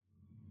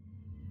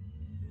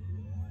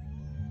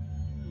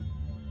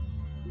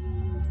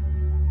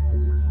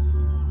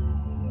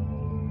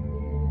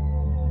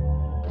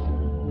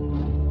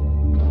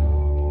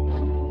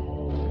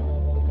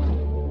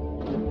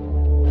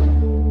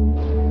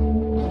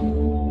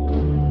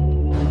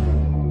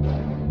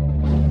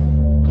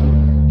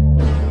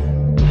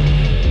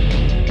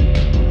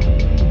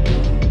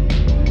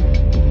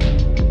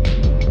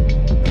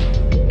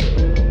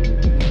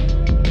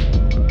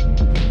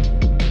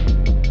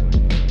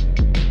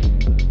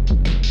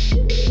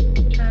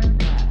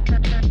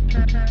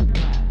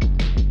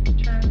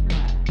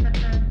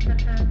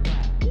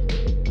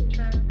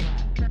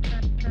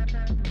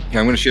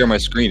I'm going to share my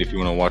screen if you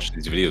want to watch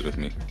these videos with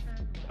me.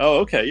 Oh,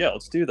 okay, yeah,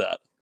 let's do that.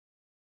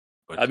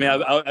 But, I mean,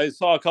 I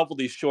saw a couple of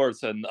these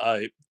shorts, and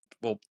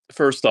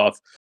first off,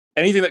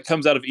 anything that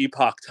comes out of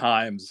Epoch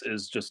Times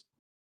is just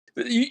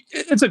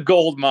it's a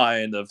gold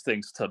mine of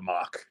things to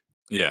mock.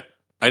 Yeah,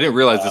 I didn't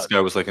realize this guy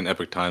was like an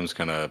Epic Times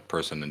kind of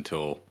person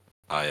until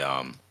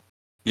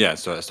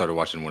so I started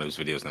watching one of his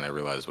videos, and I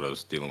realized what I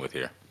was dealing with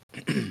here.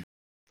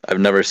 I've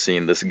never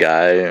seen this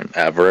guy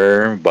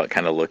ever, but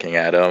kind of looking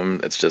at him,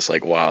 it's just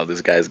like, wow,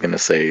 this guy's gonna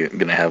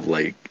have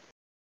like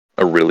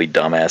a really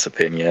dumbass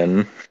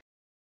opinion.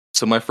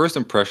 So my first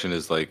impression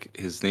is like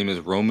his name is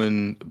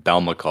Roman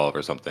Balmakov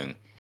or something,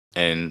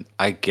 and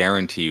I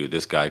guarantee you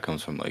this guy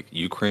comes from like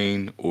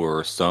Ukraine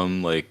or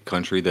some like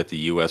country that the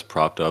U.S.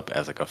 propped up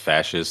as like a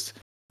fascist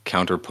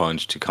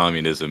counterpunch to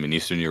communism in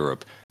Eastern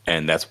Europe.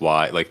 And that's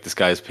why, like, this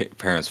guy's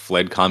parents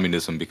fled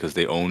communism because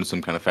they owned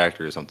some kind of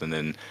factory or something.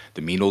 Then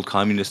the mean old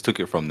communists took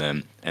it from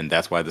them, and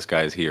that's why this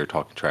guy is here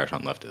talking trash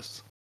on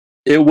leftists.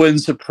 It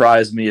wouldn't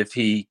surprise me if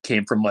he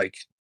came from like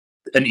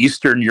an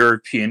Eastern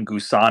European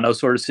Gusano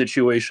sort of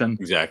situation.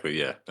 Exactly.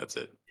 Yeah, that's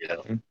it. Yeah,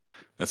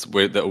 that's a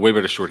way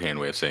better shorthand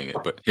way of saying it.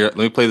 But here, let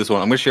me play this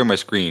one. I'm going to share my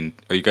screen.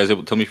 Are you guys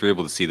able? Tell me if you're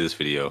able to see this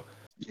video.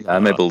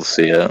 I'm able to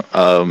see it.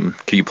 Can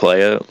you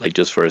play it, like,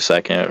 just for a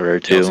second or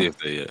two? I'll see if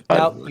they,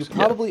 now, you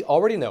probably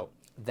already know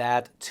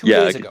that 2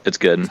 days ago, it's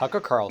good.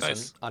 Tucker Carlson,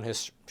 on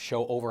his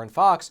show over on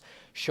Fox,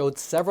 showed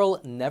several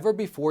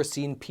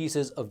never-before-seen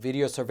pieces of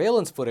video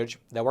surveillance footage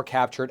that were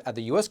captured at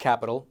the U.S.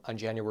 Capitol on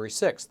January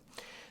 6th.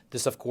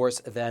 This, of course,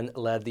 then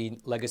led the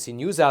legacy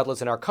news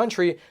outlets in our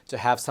country to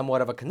have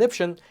somewhat of a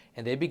conniption,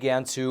 and they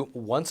began to,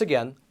 once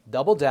again,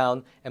 double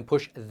down and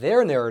push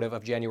their narrative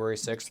of January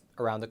 6th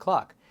around the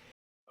clock.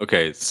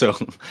 Okay, so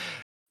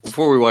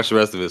before we watch the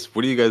rest of this,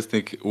 what do you guys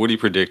think? What do you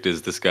predict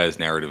is this guy's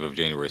narrative of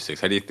January 6th?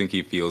 How do you think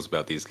he feels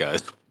about these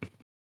guys?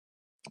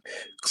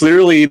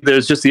 Clearly,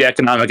 there's just the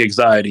economic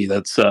anxiety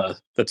that's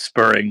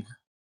spurring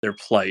their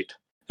plight,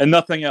 and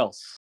nothing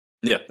else.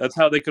 Yeah, that's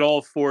how they could all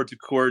afford to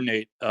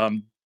coordinate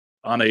on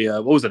a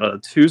a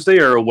Tuesday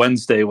or a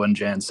Wednesday when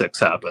Jan 6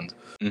 happened.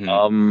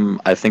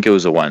 Mm-hmm. I think it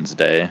was a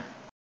Wednesday.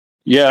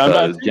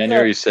 Yeah,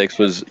 January 6th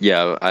was,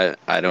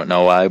 I don't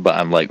know why, but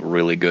I'm like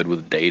really good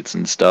with dates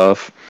and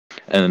stuff.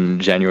 And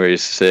January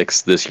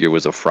 6th this year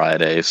was a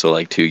Friday, so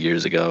like 2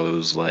 years ago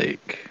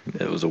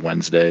it was a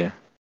Wednesday.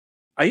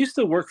 I used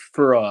to work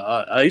for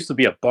I used to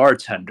be a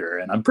bartender,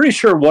 and I'm pretty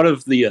sure one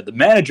of the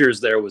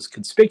managers there was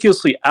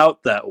conspicuously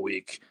out that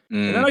week.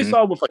 Mm-hmm. And then I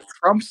saw him with like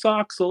Trump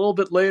socks a little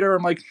bit later.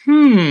 I'm like,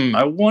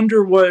 I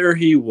wonder where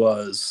he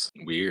was.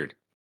 Weird.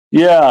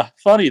 Yeah,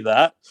 funny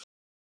that.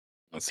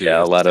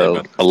 Yeah, a lot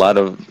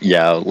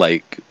of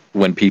like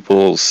when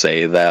people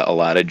say that a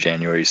lot of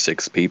January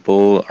 6th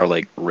people are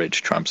like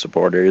rich Trump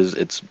supporters,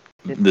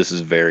 this is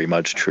very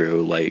much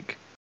true. Like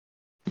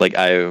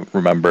I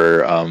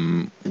remember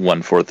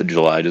one 4th of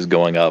July just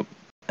going up,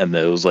 and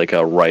there was like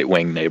a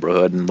right-wing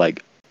neighborhood, and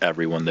like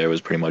everyone there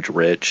was pretty much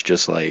rich,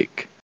 just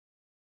like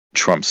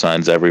Trump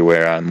signs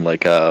everywhere on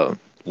like a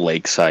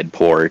lakeside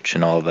porch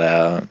and all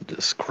that.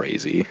 Just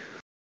crazy.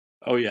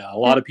 Oh yeah, a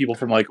lot of people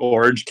from like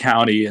Orange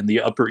County and the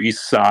Upper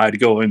East Side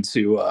going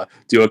to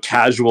do a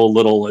casual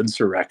little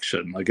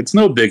insurrection. Like it's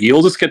no biggie.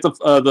 You'll just get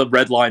the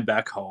red line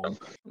back home.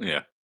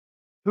 Yeah.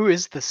 Who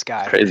is this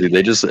guy? Crazy.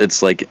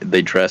 It's like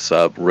they dress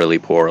up really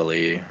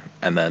poorly,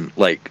 and then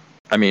like,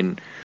 I mean,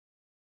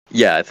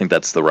 yeah, I think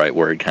that's the right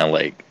word. Kind of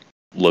like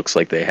looks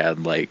like they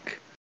had like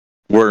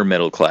we're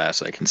middle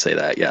class. I can say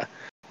that. Yeah,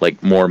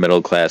 like more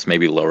middle class,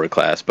 maybe lower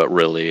class, but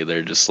really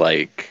they're just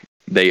like.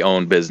 They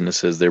own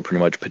businesses. They're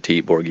pretty much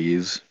petite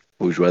bourgeois.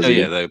 Bourgeoisie.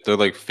 Yeah, they're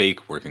like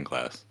fake working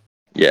class.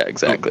 Yeah,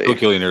 exactly.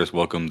 Billionaires,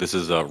 welcome. This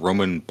is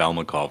Roman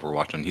Balmakov we're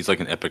watching. He's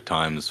like an Epic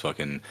Times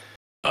fucking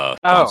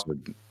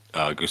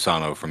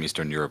Gusano from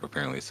Eastern Europe,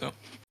 apparently. So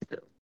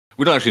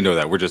we don't actually know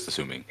that. We're just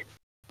assuming.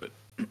 But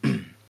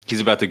he's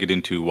about to get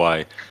into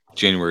why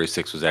January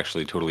 6th was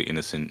actually totally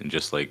innocent and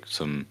just like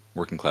some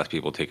working class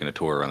people taking a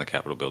tour around the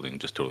Capitol building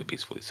just totally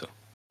peacefully. So,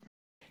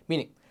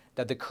 meaning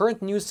that the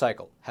current news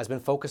cycle has been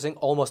focusing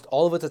almost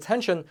all of its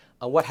attention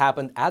on what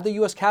happened at the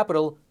U.S.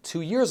 Capitol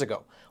 2 years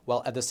ago,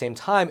 while at the same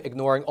time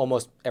ignoring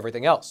almost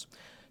everything else,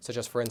 such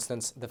as, for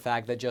instance, the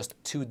fact that just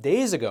 2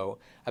 days ago,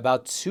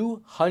 about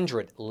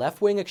 200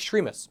 left-wing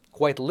extremists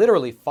quite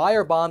literally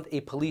firebombed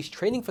a police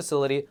training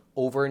facility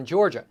over in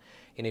Georgia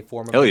in a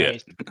form of... Hell yeah.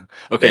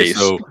 Okay,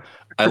 so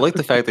I like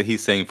the fact that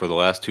he's saying for the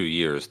last 2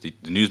 years, the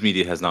news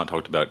media has not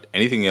talked about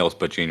anything else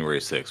but January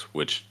 6th,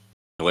 which is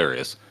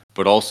hilarious.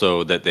 But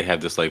also that they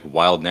have this like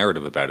wild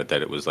narrative about it,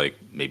 that it was like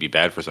maybe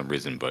bad for some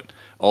reason, but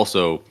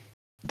also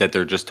that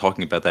they're just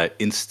talking about that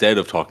instead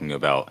of talking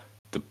about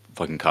the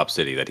fucking cop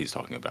city that he's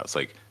talking about. It's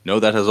like,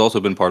 no, that has also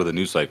been part of the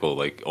news cycle.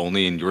 Like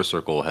only in your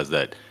circle has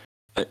that,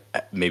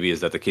 maybe is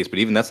that the case, but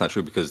even that's not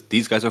true because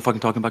these guys are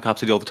fucking talking about cop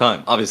city all the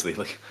time, obviously.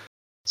 Like,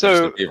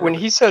 so when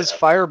he says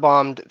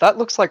firebombed, that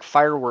looks like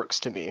fireworks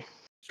to me.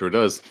 Sure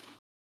does.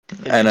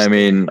 And I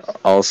mean,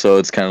 also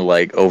it's kind of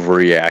like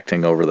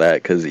overreacting over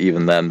that because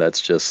even then, that's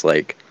just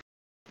like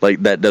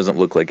that doesn't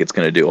look like it's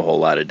going to do a whole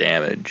lot of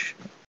damage.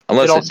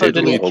 Unless it also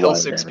didn't didn't kill kill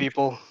 6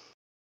 people.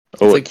 Oh,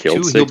 it's it like killed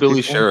 2 6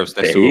 hillbilly people? sheriffs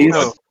next Days?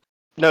 to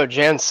No,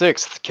 Jan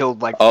 6th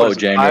killed like Oh,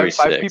 January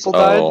 5 6th. people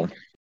died, Oh,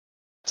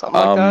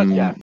 something like that.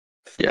 Yeah.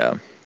 Yeah.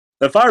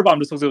 The firebomb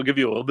just looks like it'll give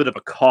you a little bit of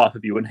a cough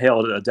if you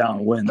inhale it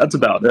downwind. That's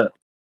about it.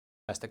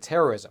 Domestic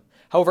terrorism.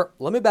 However,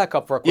 let me back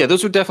up for a quick. Yeah,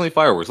 those are definitely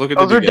fireworks. Look at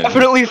Those it are again.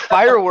 definitely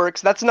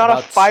fireworks. That's not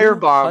About a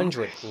firebomb.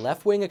 200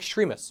 left-wing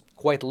extremists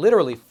quite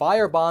literally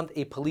firebombed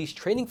a police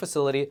training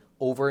facility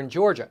over in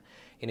Georgia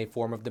in a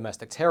form of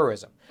domestic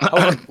terrorism.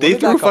 However, They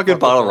threw fucking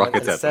bottle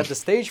rockets and at set them. the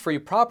stage for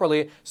you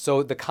properly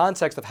so the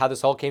context of how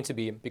this all came to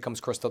be becomes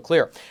crystal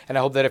clear. And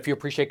I hope that if you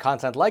appreciate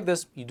content like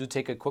this, you do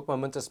take a quick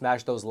moment to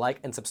smash those like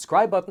and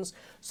subscribe buttons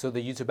so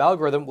the YouTube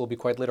algorithm will be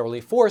quite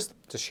literally forced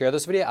to share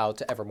this video out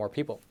to ever more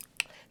people.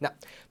 Now,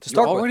 to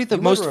start You're already with, the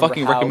you might most remember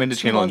fucking how recommended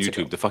 2 channel on months YouTube.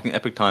 ago, The fucking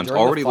Epic Times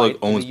during the already fight in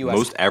owns the US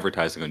most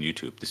advertising on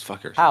YouTube. These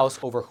fuckers. House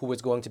over who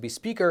was going to be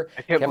speaker,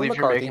 I can't Kevin believe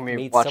you're McCarthy making me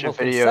made watch a several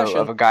video concessions.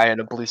 of a guy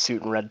in a blue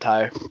suit and red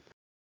tie.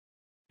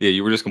 Yeah,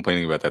 you were just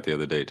complaining about that the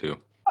other day too.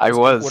 I In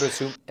order was.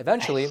 to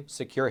eventually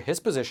secure his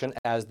position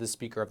as the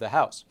Speaker of the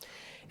House.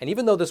 And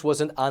even though this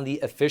wasn't on the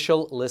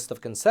official list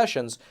of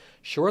concessions,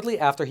 shortly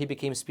after he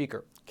became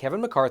Speaker,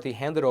 Kevin McCarthy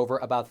handed over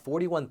about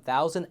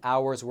 41,000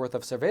 hours worth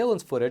of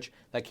surveillance footage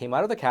that came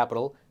out of the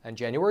Capitol on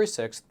January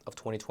 6th of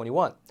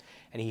 2021.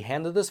 And he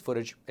handed this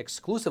footage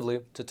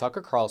exclusively to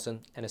Tucker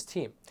Carlson and his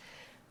team.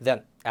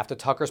 Then, after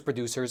Tucker's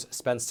producers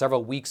spent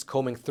several weeks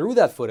combing through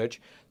that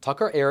footage,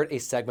 Tucker aired a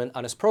segment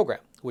on his program,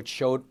 which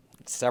showed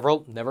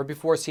several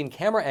never-before-seen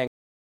camera angles.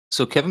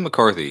 So Kevin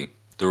McCarthy,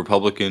 the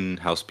Republican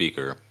House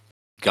Speaker,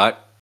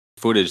 got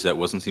footage that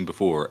wasn't seen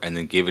before and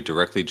then gave it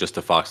directly just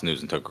to Fox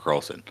News and Tucker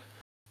Carlson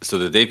so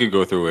that they could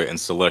go through it and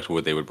select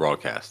what they would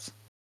broadcast.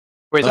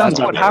 Wait, Sounds that's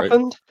about what right, right?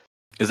 happened?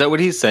 Is that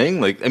what he's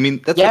saying? Like, I mean,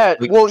 that's Yeah,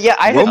 what, like, well, yeah,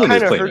 I had Roman is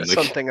kind of claiming, heard like-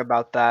 something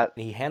about that.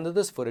 He handed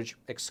this footage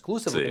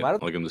exclusively Say it. out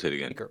of I'll give him to say it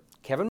again. Speaker.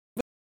 Kevin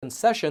made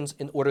concessions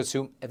in order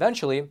to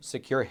eventually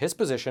secure his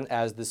position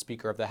as the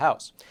Speaker of the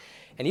House.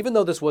 And even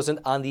though this wasn't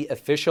on the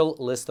official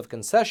list of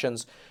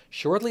concessions,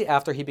 shortly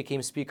after he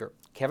became Speaker,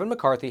 Kevin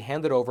McCarthy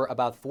handed over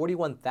about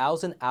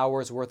 41,000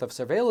 hours worth of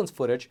surveillance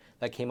footage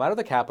that came out of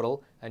the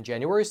Capitol on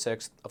January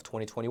 6th of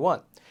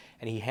 2021.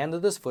 And he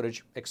handed this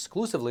footage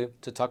exclusively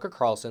to Tucker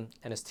Carlson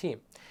and his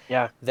team.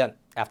 Yeah. Then,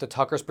 after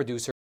Tucker's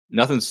producers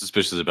Nothing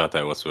suspicious about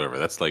that whatsoever.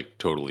 That's like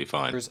totally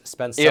fine.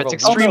 spent Yeah, several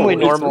it's extremely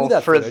weeks normal through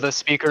that for footage, the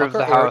Speaker of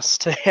Tucker the aired- House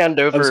to hand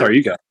over I'm sorry,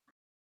 you go.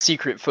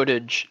 secret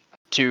footage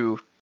to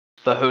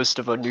the host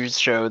of a news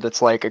show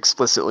that's like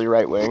explicitly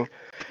right wing.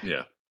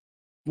 Yeah.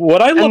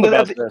 What I love And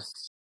about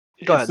this,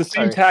 Go it's ahead, the same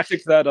sorry.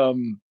 tactic that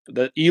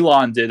that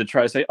Elon did to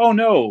try to say, "Oh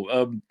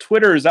no,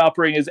 Twitter is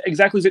operating as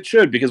exactly as it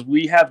should because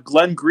we have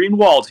Glenn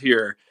Greenwald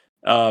here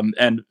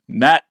and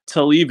Matt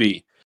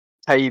Taibbi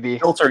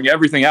filtering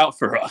everything out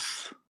for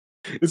us."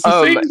 It's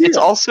the same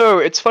deal.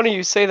 It's funny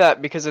you say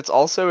that because it's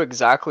also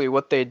exactly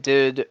what they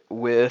did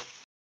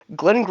with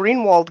Glenn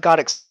Greenwald got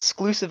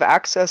exclusive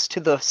access to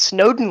the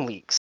Snowden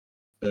leaks.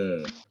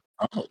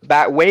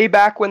 Way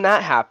back when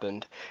that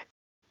happened.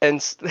 And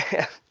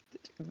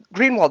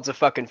Greenwald's a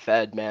fucking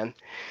fed, man.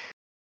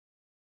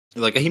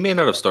 Like, he may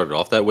not have started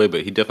off that way,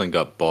 but he definitely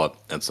got bought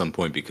at some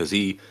point because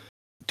he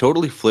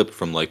totally flipped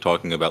from like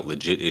talking about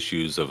legit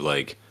issues of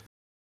like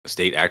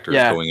state actors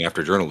going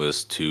after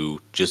journalists to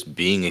just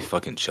being a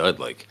fucking chud.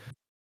 Like,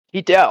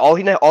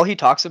 all he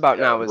talks about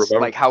now is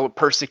remember- like how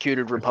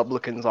persecuted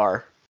Republicans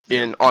are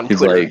on He's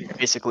Twitter, like-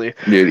 basically.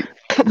 Dude,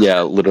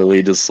 yeah,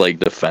 literally just like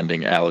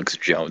defending Alex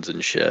Jones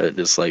and shit.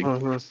 Just like,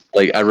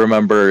 like I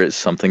remember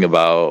something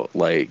about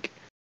like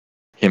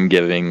him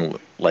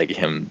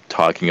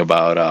talking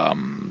about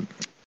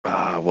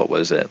what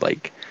was it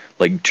like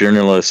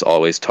journalists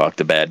always talk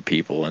to bad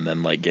people, and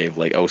then like gave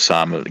like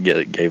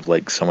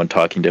someone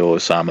talking to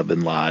Osama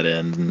bin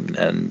Laden,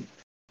 and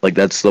like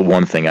that's the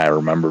one thing I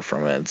remember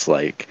from it. It's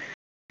like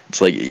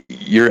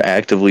you're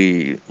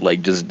actively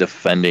like just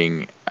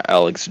defending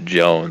Alex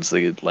Jones.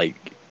 Like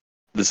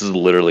this is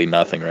literally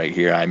nothing right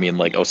here. I mean,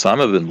 like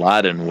Osama bin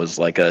Laden was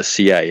like a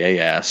CIA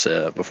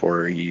asset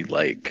before he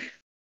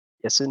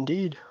Yes,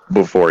 indeed.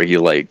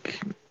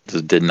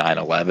 just did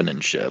 9/11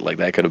 and shit. Like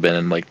that could have been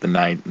in like the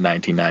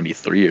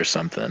 1993 or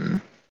something,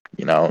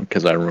 you know,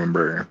 because I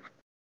remember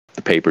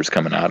the papers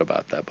coming out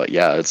about that. But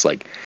yeah, it's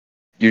like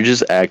you're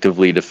just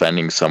actively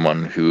defending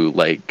someone who's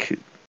like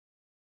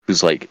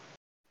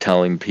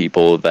telling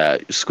people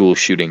that school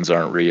shootings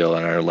aren't real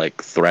and are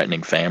like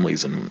threatening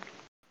families, and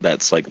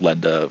that's like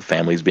led to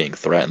families being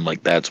threatened.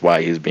 Like that's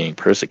why he's being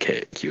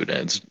persecuted.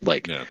 It's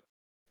like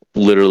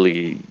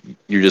literally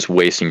you're just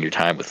wasting your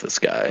time with this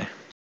guy.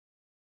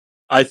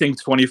 I think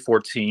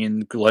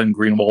 2014 Glenn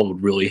Greenwald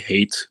would really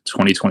hate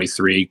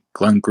 2023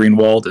 Glenn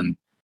Greenwald and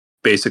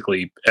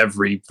basically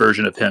every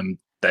version of him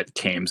that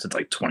came since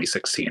like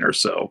 2016 or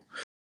so.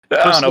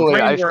 Personally,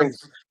 I I don't know. think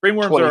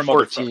Brainworms are a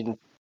motherfucker. 2014.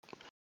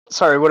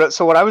 Sorry, what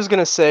I was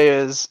gonna say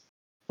is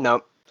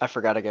no, I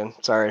forgot again.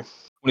 Sorry.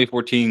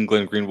 2014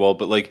 Glenn Greenwald,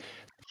 but like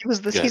He's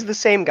the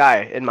same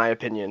guy in my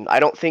opinion. I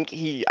don't think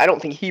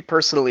he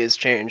personally has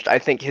changed. I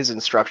think his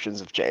instructions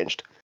have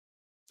changed.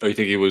 Oh, you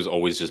think it was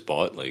always just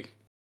bought? Like,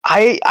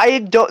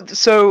 I don't.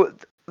 So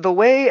the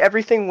way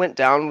everything went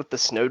down with the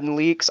Snowden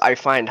leaks, I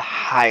find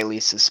highly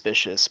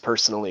suspicious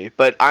personally.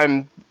 But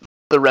I'm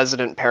the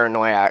resident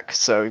paranoiac,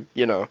 so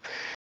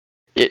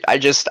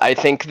I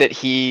think that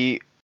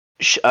he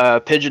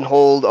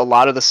pigeonholed a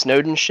lot of the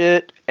Snowden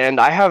shit, and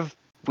I have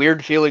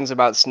weird feelings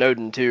about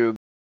Snowden too.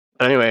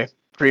 But anyway,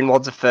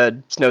 Greenwald's a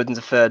Fed, Snowden's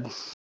a Fed.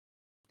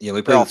 yeah, let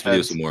me play this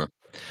video some more.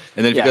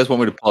 And then if you guys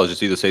want me to pause,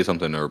 just either say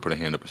something or put a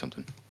hand up or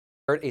something.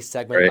 A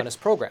segment on his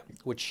program,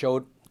 which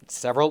showed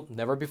several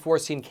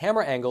never-before-seen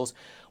camera angles,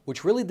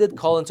 which really did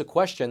call into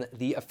question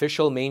the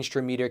official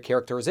mainstream media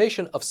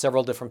characterization of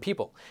several different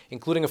people,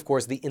 including, of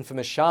course, the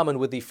infamous shaman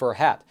with the fur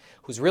hat,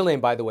 whose real name,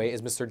 by the way,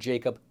 is Mr.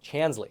 Jacob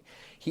Chansley.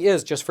 He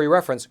is, just for your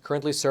reference,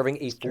 currently serving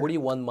a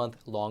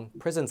 41-month-long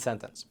prison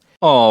sentence.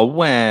 Oh,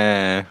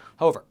 wah.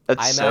 However,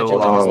 I imagine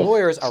that his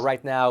lawyers are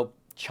right now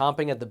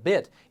chomping at the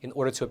bit in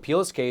order to appeal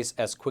his case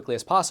as quickly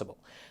as possible.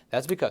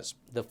 That's because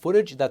the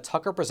footage that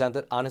Tucker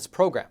presented on his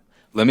program.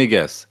 Let me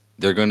guess.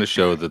 They're going to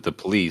show that the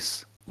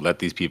police let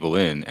these people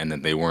in and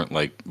that they weren't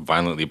like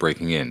violently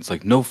breaking in. It's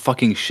like, no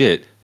fucking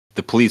shit.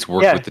 The police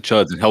worked with the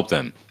chuds and helped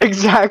them.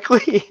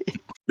 Exactly.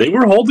 They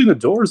were holding the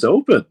doors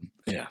open.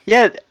 Yeah.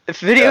 Yeah,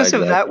 videos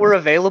of that were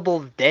available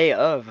day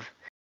of.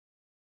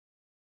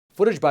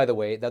 Footage, by the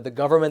way, that the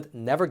government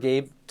never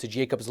gave to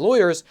Jacob's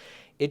lawyers.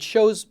 It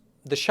shows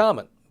the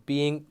shaman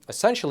being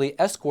essentially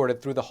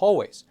escorted through the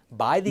hallways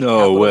by the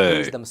Capitol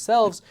Police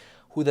themselves,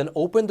 who then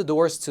opened the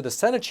doors to the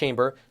Senate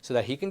chamber so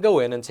that he can go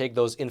in and take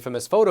those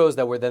infamous photos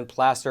that were then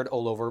plastered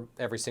all over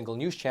every single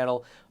news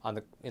channel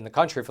in the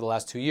country for the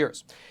last 2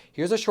 years.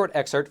 Here's a short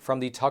excerpt from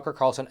the Tucker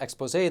Carlson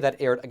expose that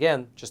aired,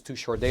 again, just 2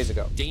 short days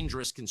ago.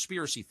 Dangerous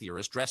conspiracy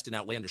theorist dressed in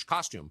outlandish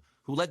costume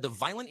who led the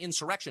violent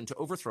insurrection to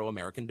overthrow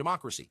American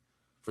democracy.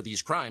 For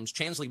these crimes,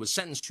 Chansley was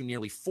sentenced to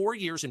nearly 4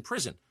 years in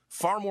prison,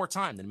 far more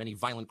time than many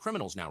violent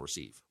criminals now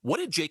receive. What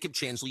did Jacob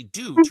Chansley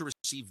do to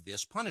receive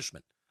this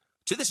punishment?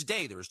 To this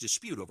day, there is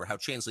dispute over how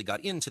Chansley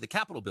got into the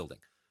Capitol building.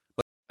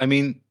 But I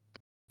mean,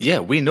 yeah,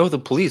 we know the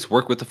police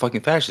work with the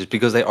fucking fascists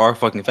because they are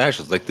fucking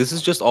fascists. Like, this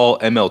is just all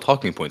ML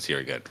talking points here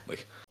again.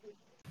 Like,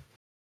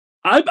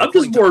 I'm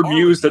just more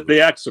amused that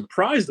they act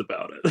surprised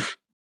about it.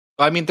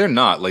 I mean, they're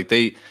not. Like,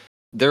 they're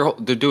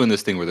doing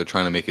this thing where they're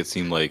trying to make it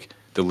seem like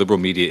the liberal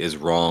media is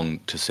wrong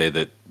to say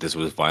that this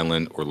was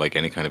violent or like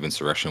any kind of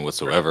insurrection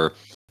whatsoever.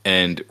 Right.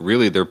 And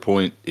really, their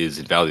point is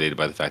invalidated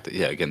by the fact that,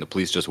 yeah, again, the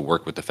police just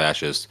work with the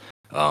fascists.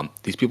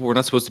 These people were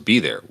not supposed to be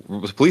there.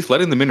 Was the police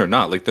letting them in or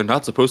not? Like, they're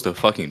not supposed to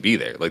fucking be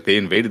there. Like, they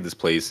invaded this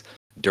place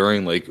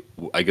during, like,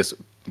 I guess,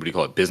 what do you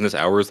call it? Business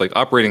hours? Like,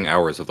 operating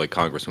hours of, like,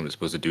 Congress when it's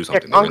supposed to do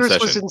something. Yeah, Congress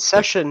was in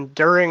session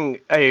during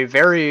a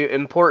very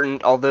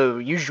important, although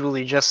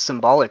usually just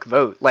symbolic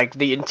vote. Like,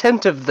 the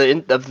intent of the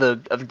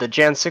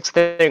Jan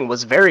 6th thing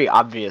was very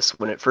obvious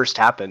when it first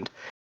happened.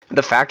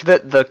 The fact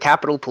that the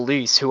Capitol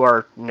Police, who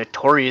are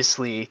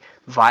notoriously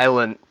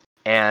violent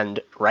and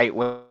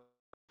right-wing,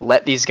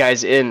 let these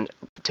guys in,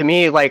 to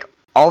me, like,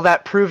 all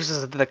that proves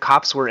is that the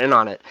cops were in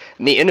on it.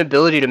 And the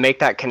inability to make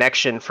that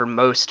connection for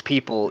most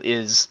people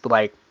is,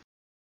 like,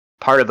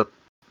 part of the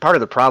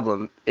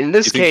problem. In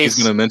this case,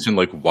 he's going to mention,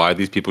 like, why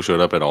these people showed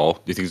up at all? Do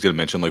you think he's going to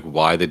mention, like,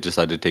 why they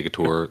decided to take a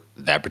tour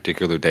that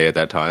particular day at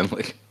that time?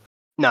 Like,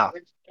 no.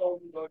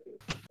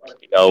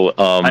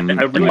 I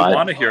really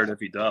want to hear it if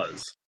he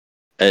does.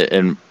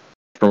 And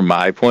from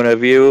my point of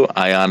view,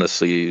 I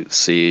honestly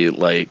see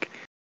like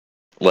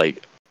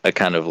a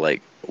kind of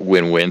like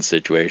win-win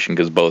situation,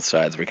 because both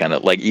sides were kind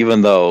of like,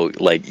 even though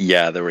like,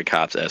 yeah, there were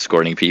cops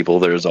escorting people,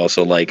 there was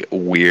also like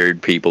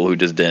weird people who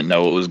just didn't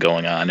know what was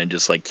going on and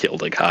just like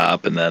killed a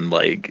cop, and then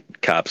like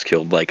cops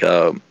killed like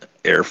a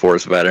Air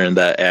Force veteran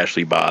that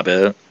Ashley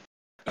Bobbitt.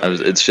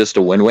 It's just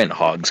a win-win.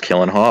 Hogs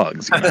killing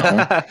hogs, you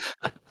know.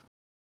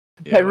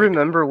 Yeah, I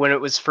remember when it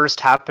was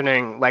first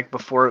happening, like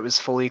before it was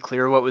fully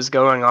clear what was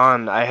going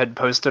on, I had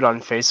posted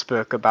on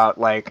Facebook about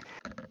like,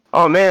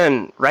 oh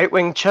man,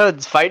 right-wing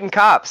chuds fighting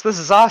cops. This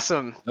is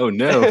awesome. Oh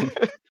no.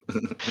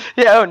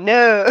 Yeah, oh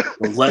no.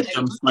 Let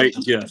them fight,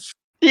 Jeff.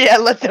 Yeah,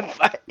 let them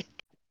fight.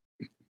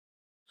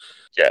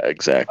 Yeah,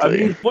 exactly. I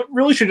mean, what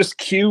really should just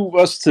cue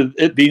us to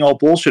it being all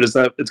bullshit is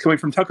that it's coming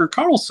from Tucker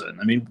Carlson.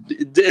 I mean,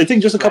 I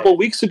think just a couple of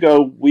weeks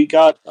ago, we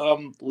got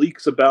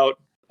leaks about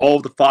all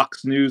of the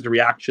Fox News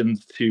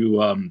reactions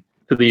to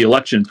the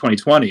election in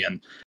 2020.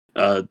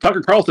 And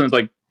Tucker Carlson is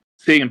like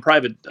saying in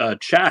private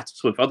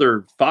chats with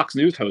other Fox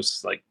News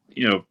hosts, like,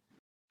 you know,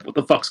 what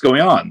the fuck's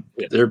going on?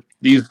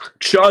 These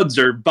chuds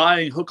are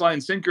buying hook, line,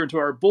 sinker into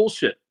our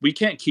bullshit. We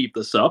can't keep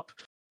this up.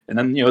 And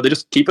then, you know, they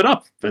just keep it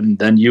up. And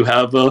then you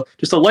have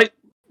just a light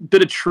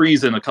bit of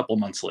treason a couple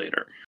months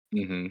later.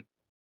 Mm-hmm.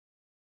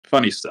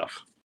 Funny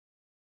stuff.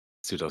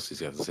 Let's see what else he's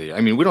got to say. I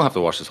mean, we don't have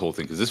to watch this whole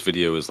thing because this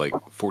video is like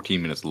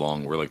 14 minutes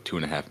long. We're like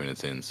 2.5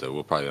 minutes in, so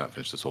we'll probably not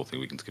finish this whole thing.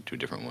 We can skip to a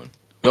different one.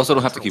 We also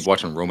don't have to keep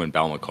watching Roman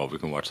Balmakov. We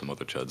can watch some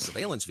other chuds.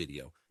 Surveillance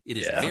video. It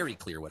is very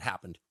clear what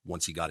happened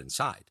once he got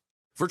inside.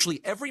 Virtually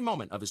every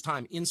moment of his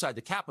time inside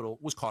the Capitol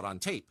was caught on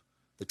tape.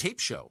 The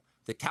tapes show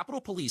that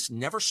Capitol Police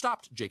never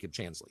stopped Jacob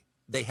Chansley.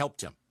 They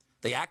helped him.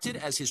 They acted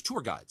as his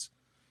tour guides.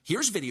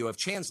 Here's video of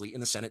Chansley in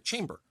the Senate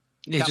chamber.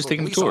 Yeah, just Capitol taking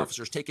a police tour.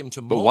 officers take him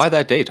to But why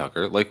that day,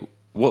 Tucker? Like,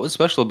 what was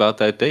special about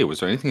that day? Was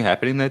there anything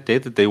happening that day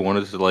that they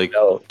wanted to like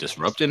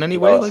disrupt in any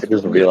way? Like,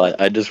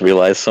 I just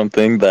realized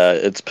something, that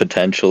it's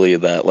potentially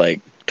that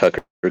like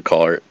Tucker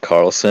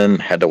Carlson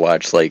had to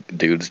watch like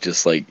dudes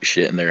just like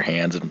shit in their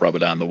hands and rub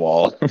it on the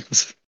wall.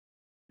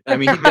 I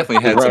mean, he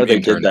definitely had some they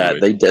intern did that. do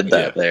it. They did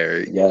that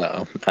there.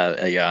 Yeah.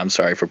 I'm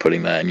sorry for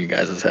putting that in you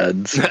guys'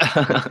 heads.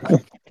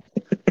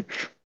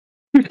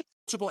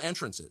 multiple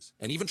entrances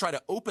and even try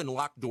to open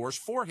locked doors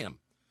for him.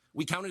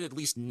 We counted at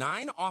least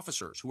 9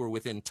 officers who were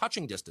within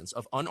touching distance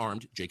of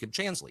unarmed Jacob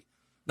Chansley.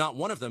 Not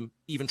one of them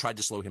even tried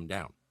to slow him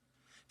down.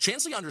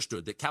 Chansley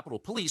understood that Capitol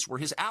Police were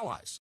his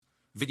allies.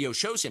 Video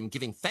shows him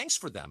giving thanks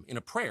for them in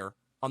a prayer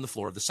on the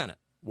floor of the Senate.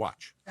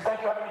 Watch.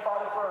 Thank you, Heavenly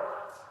Father, for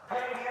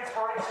bringing the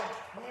inspiration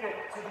needed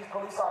to these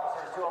police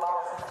officers to allow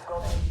us to go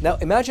there. Now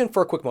imagine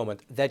for a quick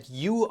moment that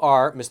you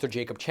are Mr.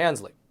 Jacob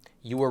Chansley.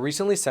 You were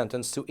recently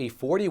sentenced to a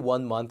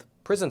 41-month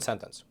prison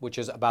sentence, which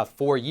is about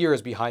 4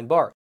 years behind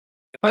bars.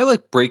 If I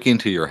like break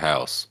into your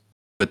house,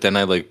 but then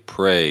I like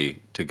pray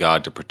to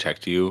God to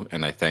protect you,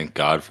 and I thank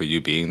God for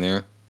you being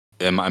there,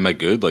 am I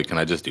good? Like, can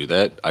I just do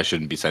that? I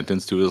shouldn't be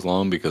sentenced to as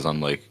long because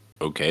I'm like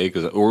okay.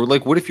 Or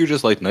like, what if you're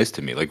just like nice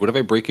to me? Like, what if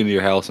I break into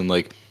your house and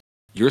like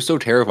you're so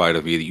terrified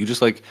of me that you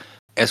just like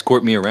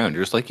escort me around?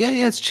 You're just like, yeah,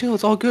 it's chill,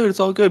 it's all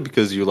good,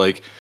 because you're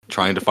like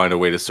trying to find a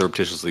way to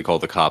surreptitiously call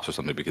the cops or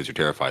something because you're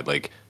terrified.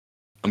 Like,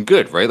 I'm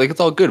good, right? Like, it's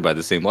all good by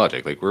the same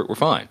logic. Like, we're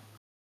fine.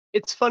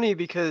 It's funny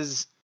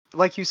because,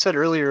 like you said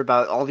earlier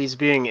about all these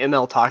being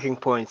ML talking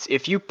points,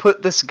 if you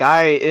put this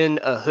guy in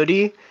a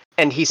hoodie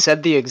and he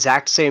said the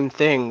exact same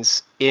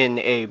things in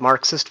a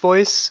Marxist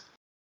voice,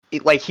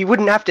 he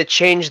wouldn't have to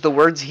change the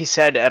words he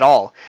said at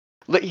all.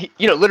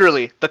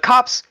 Literally, the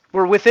cops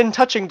were within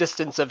touching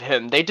distance of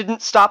him. They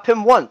didn't stop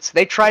him once.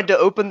 They tried to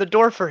open the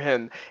door for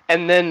him.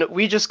 And then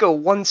we just go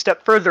one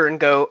step further and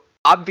go,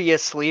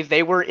 obviously,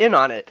 they were in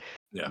on it.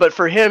 Yeah. But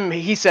for him,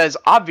 he says,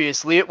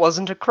 obviously, it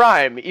wasn't a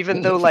crime,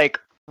 even though, like,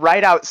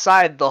 right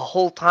outside the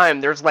whole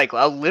time, there's, like,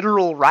 a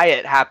literal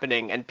riot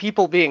happening and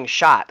people being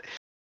shot.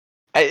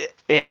 It's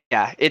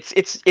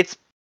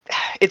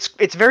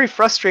very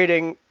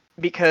frustrating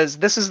because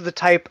this is the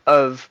type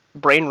of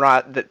brain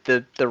rot that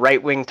the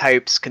right-wing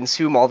types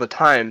consume all the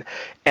time,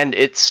 and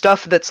it's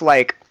stuff that's,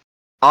 like,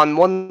 on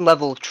one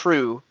level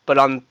true, but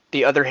on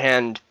the other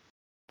hand,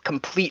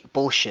 complete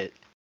bullshit.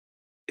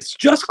 It's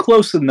just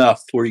close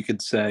enough where you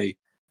could say,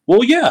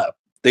 well, yeah,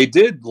 they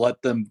did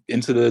let them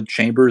into the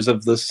chambers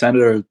of the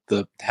Senate or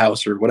the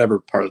House or whatever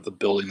part of the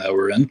building that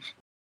we're in.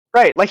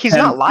 Right, like he's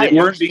not lying. They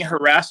weren't being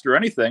harassed or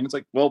anything. It's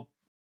like, well,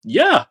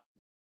 yeah,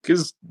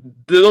 because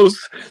those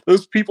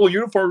people in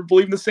uniform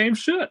believe in the same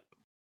shit.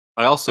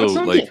 I also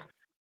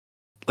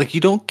like you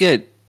don't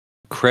get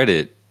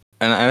credit,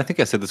 and I think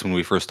I said this when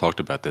we first talked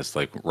about this,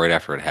 like right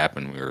after it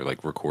happened, we were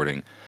like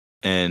recording,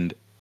 and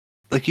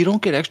like you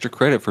don't get extra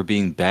credit for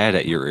being bad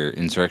at your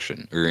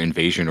insurrection or your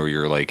invasion or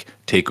your like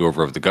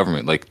takeover of the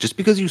government. Like just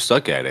because you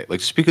suck at it, like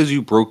just because you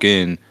broke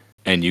in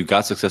and you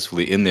got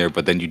successfully in there,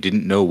 but then you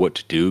didn't know what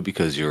to do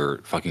because you're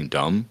fucking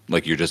dumb.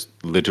 Like you're just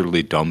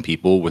literally dumb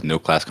people with no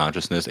class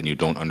consciousness, and you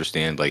don't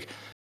understand like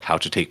how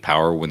to take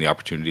power when the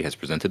opportunity has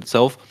presented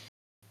itself.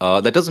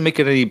 That doesn't make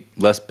it any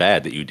less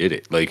bad that you did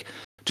it. Like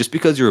just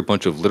because you're a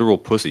bunch of literal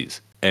pussies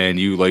and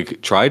you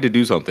like tried to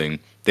do something,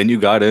 then you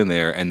got in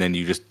there and then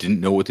you just didn't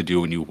know what to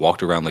do and you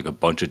walked around like a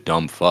bunch of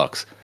dumb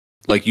fucks.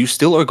 Like you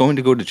still are going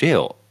to go to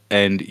jail,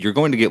 and you're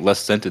going to get less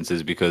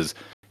sentences because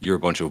you're a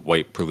bunch of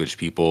white privileged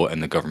people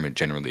and the government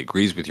generally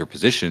agrees with your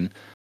position.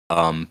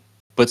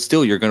 But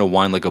still you're going to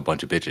whine like a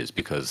bunch of bitches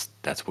because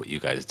that's what you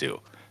guys do.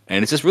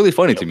 And it's just really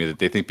funny to me that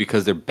they think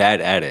because they're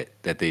bad at it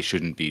that they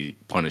shouldn't be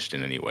punished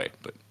in any way.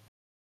 But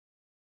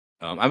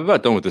I'm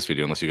about done with this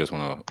video unless you guys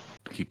want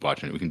to keep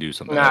watching it. We can do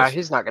something else. Nah,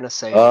 he's not going to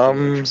say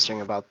anything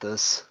interesting about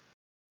this.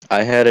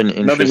 I had an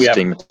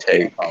interesting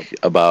take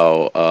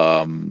about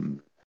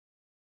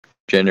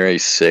January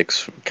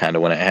 6th, kind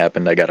of when it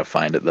happened. I got to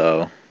find it,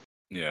 though.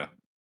 Yeah.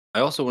 I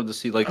also wanted to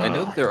see, like, I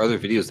know that there are other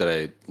videos that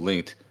I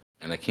linked,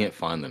 and I can't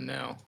find them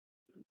now.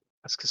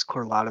 That's because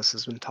Corlatus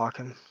has been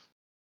talking.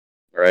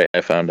 All right,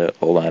 I found it.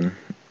 Hold on.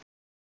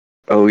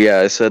 Oh, yeah,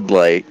 I said,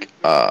 like,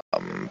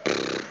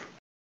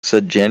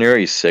 said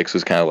January 6th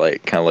was kind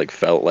of like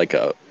felt like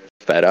a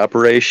Fed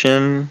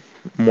operation,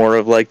 more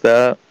of like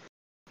that.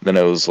 Then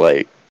it was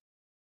like,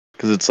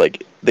 because it's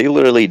like they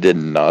literally did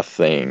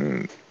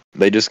nothing.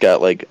 They just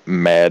got like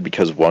mad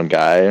because one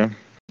guy,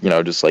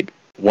 just like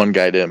one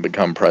guy didn't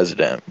become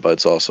president. But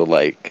it's also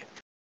like,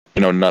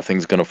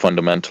 nothing's gonna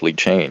fundamentally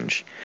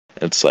change.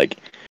 It's like,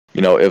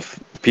 if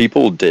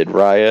people did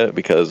riot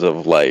because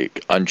of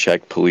like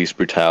unchecked police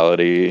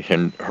brutality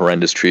and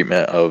horrendous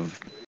treatment of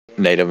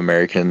Native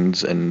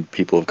Americans and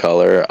people of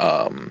color,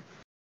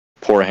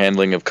 poor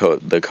handling of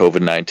the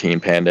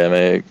COVID-19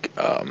 pandemic,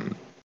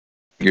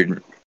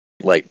 your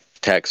like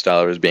tax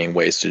dollars being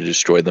wasted to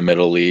destroy the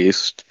Middle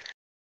East,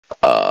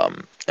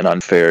 an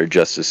unfair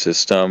justice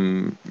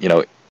system,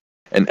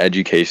 an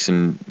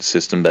education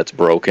system that's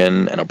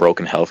broken and a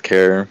broken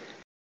healthcare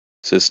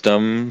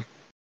system.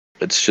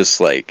 It's just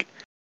like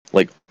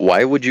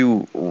why don't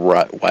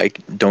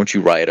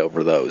you riot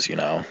over those, you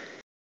know?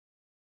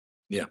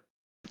 Yeah.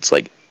 It's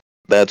like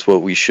that's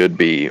what we should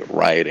be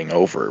rioting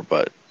over,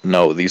 but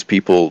no, these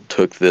people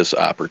took this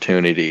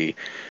opportunity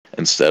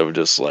instead of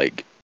just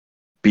like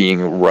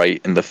being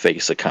right in the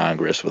face of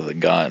Congress with a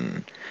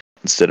gun.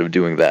 Instead of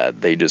doing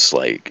that, they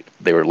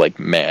were like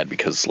mad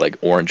because like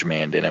Orange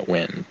Man didn't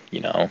win, you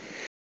know?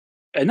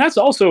 And that's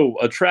also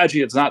a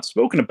tragedy that's not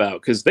spoken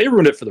about because they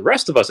ruined it for the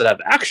rest of us that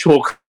have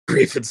actual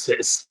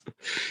grievances.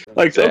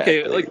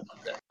 Exactly.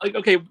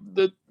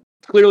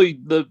 Clearly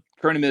the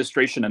current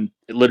administration and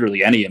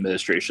literally any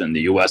administration in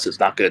the U.S. is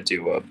not going to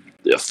do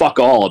a fuck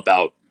all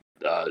about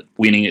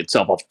weaning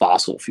itself off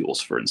fossil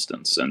fuels, for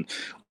instance. And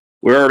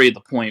we're already at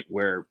the point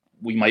where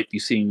we might be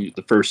seeing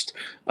the first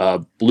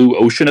blue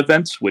ocean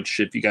events,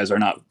 which, if you guys are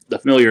not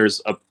familiar,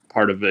 is a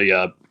part of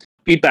a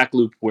feedback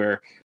loop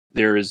where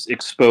there is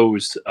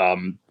exposed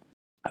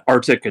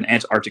Arctic and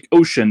Antarctic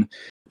Ocean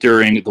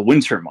during the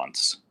winter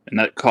months, and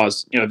that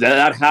caused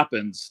that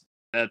happens.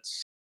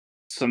 That's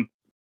some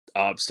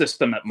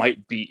system that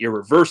might be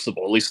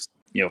irreversible, at least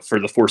for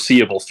the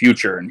foreseeable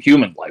future in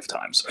human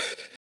lifetimes.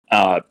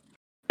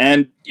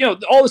 And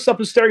all this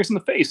stuff is staring us in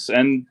the face.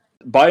 And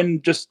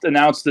Biden just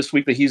announced this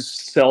week that he's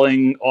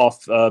selling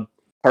off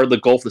part of the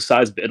Gulf the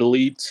size of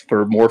Italy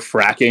for more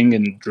fracking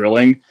and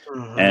drilling,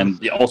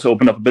 and also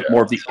opened up a bit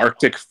more of the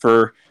Arctic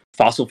for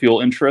fossil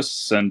fuel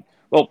interests. And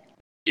well,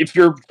 if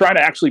you're trying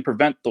to actually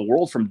prevent the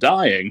world from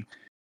dying,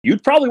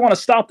 you'd probably want to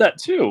stop that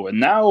too. And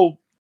now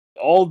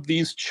all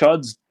these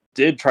chuds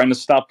trying to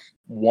stop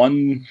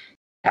one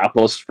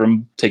capitalist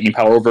from taking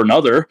power over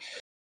another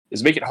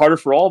is make it harder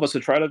for all of us to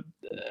try to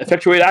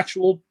effectuate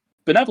actual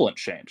benevolent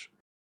change.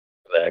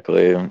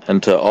 Exactly.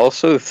 And to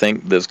also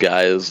think this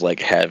guy is like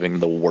having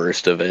the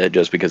worst of it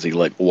just because he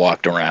like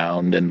walked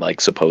around and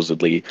like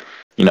supposedly,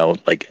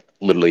 like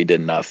literally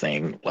did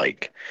nothing.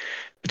 Like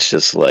it's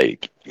just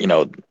like,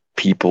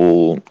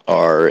 people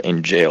are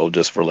in jail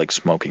just for like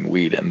smoking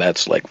weed, and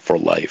that's like for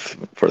life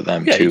for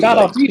them too. He got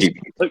like, off easy.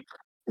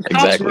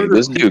 Exactly.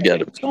 This dude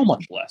got so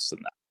much less than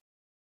that.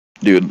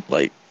 Dude,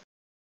 like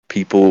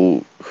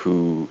people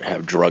who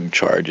have drug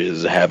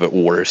charges have it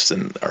worse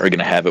and are going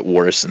to have it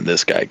worse than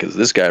this guy, because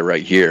this guy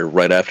right here,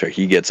 right after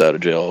he gets out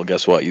of jail,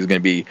 guess what? He's going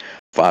to be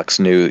Fox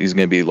News. He's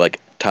going to be like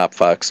top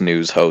Fox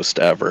News host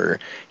ever.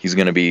 He's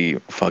going to be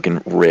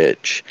fucking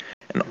rich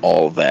and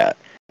all that.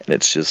 And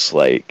it's just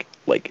like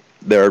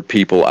there are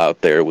people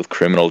out there with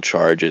criminal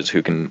charges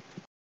who can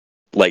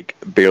like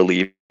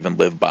barely even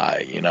live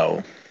by,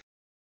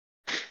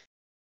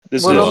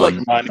 This is like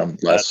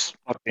that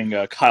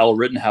fucking Kyle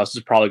Rittenhouse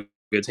is probably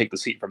going to take the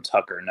seat from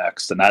Tucker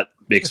next, and that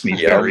makes me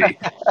very,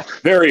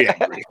 very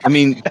angry. I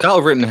mean,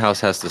 Kyle Rittenhouse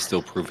has to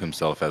still prove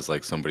himself as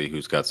like somebody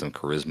who's got some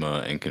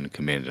charisma and can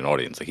command an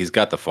audience. Like he's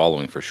got the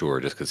following for sure,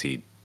 just because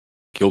he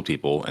killed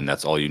people, and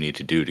that's all you need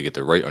to do to get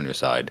the right on your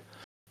side.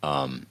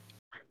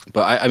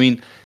 But I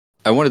mean,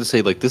 I wanted to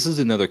say like this is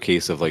another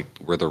case of like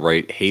where the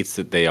right hates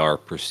that they are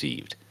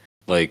perceived.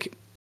 Like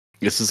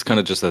this is kind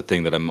of just a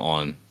thing that I'm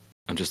on.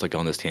 I'm just like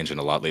on this tangent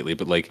a lot lately,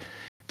 but like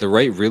the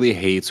right really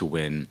hates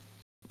when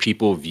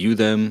people view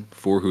them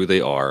for who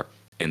they are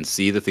and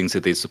see the things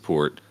that they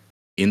support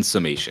in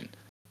summation.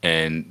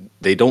 And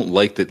they don't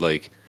like that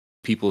like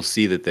people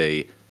see that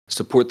they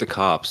support the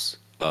cops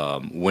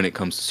when it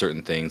comes to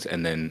certain things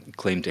and then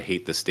claim to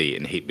hate the state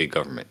and hate big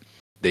government.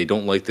 They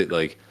don't like that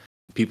like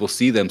people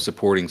see them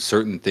supporting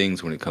certain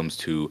things when it comes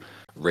to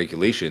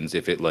regulations,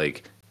 if it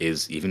like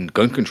is even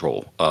gun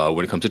control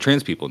when it comes to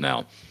trans people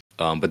now.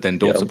 But then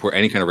don't support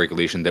any kind of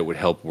regulation that would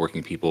help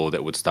working people,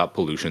 that would stop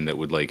pollution, that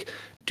would like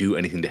do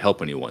anything to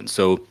help anyone.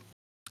 So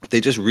they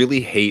just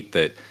really hate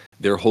that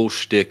their whole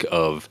shtick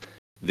of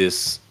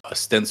this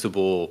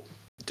ostensible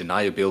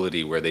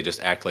deniability where they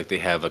just act like they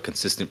have a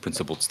consistent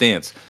principled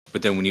stance.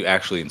 But then when you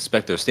actually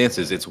inspect their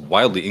stances, it's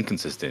wildly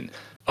inconsistent.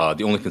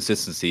 The only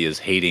consistency is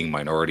hating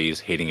minorities,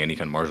 hating any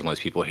kind of marginalized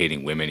people,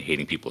 hating women,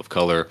 hating people of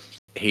color,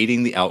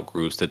 hating the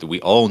outgroups that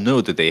we all know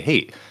that they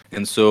hate.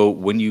 And so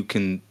when you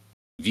can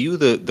view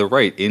the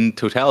right in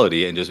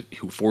totality and just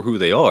for who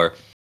they are,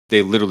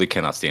 they literally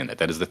cannot stand that.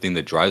 That is the thing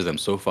that drives them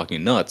so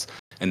fucking nuts.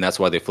 And that's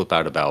why they flip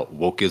out about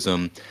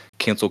wokeism,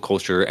 cancel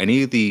culture,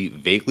 any of the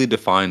vaguely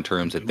defined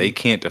terms that they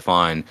can't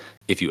define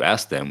if you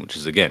ask them, which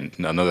is, again,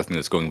 another thing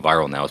that's going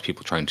viral now is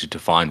people trying to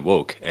define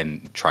woke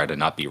and try to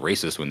not be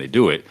racist when they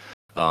do it.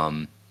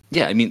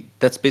 Yeah, I mean,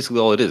 that's basically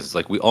all it is. It's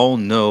like we all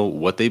know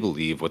what they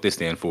believe, what they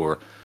stand for,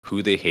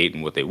 who they hate,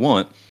 and what they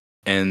want.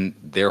 And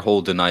their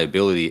whole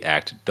deniability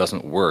act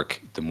doesn't work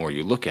the more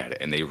you look at it.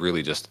 And they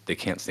really just, they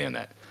can't stand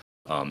that.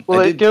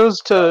 It goes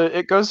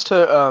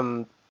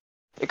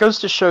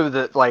to show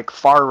that like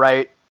far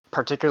right,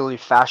 particularly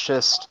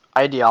fascist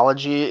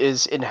ideology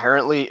is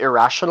inherently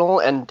irrational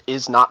and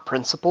is not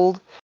principled,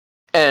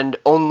 and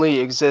only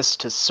exists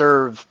to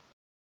serve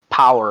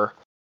power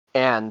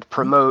and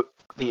promote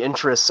the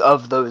interests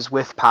of those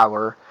with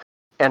power,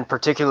 and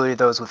particularly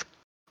those with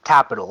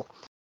capital.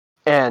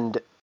 And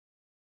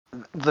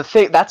the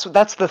thing that's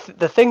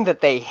the thing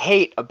that they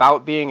hate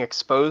about being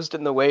exposed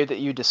in the way that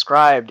you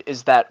described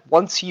is that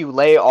once you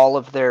lay all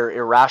of their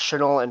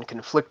irrational and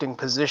conflicting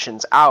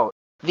positions out,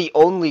 the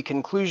only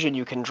conclusion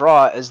you can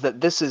draw is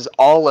that this is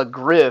all a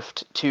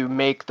grift to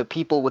make the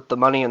people with the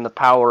money and the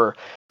power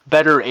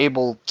better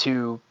able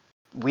to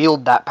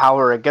wield that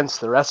power against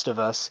the rest of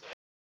us.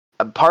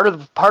 Part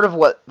of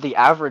what the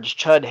average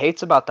chud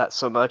hates about that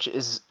so much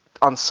is,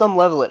 on some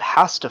level, it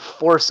has to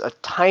force a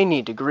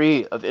tiny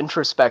degree of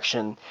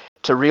introspection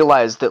to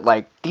realize that,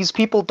 like, these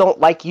people don't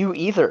like you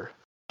either.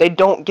 They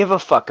don't give a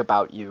fuck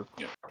about you.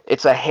 Yeah.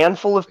 It's a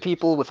handful of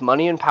people with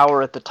money and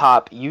power at the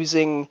top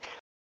using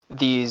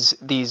these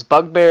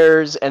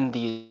bugbears and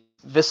these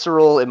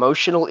visceral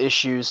emotional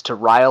issues to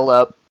rile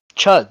up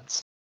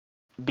chuds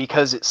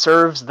because it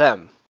serves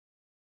them.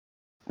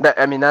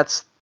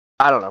 That's,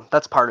 I don't know,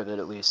 that's part of it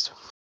at least.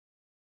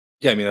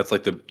 Yeah, I mean, that's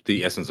like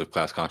the essence of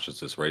class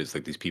consciousness, right? It's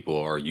like these people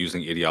are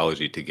using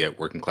ideology to get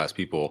working class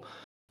people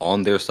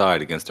on their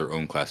side against their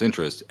own class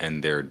interests,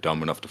 and they're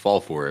dumb enough to fall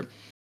for it.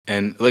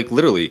 And like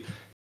literally,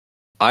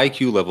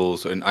 IQ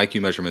levels and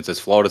IQ measurements, as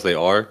flawed as they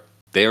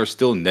are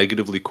still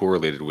negatively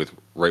correlated with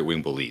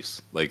right-wing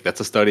beliefs. Like that's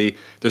a study.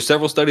 There's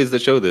several studies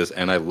that show this,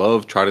 and I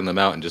love trotting them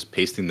out and just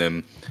pasting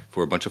them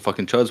for a bunch of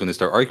fucking chuds when they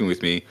start arguing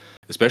with me,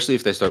 especially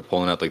if they start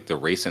pulling out like the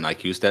race and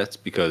IQ stats,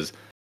 because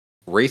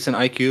race and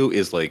IQ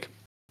is like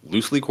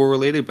loosely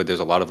correlated, but there's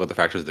a lot of other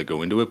factors that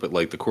go into it. But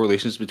like the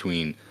correlations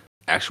between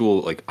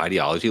actual like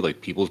ideology, like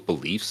people's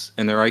beliefs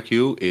and their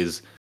IQ,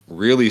 is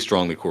really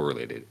strongly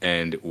correlated.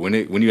 And when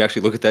you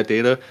actually look at that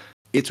data,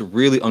 it's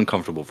really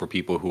uncomfortable for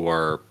people who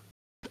are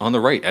on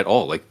the right at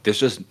all. Like there's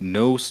just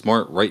no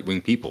smart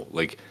right-wing people.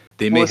 Like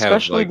they may have,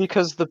 especially like,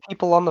 because the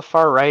people on the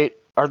far right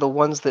are the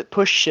ones that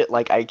push shit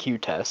like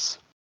IQ tests.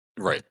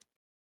 Right.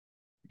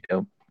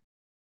 Yep.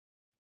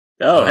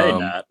 Oh, hey,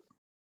 Nat.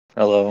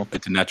 Hello.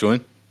 Did Nat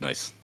join?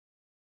 Nice.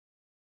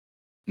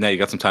 Nat, you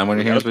got some time on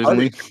your We got hands a party.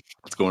 recently?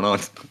 What's going on?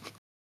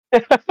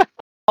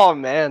 Oh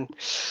man.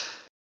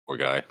 Poor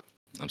guy.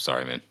 I'm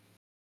sorry, man.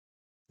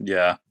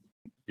 Yeah.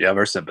 You have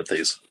our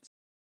sympathies.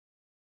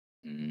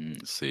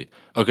 Let's see.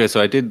 Okay,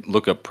 so I did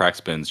look up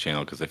Praxben's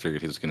channel because I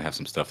figured he was going to have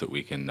some stuff that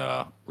we can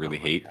really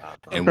hate.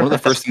 And one of the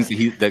first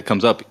things that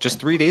comes up just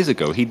 3 days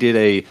ago, he did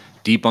a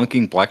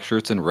debunking Black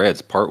Shirts and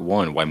Reds Part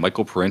 1: Why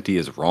Michael Parenti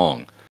is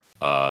Wrong.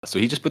 So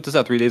he just put this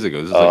out 3 days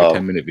ago. This is like a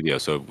 10-minute video,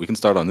 so we can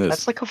start on this.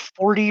 That's like a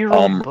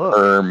 40-year-old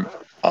book.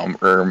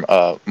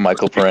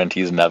 Michael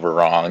Parenti's never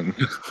wrong.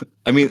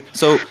 I mean,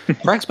 so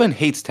Praxben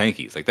hates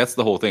tankies. Like that's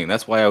the whole thing.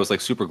 That's why I was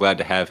like super glad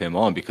to have him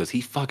on, because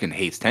he fucking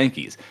hates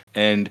tankies.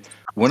 And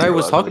when I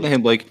was talking to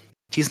him, like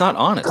he's not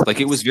honest. Like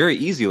it was very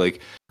easy. Like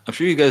I'm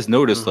sure you guys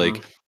noticed.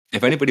 Like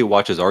if anybody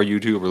watches our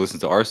YouTube or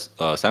listens to our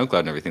SoundCloud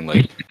and everything,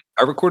 like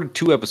I recorded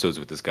 2 episodes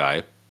with this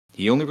guy.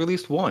 He only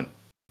released 1.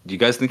 Do you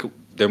guys think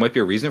there might be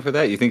a reason for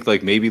that? You think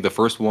like maybe the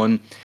first one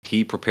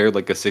he prepared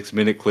like a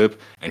 6-minute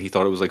clip and he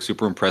thought it was like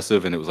super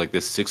impressive and it was like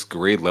this 6th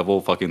grade level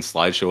fucking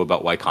slideshow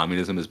about why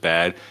communism is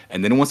bad.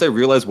 And then once I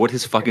realized what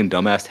his fucking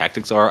dumbass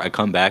tactics are, I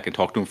come back and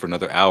talk to him for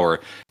another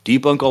hour,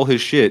 debunk all his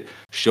shit,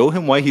 show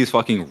him why he's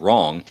fucking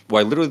wrong.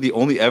 Why literally the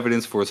only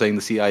evidence for saying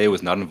the CIA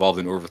was not involved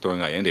in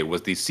overthrowing Allende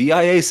was the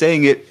CIA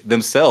saying it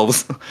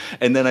themselves.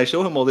 And then I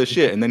show him all this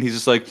shit and then he's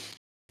just like,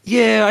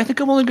 yeah, I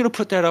think I'm only going to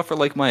put that out for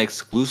like my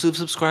exclusive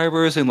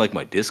subscribers and like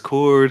my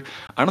Discord.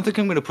 I don't think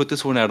I'm going to put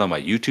this one out on my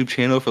YouTube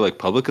channel for like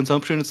public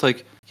consumption. It's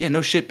like, yeah,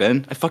 no shit,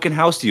 Ben. I fucking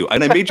housed you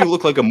and I made you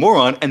look like a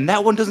moron and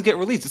that one doesn't get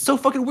released. It's so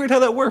fucking weird how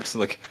that works.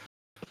 Like,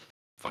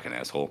 fucking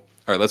asshole. All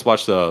right, let's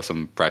watch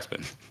some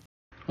Praxben.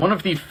 One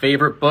of the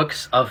favorite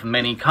books of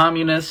many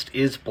communists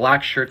is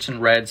Black Shirts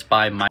and Reds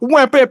by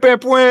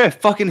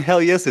Fucking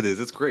hell yes it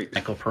is. It's great.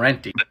 Michael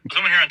Parenti.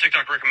 Someone here on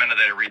TikTok recommended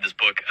that I read this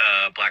book,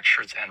 Black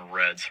Shirts and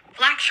Reds.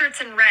 Black Shirts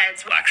and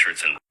Reds. Black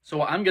Shirts and... So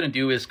what I'm going to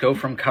do is go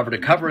from cover to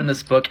cover in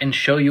this book and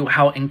show you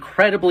how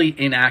incredibly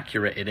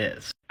inaccurate it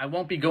is. I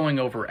won't be going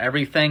over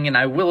everything, and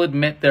I will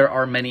admit there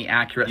are many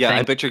accurate things. Yeah,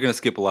 I bet you're going to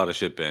skip a lot of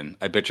shit, Ben.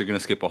 I bet you're going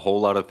to skip a whole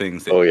lot of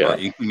things that are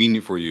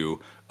inconvenient for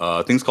you.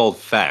 Things called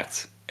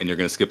facts. And you're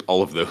going to skip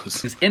all of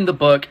those. In the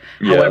book,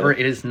 however,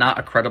 it is not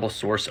a credible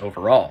source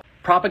overall.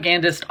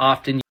 Propagandists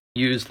often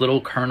use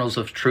little kernels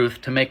of truth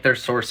to make their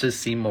sources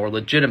seem more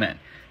legitimate.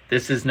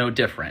 This is no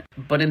different.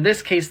 But in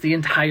this case, the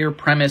entire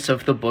premise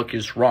of the book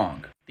is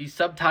wrong. The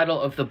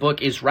subtitle of the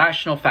book is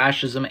Rational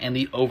Fascism and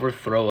the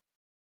Overthrow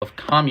of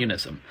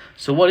Communism.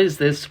 So what is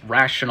this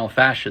rational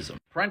fascism?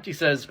 Parenti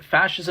says,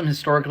 fascism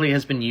historically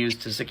has been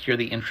used to secure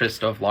the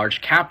interest of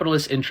large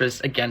capitalist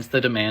interests against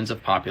the demands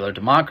of popular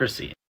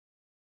democracy.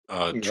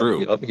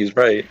 True. Yep, he's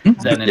right.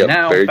 Then and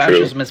now,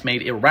 fascism has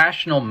made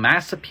irrational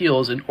mass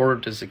appeals in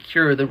order to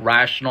secure the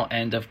rational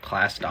end of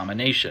class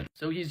domination.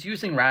 So he's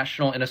using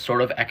rational in a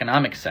sort of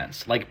economic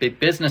sense, like big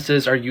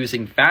businesses are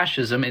using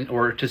fascism in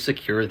order to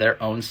secure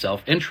their own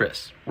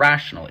self-interest,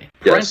 rationally.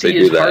 Yes, Parenti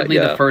is hardly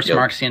the first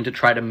Marxian to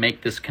try to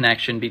make this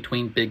connection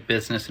between big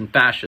business and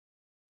fascism.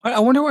 I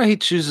wonder why he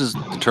chooses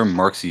the term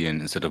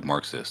Marxian instead of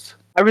Marxist.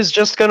 I was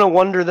just gonna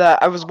wonder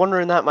that. I was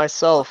wondering that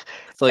myself,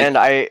 It's like, and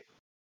I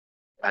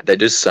That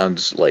just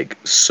sounds like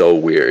so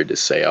weird to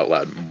say out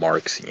loud.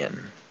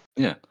 Marxian.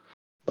 Yeah.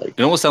 Like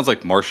it almost sounds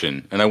like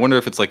Martian, and I wonder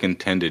if it's like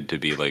intended to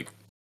be like.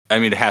 I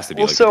mean, it has to be.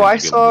 Well, like so I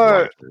intended to be a little saw.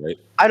 derogatory, right?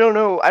 I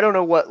don't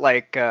know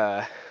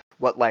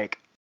what like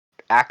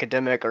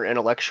academic or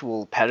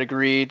intellectual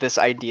pedigree this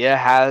idea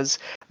has,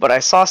 but I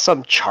saw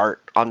some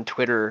chart on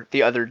Twitter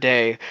the other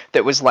day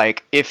that was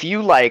like, if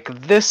you like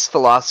this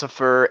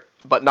philosopher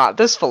but not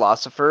this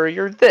philosopher,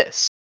 you're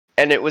this.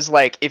 And it was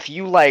like, if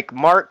you like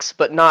Marx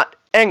but not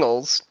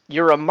Engels,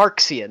 you're a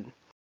Marxian.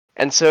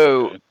 And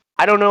so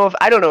I don't know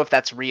if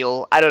that's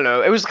real. I don't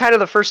know. It was kind of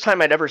the first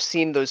time I'd ever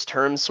seen those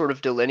terms sort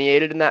of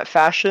delineated in that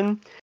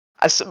fashion.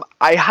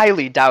 I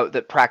highly doubt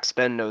that Prax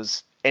Ben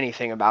knows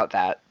anything about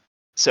that.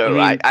 So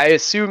I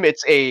assume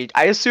it's a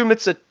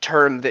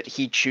term that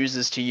he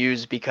chooses to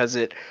use because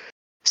it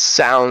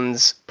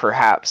sounds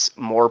perhaps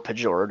more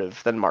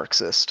pejorative than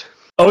Marxist.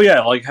 Oh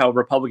yeah, like how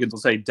Republicans will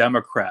say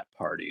Democrat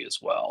Party as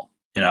well.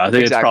 You know, I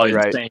think Exactly it's probably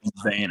right. the same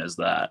vein as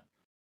that.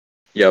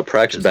 Yeah,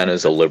 Prax Ben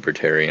is a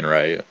libertarian,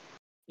 right?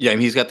 Yeah, I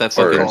mean, he's got that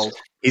fucking.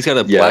 He's got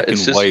a black and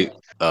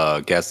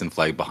white Gadsden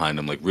flag behind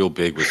him, like real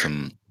big with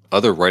some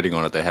other writing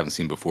on it that I haven't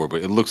seen before.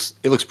 But it looks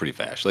pretty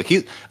fascist. Like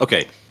he's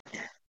okay.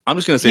 I'm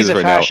just gonna say this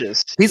right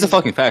fascist. now. He's a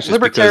fucking fascist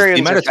because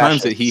the amount of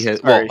times that he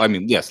has. Well, I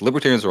mean, yes,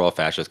 libertarians are all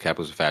fascists.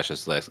 Capitalists are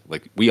fascists.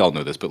 Like we all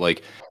know this, but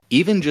like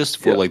even just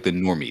for like the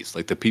normies,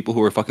 like the people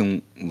who are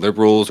fucking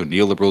liberals or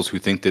neoliberals who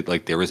think that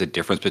like there is a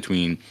difference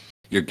between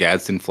your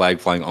Gadsden flag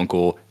flying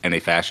uncle and a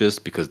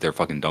fascist because they're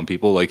fucking dumb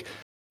people. Like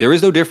there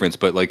is no difference,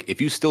 but like if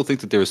you still think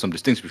that there is some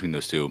distinction between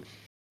those two,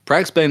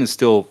 Prax Ben is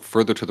still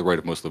further to the right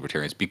of most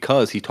libertarians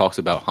because he talks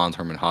about Hans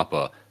Hermann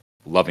Hoppe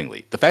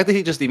lovingly. The fact that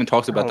he just even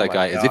talks about that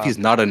guy as if he's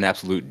not an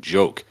absolute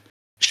joke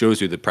shows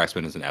you that Prax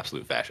Ben is an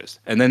absolute fascist.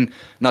 And then,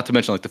 not to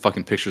mention like the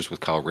fucking pictures with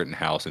Kyle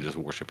Rittenhouse and just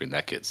worshiping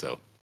that kid. So,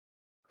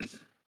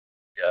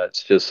 yeah,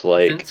 it's just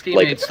like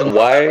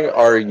why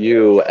are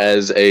you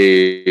as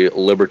a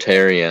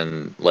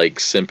libertarian like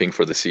simping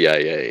for the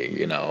CIA?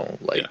 You know,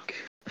 like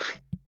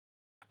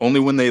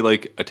only when they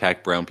like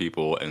attack brown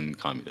people and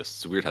communists.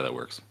 It's weird how that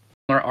works.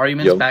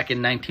 Arguments back in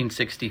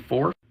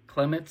 1964.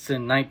 Clements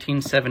in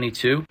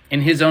 1972.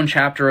 In his own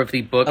chapter of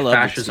the book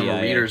Fascism: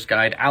 A Reader's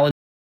Guide, Alan.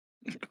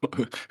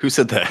 Who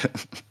said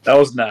that? That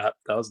was not.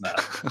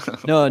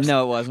 No,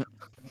 it wasn't.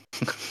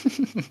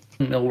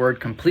 Millward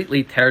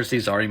completely tears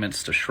these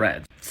arguments to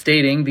shreds,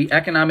 stating the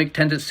economic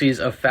tendencies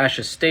of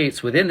fascist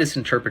states within this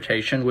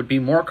interpretation would be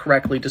more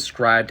correctly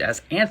described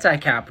as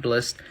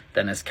anti-capitalist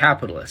than as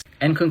capitalist,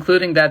 and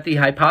concluding that the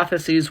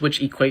hypotheses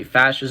which equate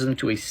fascism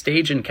to a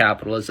stage in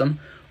capitalism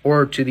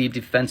or to the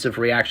defensive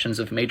reactions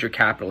of major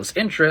capitalist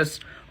interests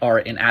are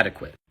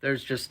inadequate.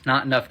 There's just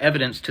not enough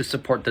evidence to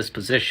support this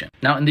position.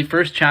 Now, in the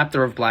first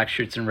chapter of Black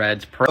Shirts and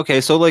Reds... Okay,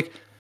 so, like,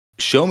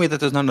 show me that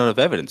there's not enough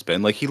evidence,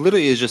 Ben. Like, he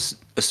literally is just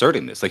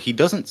asserting this. Like, he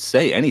doesn't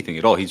say anything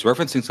at all. He's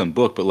referencing some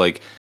book, but,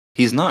 like,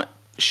 he's not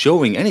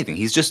showing anything.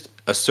 He's just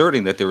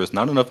asserting that there is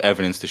not enough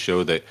evidence to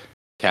show that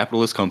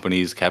capitalist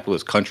companies,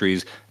 capitalist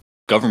countries,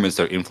 governments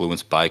that are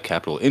influenced by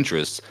capital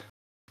interests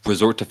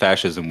resort to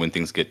fascism when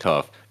things get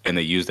tough, and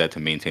they use that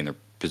to maintain their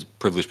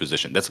privileged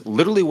position. That's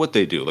literally what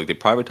they do. Like, they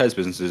privatize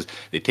businesses,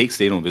 they take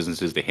state-owned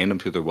businesses, they hand them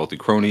to their wealthy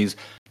cronies.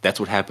 That's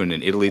what happened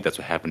in Italy. That's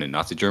what happened in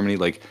Nazi Germany.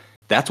 Like,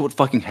 that's what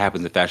fucking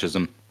happens in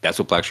fascism. That's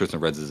what Black Shirts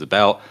and Reds is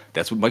about.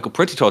 That's what Michael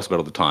Prenti talks about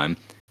all the time.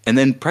 And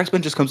then Prax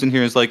Ben just comes in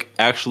here and is like,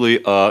 actually,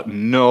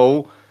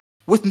 no,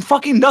 with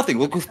fucking nothing.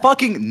 Like, with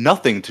fucking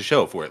nothing to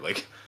show for it.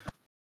 Like,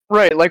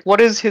 right. Like, what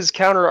is his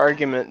counter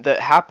argument that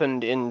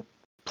happened in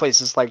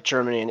places like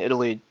Germany and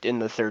Italy in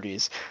the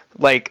 30s?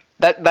 Like,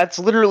 that's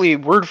literally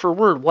word for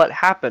word what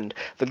happened.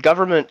 The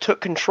government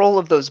took control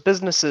of those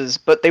businesses,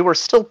 but they were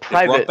still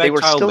private. They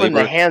were still in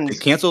the hands.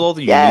 They canceled all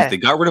the unions. They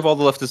got rid of all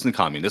the leftists and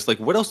communists. Like,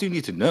 what else do you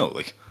need to know?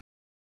 Like,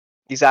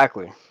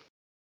 exactly.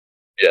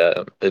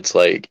 Yeah, it's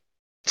like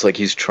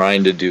he's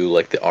trying to do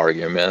like the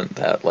argument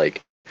that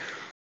like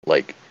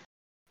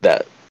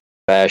that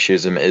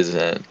fascism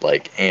isn't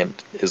like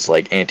is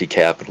like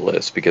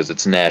anti-capitalist because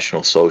it's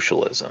National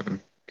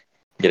Socialism.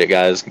 Get it,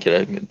 guys?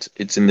 Get it?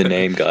 It's in the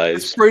name,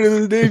 guys. It's right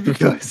in the name, you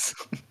guys.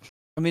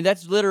 I mean,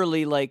 that's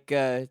literally like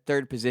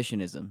third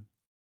positionism,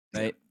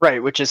 right?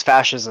 Right, which is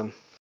fascism.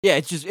 Yeah,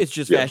 it's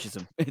just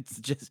fascism.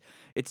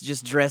 It's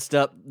just dressed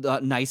up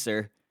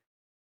nicer.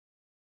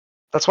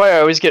 That's why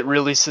I always get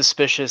really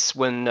suspicious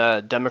when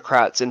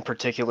Democrats in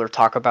particular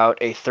talk about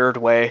a third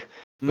way,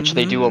 which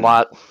they do a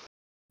lot.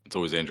 It's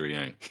always Andrew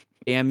Yang.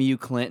 Damn you,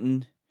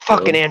 Clinton.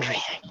 Fucking Andrew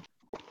Yang.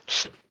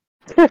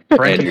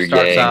 Andrew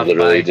Yang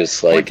literally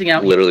just like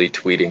literally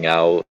tweeting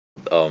out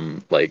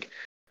like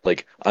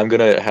I'm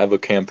gonna have a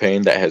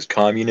campaign that has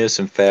communists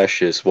and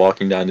fascists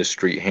walking down the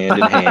street hand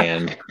in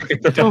hand.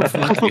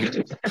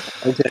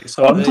 Okay,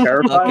 so I'm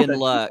terrified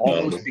that he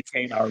almost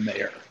became our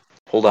mayor.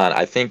 Hold on,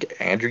 I think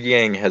Andrew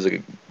Yang has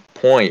a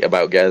point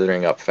about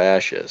gathering up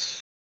fascists.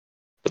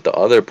 But the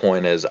other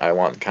point is I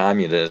want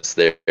communists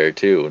there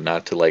too,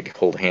 not to like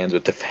hold hands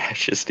with the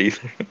fascists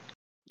either.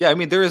 Yeah, I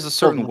mean, there is a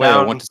certain way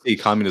I want to see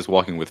communists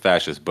walking with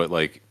fascists, but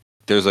like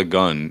there's a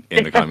gun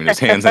in the communist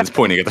hands and it's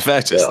pointing at the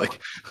fascists. Yeah.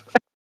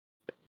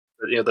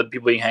 Like, the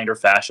people being hanged are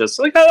fascists.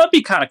 Like that'd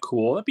be kind of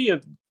cool. That'd be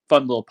a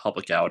fun little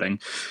public outing.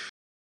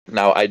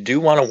 Now, I do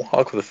want to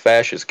walk with the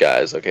fascist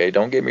guys. Okay,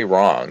 don't get me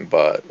wrong,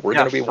 but we're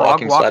going to be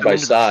walking side by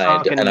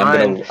side, and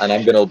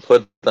I'm gonna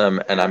put them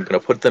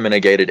in a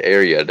gated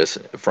area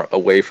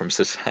away from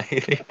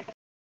society.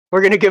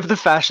 We're gonna give the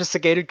fascists a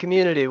gated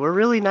community. We're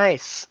really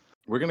nice.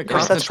 we're gonna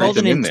That's concentrate called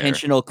an them in there.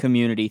 intentional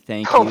community.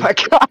 Thank Oh you. my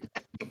god.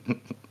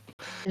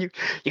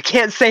 You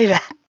can't say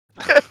that.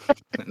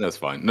 That's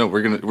fine. No,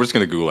 we're just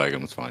gonna gulag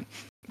them. It's fine.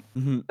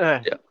 Mhm.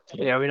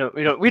 Yeah,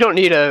 we don't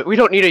need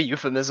a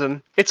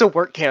euphemism. It's a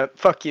work camp.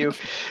 Fuck you.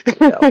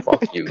 Yeah,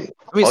 fuck you.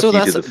 I mean, Fuck so you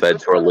that's to the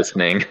feds who are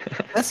listening.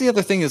 That's the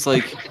other thing is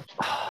like,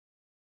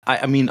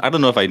 I mean, I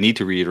don't know if I need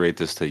to reiterate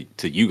this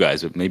to you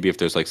guys, but maybe if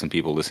there's like some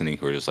people listening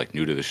who are just like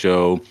new to the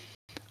show.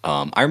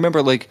 I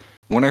remember like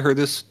when I heard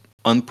this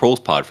on Proles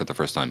Pod for the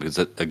first time, because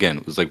that,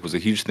 again, was a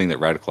huge thing that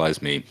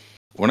radicalized me.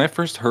 When I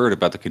first heard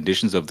about the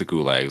conditions of the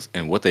gulags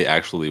and what they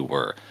actually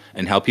were,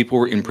 and how people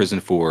were in prison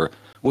for,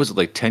 what was it,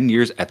 like 10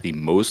 years at the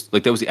most?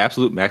 Like that was the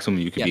absolute maximum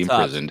you could be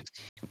imprisoned.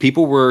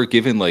 People were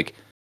given like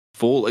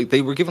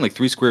they were given like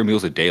 3 square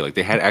meals a day. Like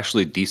they had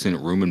actually decent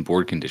room and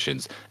board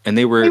conditions, and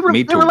they were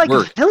made to like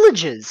work.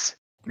 Villages.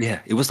 Yeah,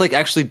 it was like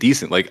actually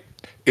decent. Like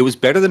it was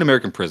better than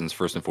American prisons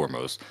first and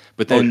foremost.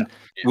 But then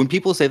when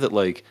people say that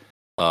like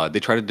they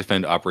try to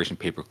defend Operation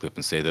Paperclip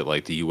and say that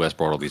like the U.S.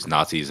 brought all these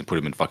Nazis and put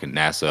them in fucking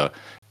NASA,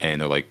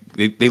 and they're like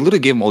they literally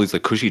gave them all these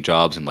like cushy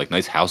jobs and like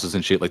nice houses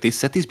and shit. Like they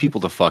set these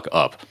people the fuck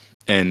up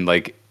and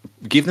like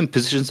give them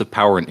positions of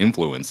power and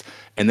influence,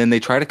 and then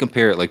they try to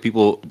compare it, like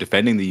people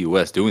defending the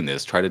U.S. doing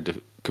this try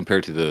to compare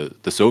it to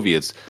the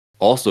Soviets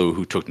also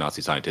who took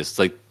Nazi scientists.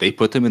 Like they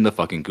put them in the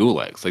fucking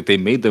gulags. Like they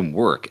made them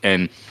work.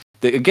 And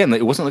again,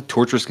 it wasn't like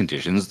torturous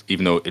conditions,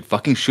 even though it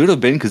fucking should have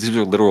been because these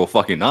are literal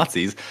fucking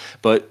Nazis.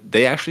 But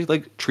they actually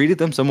like treated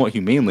them somewhat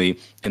humanely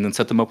and then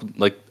set them up with,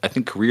 like, I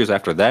think careers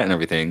after that and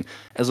everything,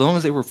 as long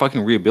as they were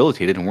fucking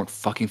rehabilitated and weren't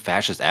fucking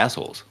fascist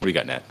assholes. What do you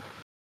got, Nat?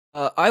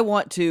 I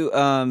want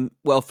to.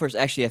 Well, first,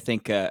 actually, I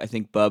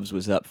think Bubs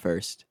was up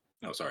first.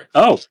 Oh, sorry.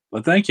 Oh,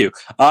 well, thank you.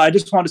 I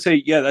just want to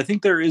say, yeah, I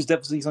think there is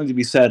definitely something to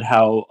be said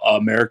how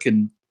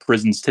American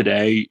prisons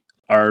today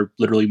are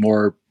literally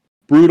more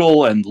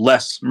brutal and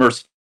less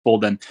merciful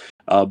than,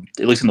 at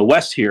least in the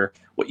West here,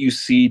 what you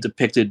see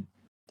depicted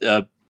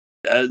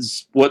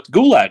as what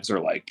gulags are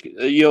like.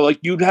 Like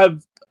you'd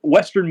have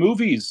Western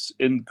movies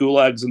in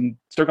gulags in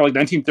circa like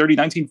 1930,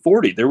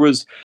 1940. There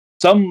was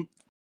some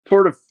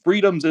sort of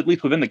freedoms, at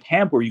least within the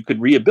camp, where you could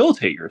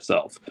rehabilitate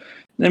yourself.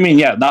 I mean,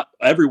 yeah, not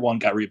everyone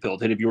got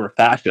rehabilitated. If you were a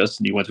fascist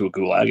and you went to a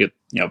gulag,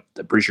 I'm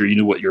pretty sure you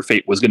knew what your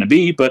fate was going to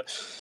be, but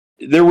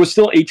there was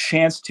still a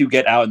chance to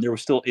get out, and there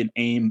was still an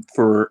aim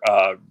for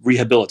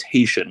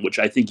rehabilitation, which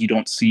I think you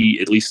don't see,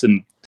 at least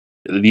in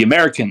the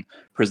American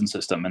prison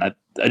system. And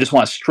I just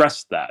want to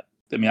stress that.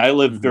 I mean, I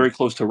live very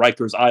close to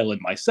Rikers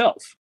Island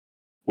myself,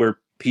 where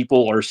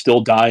people are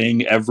still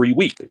dying every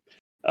week.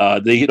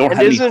 They don't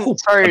have any hope.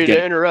 Sorry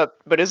to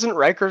interrupt, but isn't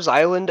Rikers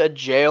Island a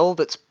jail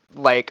that's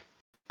like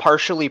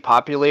partially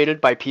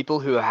populated by people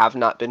who have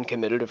not been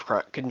convicted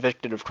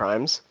of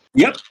crimes?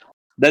 Yep,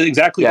 that's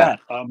exactly that.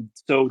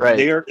 So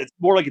it's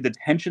more like a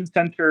detention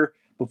center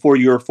before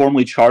you're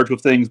formally charged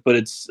with things, but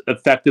it's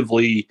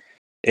effectively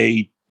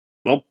it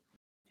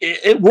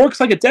works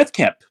like a death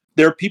camp.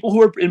 There are people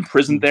who are in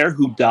prison there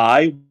who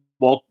die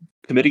while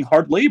committing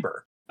hard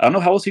labor. I don't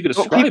know how else you could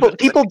describe it.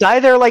 People die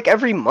there like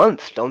every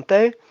month, don't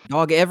they?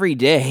 Dog, every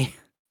day.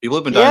 People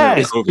have been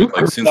dying from COVID,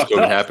 like since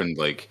COVID happened.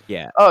 Like,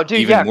 oh,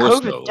 dude, even more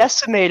COVID so.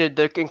 decimated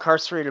the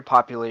incarcerated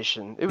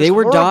population. They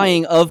were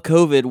dying of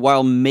COVID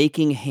while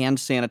making hand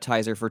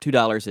sanitizer for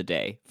 $2 a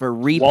day for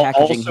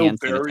repackaging hand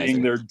sanitizer. Also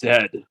burying their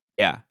dead.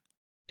 Yeah.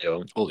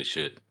 Holy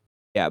shit.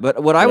 Yeah,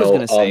 but what I was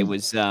going to say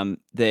was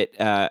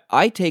that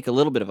I take a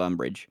little bit of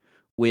umbrage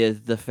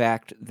with the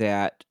fact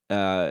that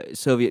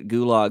Soviet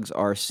gulags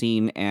are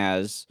seen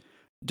as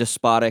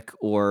despotic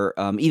or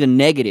even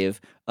negative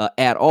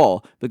at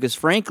all, because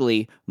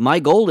frankly, my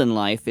goal in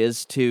life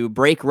is to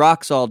break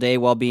rocks all day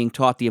while being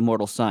taught the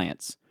immortal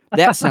science.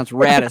 That sounds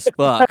rad as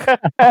fuck.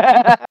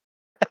 I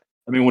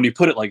mean, when you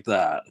put it like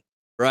that,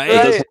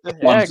 right?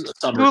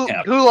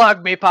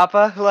 Gulag me,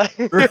 Papa. Right?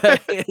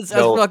 It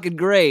sounds fucking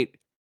great.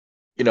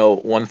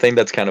 One thing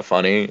that's kind of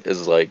funny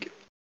is like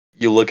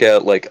you look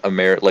at like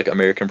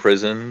American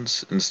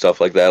prisons and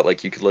stuff like that.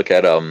 Like you could look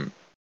at a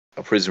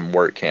prison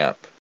work camp.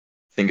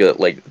 Think of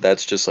like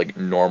that's just like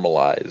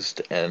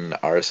normalized in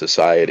our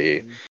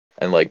society,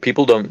 and like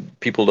people don't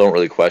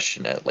really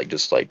question it. Like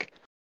just like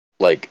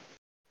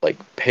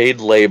paid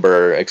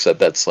labor, except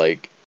that's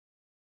like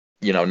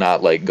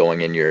not like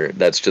going in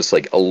that's just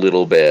like a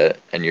little bit,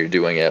 and you're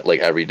doing it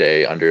like every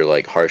day under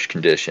like harsh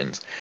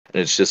conditions,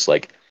 and it's just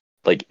like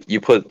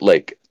you put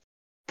like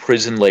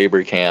prison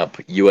labor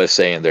camp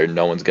USA in there,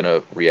 no one's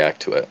gonna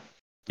react to it.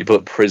 You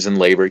put prison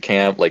labor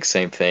camp, like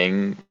same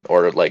thing,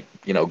 or like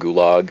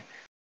gulag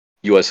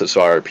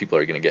USSR, people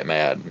are gonna get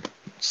mad.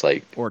 It's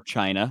like, or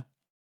China.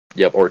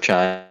 Yep, or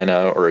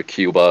China, or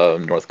Cuba,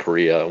 North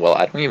Korea. Well,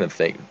 I don't even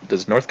think,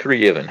 does North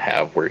Korea even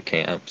have work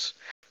camps?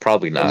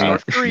 Probably Does not.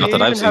 North Korea Not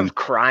that I've even have seen.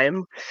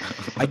 crime?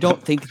 I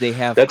don't think they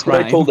have That's what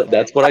I crime. told.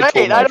 That's what I told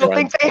Right, my I don't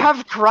friends. think they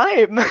have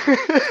crime.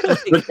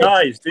 But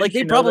guys, didn't Like, they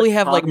you know probably that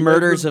have like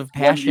murders communism, of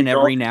when passion you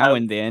every don't now have-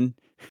 and then,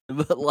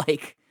 but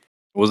like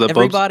What was that, Bubs?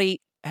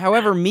 everybody,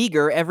 however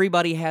meager,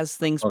 everybody has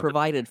things Okay.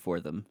 provided for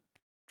them.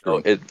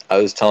 Oh, I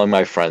was telling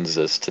my friends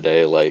this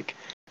today. Like,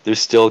 they're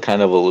still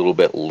kind of a little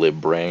bit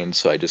lib brain,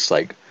 so I just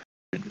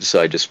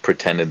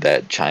pretended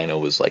that China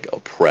was like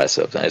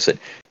oppressive, and I said,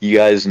 "You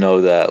guys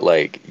know that,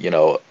 like,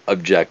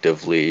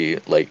 objectively,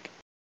 like,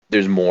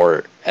 there's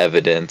more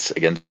evidence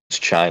against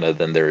China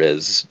than there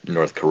is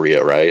North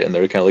Korea, right?" And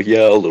they're kind of like,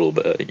 "Yeah, a little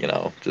bit,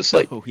 just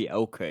like." Oh yeah,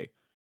 okay.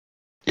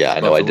 Yeah, I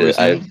know. Bubs, I what were you did. I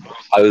saying?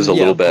 I was a Yeah,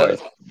 little of bit.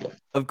 course.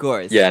 Of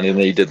course. Yeah, and then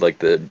they did like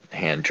the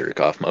hand jerk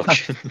off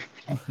motion.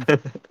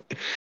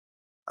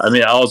 I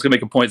mean, I was gonna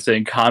make a point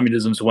saying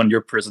communism's when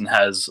your prison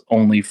has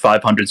only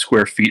 500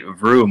 square feet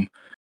of room.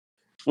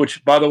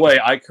 Which, by the way,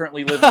 I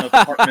currently live in an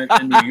apartment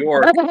in New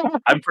York.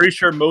 I'm pretty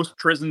sure most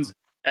prisons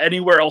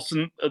anywhere else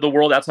in the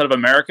world outside of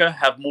America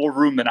have more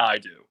room than I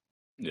do.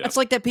 Yeah. It's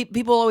like that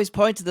people always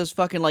point to those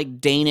fucking like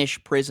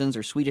Danish prisons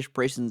or Swedish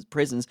prisons,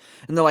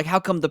 and they're like, "How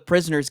come the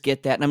prisoners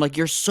get that?" And I'm like,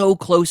 "You're so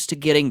close to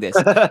getting this.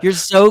 You're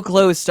so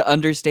close to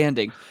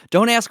understanding.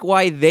 Don't ask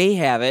why they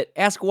have it.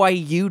 Ask why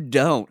you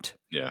don't."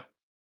 Yeah.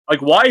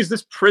 Like, why is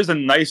this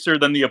prison nicer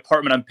than the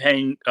apartment I'm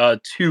paying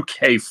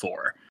 $2K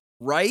for?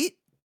 Right?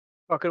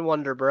 Fucking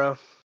wonder, bro.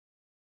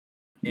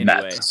 Anyway.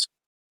 Mets.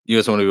 You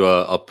guys want to?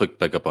 I'll pick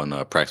back up on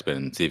Praxpin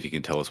and see if you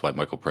can tell us why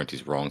Michael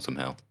Parenti's wrong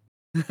somehow.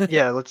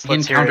 Yeah, let's He hear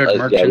it. encountered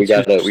merchants who we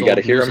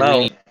gotta sold hear him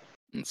Mussolini out.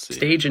 Let's see.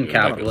 stage in Go back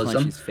up. Punch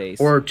capitalism, his face.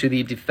 or to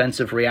the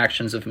defensive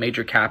reactions of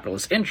major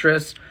capitalist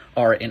interests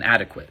are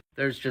inadequate.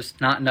 There's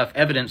just not enough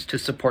evidence to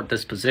support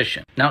this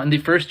position. Now, in the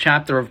first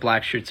chapter of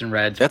Black Shirts and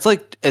Reds, That's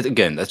like,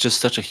 again, that's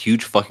just such a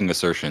huge fucking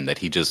assertion that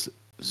he just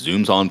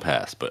zooms on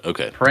past. But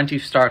okay. Parenti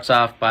starts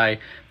off by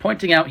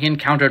pointing out he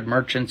encountered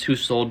merchants who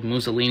sold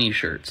Mussolini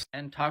shirts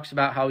and talks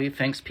about how he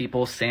thinks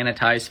people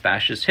sanitize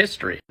fascist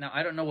history. Now,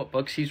 I don't know what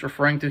books he's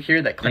referring to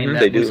here that claim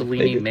that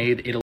Mussolini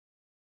made Italy.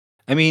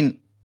 I mean,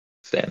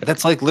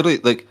 that's like literally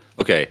like,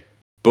 okay,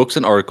 books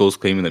and articles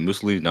claiming that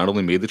Mussolini not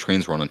only made the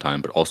trains run on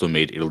time, but also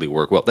made Italy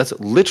work well. That's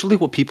literally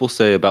what people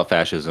say about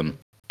fascism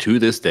to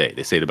this day.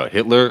 They say it about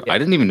Hitler. Yeah. I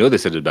didn't even know they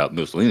said it about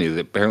Mussolini.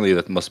 Apparently,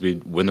 that must be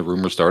when the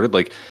rumor started.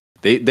 Like,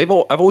 I've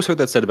always heard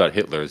that said about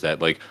Hitler, is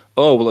that like,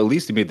 oh well, at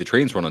least he made the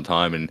trains run on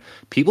time, and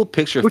people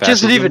picture which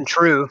fascism, isn't even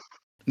true.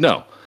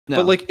 No,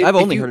 but like I've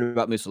only heard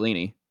about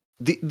Mussolini.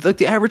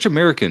 The average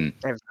American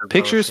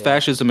pictures both, yeah.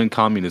 fascism and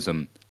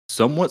communism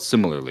somewhat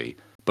similarly,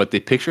 but they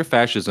picture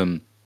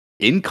fascism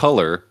in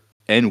color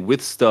and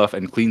with stuff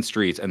and clean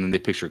streets, and then they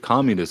picture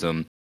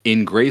communism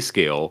in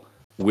grayscale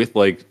with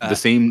like the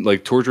same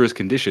like torturous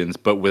conditions,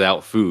 but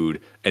without food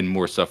and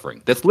more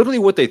suffering. That's literally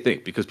what they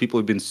think, because people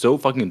have been so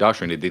fucking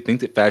indoctrinated. They think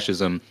that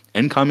fascism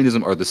and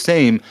communism are the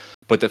same,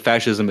 but that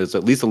fascism is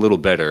at least a little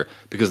better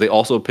because they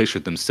also picture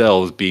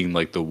themselves being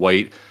like the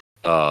white,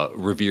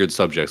 revered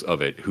subjects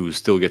of it, who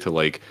still get to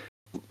like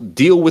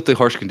deal with the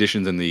harsh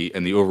conditions and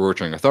the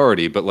overarching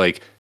authority, but like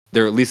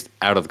they're at least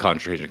out of the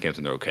concentration camps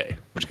and they're okay.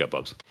 What you got,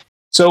 Bubs?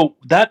 So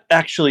that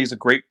actually is a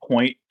great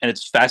point, and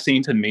it's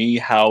fascinating to me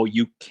how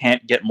you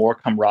can't get more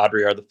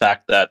camaraderie, or the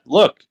fact that,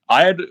 look,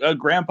 I had a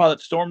grandpa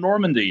that stormed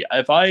Normandy.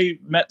 If I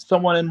met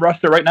someone in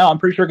Russia right now, I'm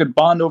pretty sure I could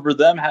bond over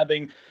them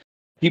having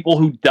people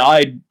who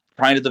died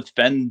trying to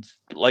defend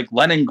like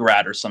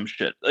Leningrad or some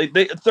shit. Like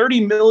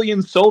 30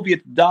 million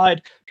Soviets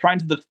died trying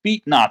to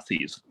defeat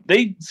Nazis.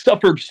 They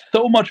suffered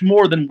so much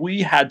more than we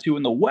had to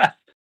in the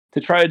West to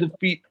try to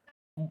defeat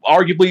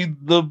arguably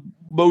the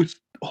most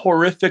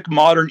horrific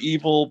modern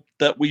evil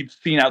that we've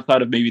seen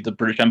outside of maybe the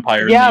British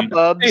Empire. Yeah,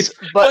 Bubs,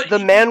 but the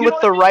man with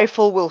the I mean?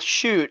 rifle will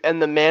shoot,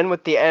 and the man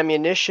with the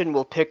ammunition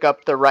will pick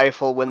up the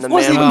rifle when the man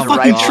wasn't with the even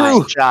rifle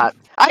fucking is shot.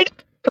 Like,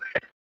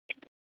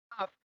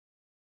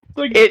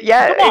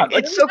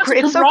 It's so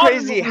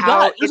crazy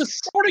how there's a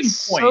starting point.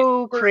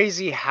 So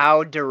crazy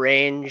how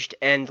deranged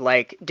and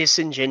like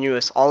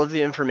disingenuous all of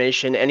the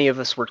information any of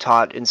us were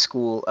taught in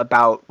school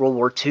about World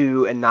War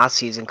II and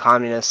Nazis and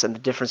communists and the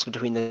difference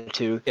between the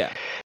two. Yeah.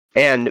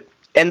 And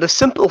the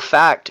simple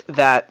fact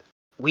that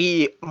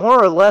we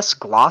more or less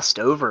glossed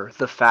over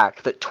the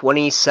fact that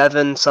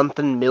 27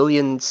 something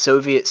million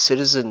Soviet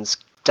citizens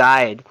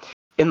died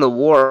in the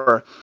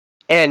war,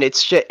 and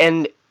it's just,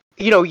 and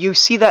you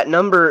see that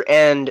number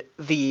and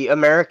the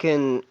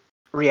American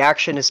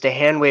reaction is to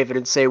hand wave it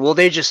and say, well,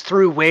 they just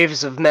threw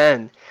waves of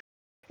men.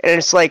 And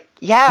it's like,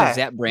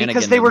 yeah,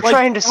 because they were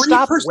trying to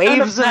stop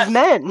waves of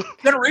men.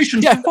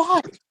 Generation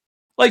survived.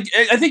 Like,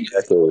 I think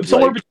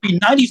somewhere between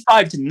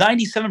 95 to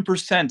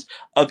 97%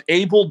 of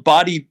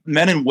able-bodied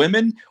men and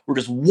women were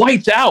just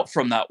wiped out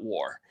from that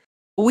war.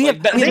 We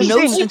have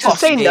no sense of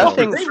scale.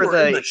 nothing for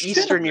the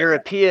Eastern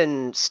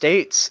European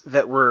states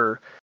that were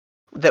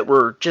that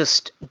were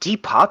just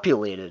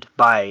depopulated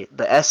by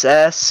the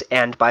SS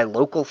and by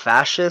local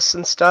fascists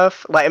and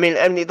stuff. Like, I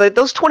mean, like,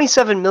 those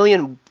 27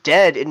 million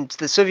dead in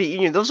the Soviet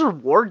Union, those are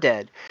war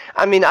dead.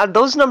 I mean,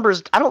 those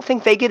numbers, I don't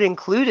think they get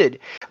included.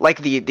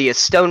 Like the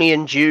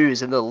Estonian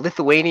Jews and the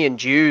Lithuanian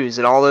Jews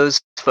and all those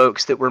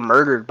folks that were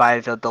murdered by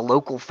the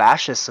local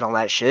fascists and all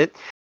that shit.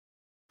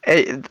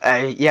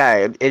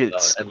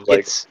 It's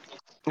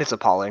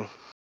appalling.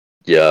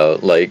 Yeah,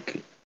 like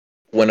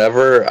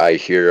whenever I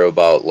hear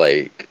about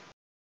like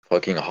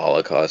fucking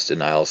Holocaust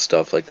denial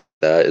stuff like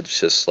that, it's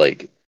just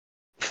like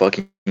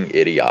fucking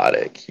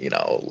idiotic, you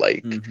know,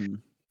 like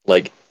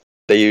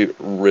they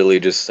really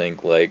just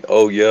think like,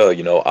 oh yeah,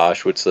 you know,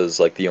 Auschwitz is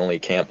like the only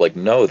camp. Like,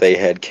 no, they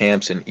had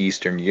camps in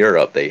Eastern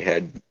Europe. They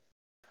had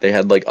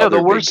like No, other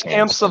the worst big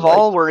camps of like,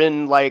 all were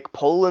in like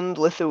Poland,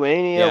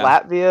 Lithuania, Yeah.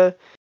 Latvia.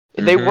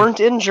 They weren't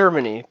in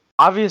Germany,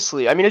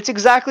 obviously. I mean, it's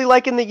exactly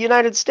like in the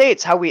United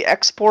States, how we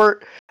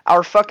export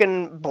our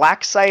fucking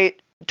black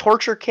site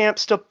torture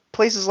camps to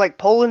places like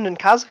Poland and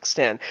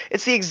Kazakhstan.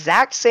 It's the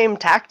exact same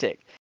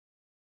tactic.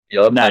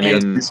 Yup, I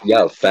mean,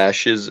 yeah,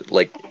 fascism,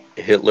 like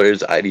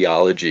Hitler's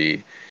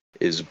ideology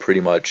is pretty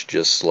much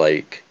just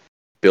like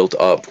built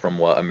up from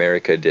what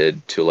America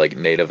did to like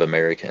Native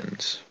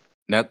Americans.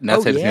 Nat's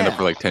had his hand up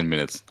for like 10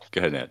 minutes. Go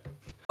ahead, Nat.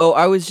 Oh,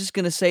 I was just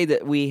gonna say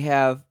that we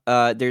have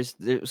there's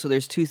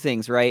two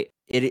things, right?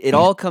 It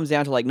all comes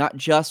down to like not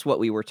just what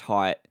we were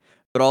taught,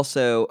 but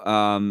also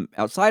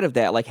outside of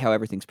that, like how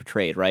everything's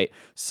portrayed, right?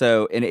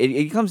 So, and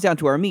it comes down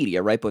to our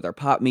media, right? Both our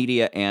pop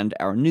media and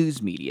our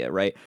news media,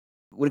 right?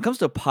 When it comes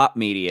to pop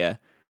media,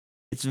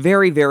 it's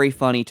very, very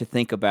funny to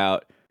think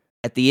about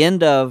at the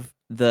end of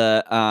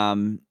the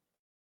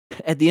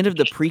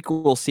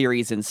prequel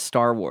series in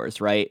Star Wars,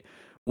 right?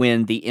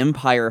 When the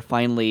Empire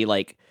finally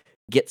like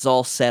gets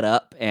all set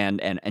up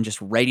and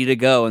just ready to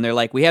go, and they're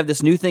like, we have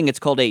this new thing, it's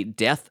called a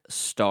Death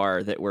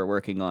Star that we're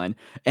working on,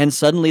 and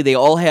suddenly they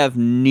all have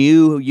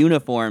new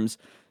uniforms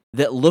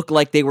that look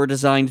like they were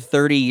designed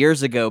 30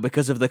 years ago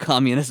because of the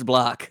communist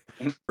bloc,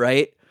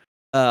 right?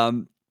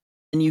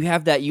 And you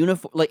have that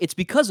uniform, like it's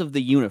because of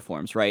the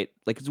uniforms, right?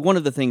 Like it's one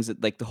of the things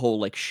that like the whole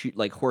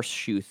like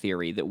horseshoe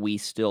theory that we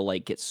still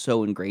like get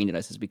so ingrained in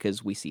us is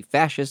because we see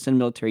fascists in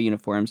military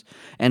uniforms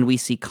and we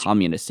see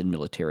communists in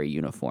military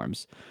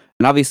uniforms.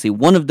 And obviously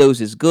one of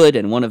those is good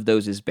and one of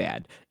those is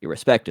bad,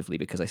 irrespectively,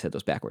 because I said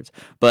those backwards.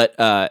 But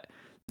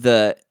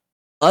the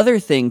other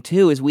thing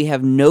too is we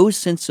have no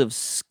sense of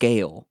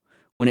scale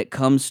when it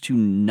comes to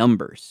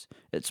numbers,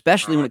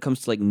 especially when it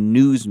comes to like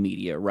news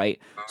media,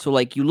 right? So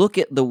like you look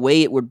at the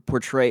way it would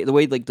portray, the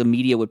way like the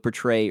media would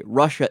portray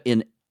Russia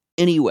in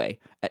any way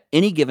at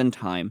any given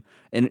time,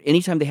 and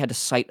anytime they had to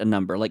cite a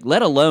number, like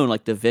let alone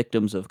like the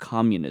victims of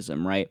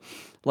communism, right?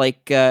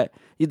 Like there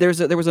was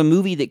a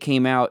movie that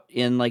came out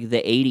in like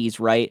the 80s,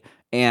 right?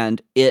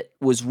 And it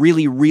was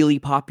really, really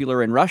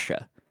popular in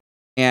Russia.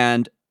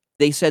 And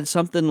they said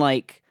something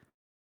like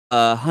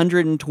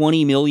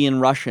 120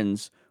 million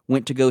Russians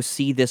went to go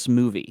see this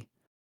movie.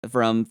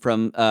 From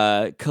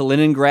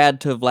Kaliningrad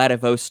to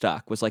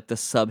Vladivostok was like the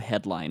sub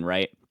headline,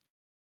 right?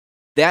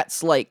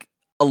 That's like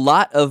a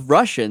lot of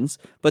Russians,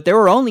 but there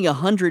were only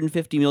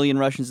 150 million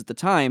Russians at the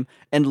time,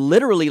 and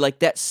literally like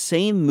that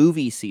same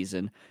movie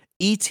season,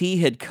 E.T.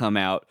 had come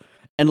out,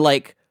 and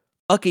like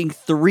fucking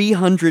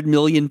 300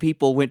 million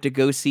people went to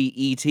go see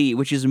E.T.,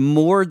 which is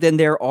more than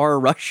there are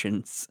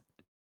Russians.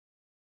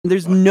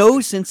 There's no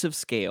sense of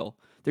scale.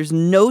 There's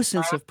no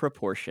sense of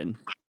proportion.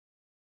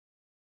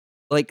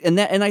 Like, and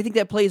I think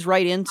that plays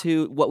right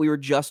into what we were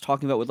just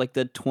talking about with like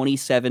the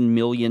 27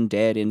 million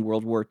dead in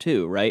World War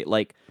II, right?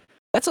 Like,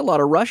 that's a lot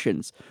of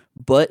Russians,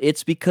 but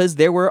it's because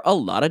there were a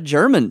lot of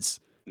Germans,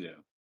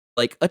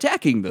 like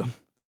attacking them.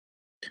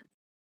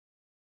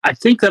 I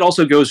think that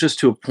also goes just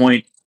to a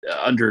point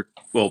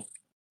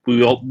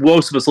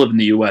most of us live in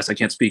the U.S. I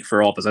can't speak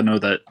for all of us. I know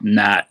that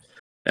Nat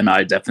and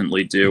I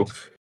definitely do.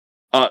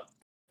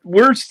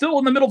 We're still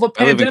in the middle of a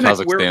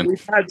pandemic where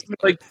we've had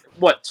like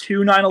 2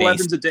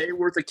 9/11s a day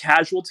worth of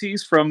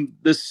casualties from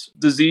this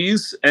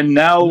disease, and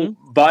now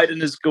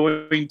Biden is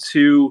going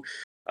to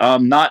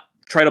not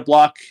try to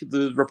block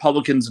the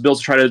Republicans' bills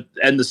to try to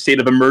end the state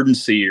of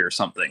emergency or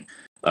something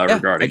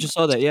regarding. I just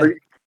saw that, yeah.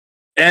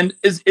 And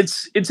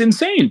it's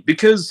insane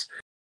because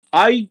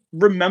I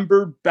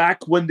remember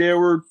back when there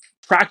were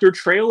tractor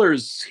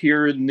trailers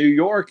here in New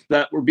York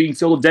that were being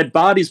filled with dead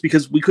bodies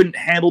because we couldn't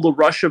handle the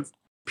rush of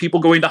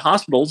people going to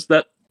hospitals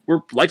that were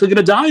likely going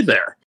to die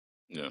there.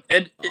 Yeah.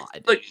 And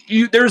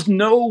there's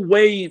no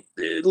way,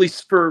 at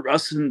least for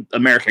us in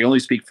America, I can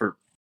only speak for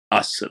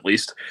us at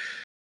least,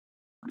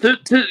 to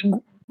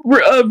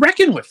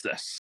reckon with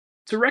this.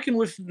 To reckon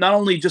with not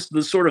only just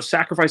the sort of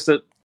sacrifice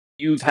that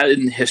you've had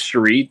in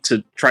history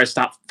to try to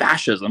stop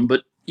fascism,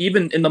 but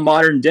even in the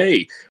modern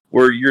day,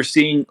 where you're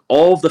seeing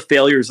all of the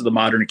failures of the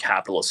modern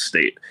capitalist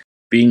state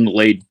being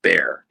laid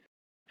bare.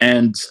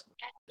 And,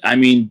 I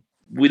mean,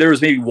 there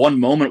was maybe one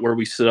moment where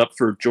we stood up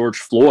for George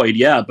Floyd,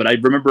 but I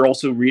remember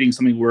also reading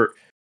something where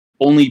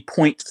only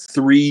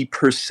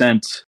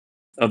 0.3%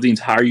 of the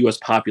entire U.S.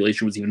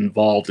 population was even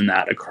involved in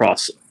that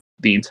across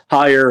the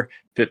entire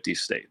 50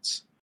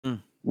 states.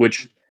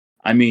 Which,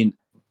 I mean,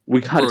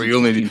 we got Bro, you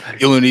only need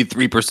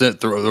 3%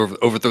 to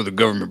overthrow the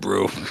government,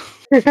 bro.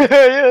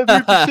 Yeah,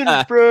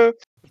 3%, bro.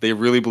 They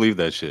really believe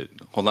that shit.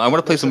 Hold on, I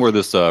want to play some more of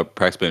this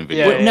Praxpan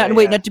video.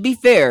 Wait, now to be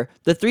fair,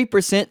 the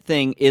 3%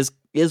 thing is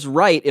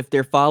right if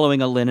they're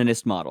following a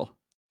Leninist model.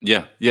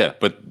 Yeah,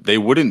 but they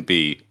wouldn't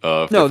be.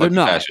 No, they're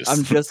not.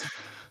 Fascists.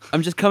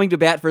 I'm just coming to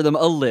bat for them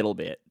a little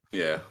bit.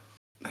 Yeah,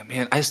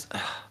 man.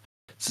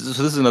 So this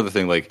is another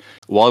thing. Like,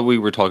 while we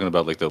were talking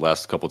about like the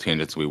last couple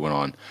tangents we went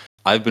on,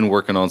 I've been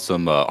working on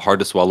some hard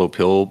to swallow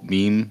pill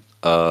meme.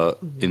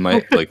 In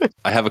my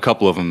I have a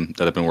couple of them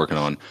that I've been working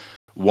on.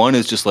 One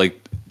is just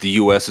like the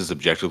U.S. is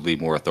objectively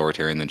more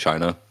authoritarian than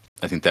China.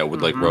 I think that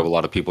would like rub a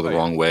lot of people the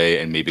wrong way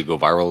and maybe go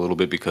viral a little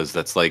bit because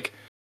that's like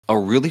a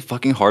really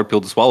fucking hard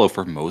pill to swallow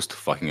for most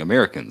fucking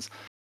Americans.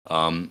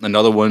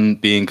 Another one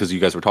being, because you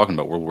guys were talking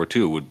about World War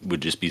II,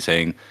 would just be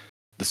saying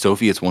the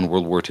Soviets won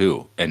World War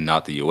II and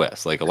not the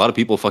U.S. Like, a lot of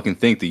people fucking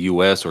think the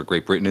U.S. or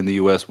Great Britain in the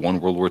U.S. won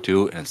World War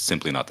II, and it's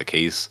simply not the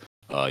case.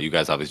 You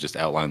guys obviously just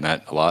outlined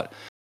that a lot.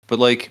 But,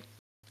 like,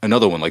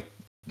 another one, like,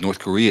 North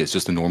Korea is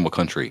just a normal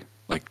country.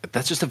 Like,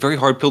 that's just a very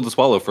hard pill to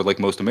swallow for, like,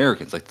 most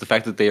Americans. Like, the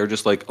fact that they are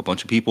just, like, a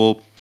bunch of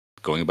people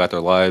going about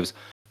their lives,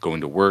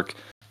 going to work,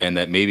 and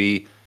that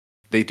maybe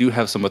they do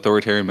have some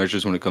authoritarian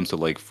measures when it comes to,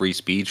 like, free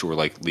speech or,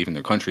 like, leaving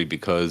their country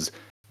because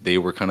they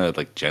were kind of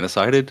like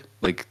genocided.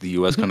 Like, the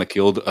U.S. kind of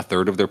killed a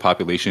third of their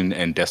population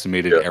and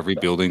decimated every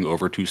building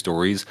over 2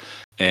 stories.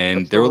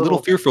 And they're a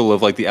little fearful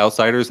of like the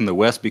outsiders in the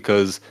West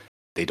because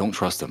they don't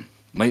trust them.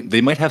 They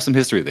might have some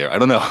history there. I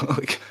don't know.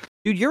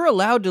 Dude, you're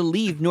allowed to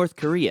leave North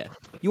Korea.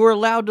 You are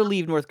allowed to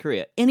leave North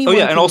Korea. Anyone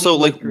and also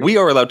like we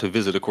are allowed to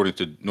visit according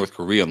to North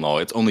Korean law.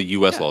 It's only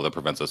U.S. law that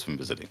prevents us from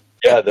visiting.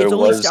 Yeah, it's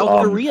only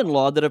South Korean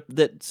law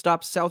that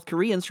stops South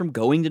Koreans from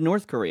going to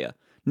North Korea.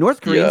 North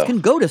Koreans can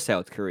go to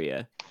South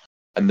Korea.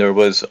 And there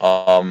was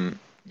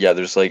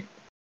there's like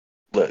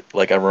I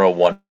remember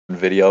one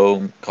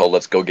video called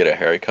 "Let's Go Get a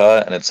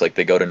Haircut," and it's like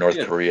they go to North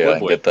Korea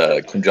and get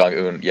the Kim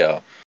Jong-un.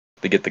 Yeah,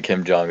 they get the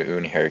Kim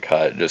Jong-un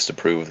haircut just to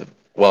prove.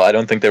 Well, I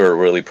don't think they were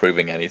really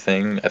proving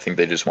anything. I think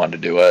they just wanted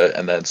to do it,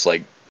 and then it's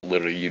like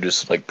literally you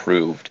just like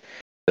proved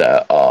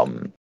that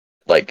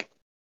like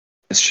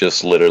it's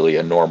just literally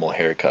a normal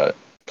haircut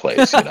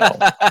place, you know.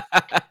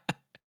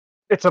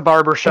 It's a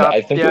barber shop. I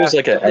think there was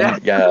like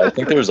I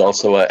think there was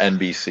also a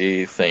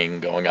NBC thing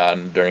going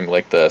on during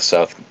like the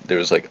there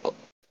was like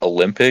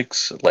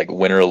Olympics, like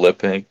Winter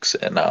Olympics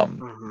in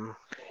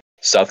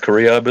South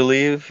Korea, I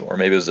believe, or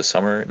maybe it was the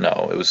summer.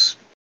 No, it was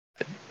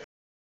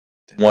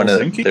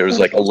there was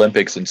like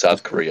Olympics in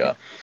South Korea,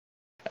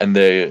 and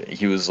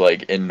he was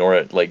like in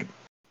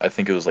I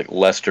think it was like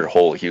Lester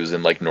Holt. He was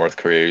in like North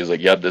Korea. He was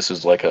like, "Yep, this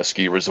is like a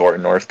ski resort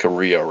in North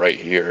Korea right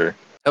here."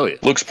 Oh yeah,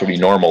 looks pretty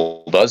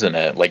normal, doesn't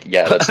it? Like,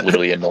 yeah, that's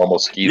literally a normal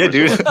ski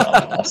resort.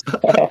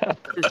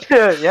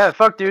 Yeah,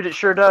 fuck, dude, it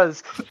sure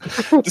does.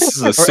 This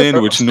is a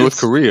sandwich in North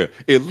Korea.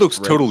 It looks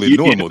totally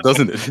normal,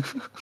 doesn't it?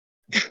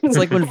 It's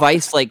like when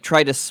Vice like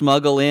tried to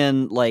smuggle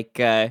in like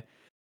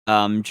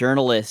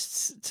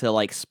journalists to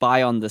like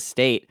spy on the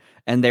state,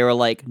 and they were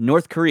like,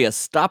 North Korea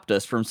stopped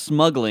us from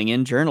smuggling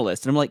in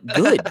journalists. And I'm like,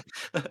 good,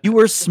 you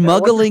were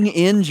smuggling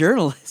in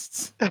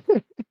journalists.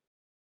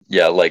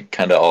 Yeah, like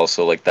kind of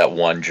also like that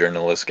one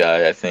journalist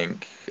guy, I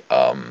think,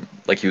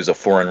 like he was a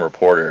foreign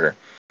reporter,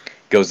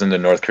 goes into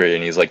North Korea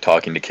and he's like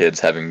talking to kids,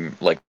 having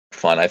like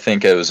fun. I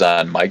think it was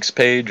on Mike's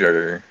page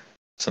or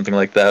something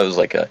like that.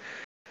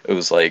 It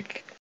was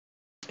like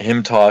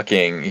him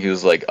talking. He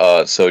was like,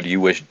 so do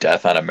you wish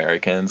death on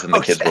Americans? And the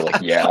kids were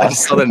like, yeah. I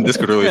saw that in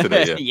Discord earlier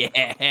today.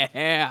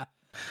 Yeah.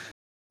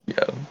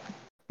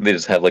 They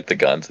just have like the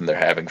guns and they're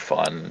having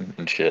fun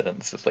and shit. And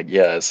it's just like,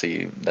 yeah,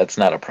 see, that's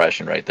not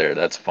oppression right there.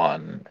 That's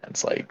fun. And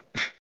it's like,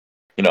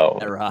 no,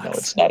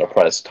 it's not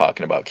oppressed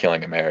talking about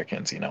killing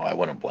Americans. I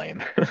wouldn't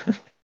blame.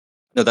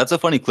 No, that's a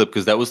funny clip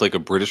because that was like a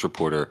British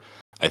reporter,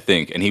 I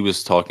think, and he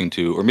was talking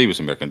to, or maybe it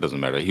was American, it doesn't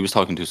matter. He was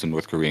talking to some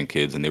North Korean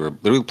kids, and they were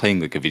literally playing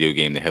like a video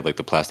game. They had like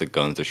the plastic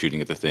guns, they're shooting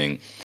at the thing.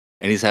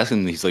 And he's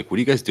asking, he's like, "What are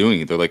you guys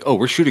doing?" And they're like, "Oh,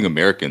 we're shooting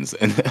Americans."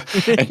 And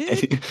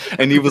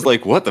he was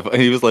like, "What the?"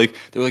 And he was like,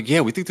 "They're like, yeah,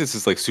 we think this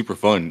is like super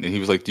fun." And he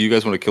was like, "Do you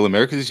guys want to kill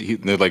Americans?"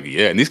 And they're like,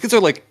 "Yeah." And these kids are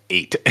like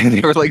 8, and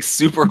they were like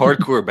super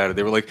hardcore about it.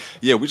 They were like,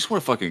 "Yeah, we just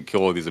want to fucking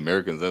kill all these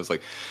Americans." And I was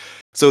like,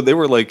 so they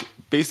were like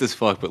based as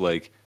fuck, but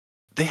like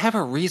they have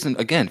a reason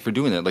again for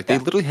doing that. Like they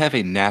literally have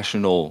a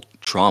national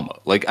trauma.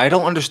 Like I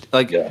don't understand.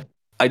 Like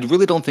I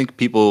really don't think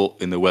people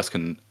in the West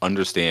can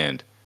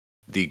understand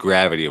the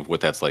gravity of what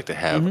that's like to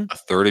have a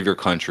third of your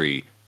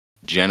country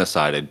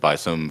genocided by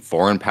some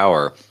foreign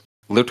power,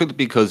 literally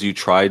because you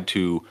tried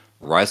to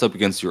rise up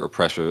against your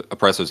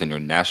oppressors and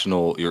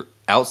your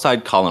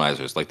outside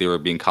colonizers. Like they were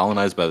being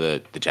colonized by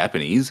the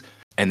Japanese,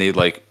 and they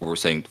like were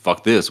saying,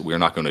 "Fuck this, we're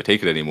not going to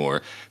take it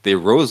anymore." They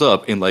rose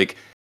up in like,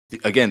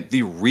 again,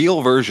 the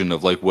real version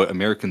of like what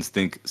Americans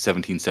think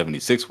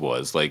 1776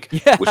 was, like,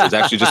 which was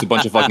actually just a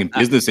bunch of fucking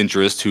business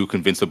interests who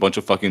convinced a bunch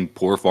of fucking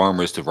poor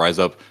farmers to rise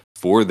up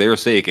for their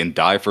sake and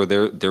die for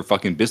their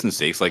fucking business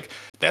sakes. Like,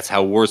 that's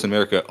how wars in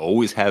America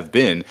always have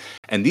been.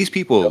 And these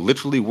people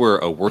literally were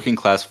a working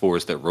class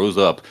force that rose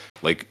up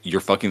like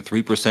your fucking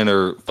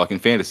 3%er fucking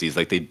fantasies.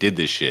 Like, they did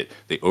this shit.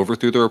 They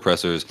overthrew their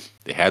oppressors.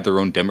 They had their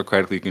own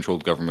democratically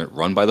controlled government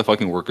run by the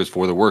fucking workers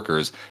for the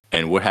workers.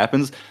 And what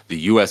happens? The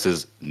U.S.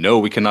 is, no,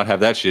 we cannot have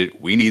that shit.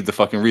 We need the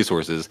fucking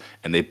resources.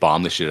 And they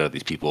bombed the shit out of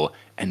these people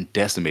and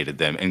decimated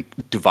them and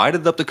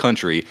divided up the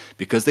country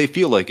because they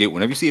feel like it.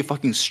 Whenever you see a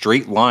fucking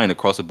straight line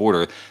across the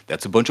border,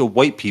 that's a bunch of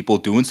white people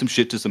doing some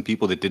shit to some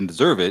people that didn't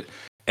deserve it.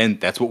 And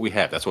that's what we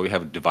have. That's why we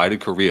have a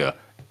divided Korea.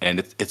 And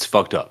it's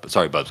fucked up.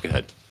 Sorry, Bubs, go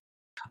ahead.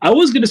 I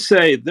was going to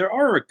say there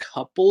are a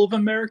couple of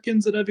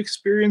Americans that have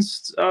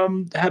experienced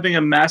having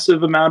a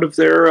massive amount of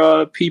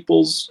their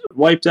peoples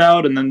wiped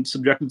out and then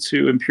subjected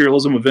to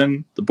imperialism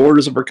within the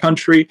borders of our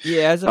country.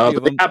 Yeah,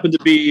 but they happen to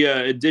be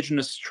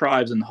indigenous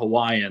tribes and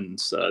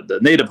Hawaiians, the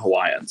native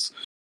Hawaiians.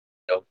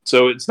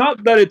 So it's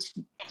not that it's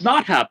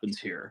not happened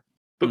here,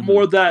 but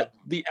more that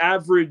the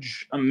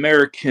average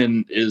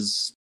American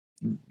is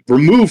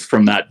removed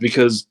from that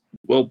because,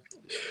 well,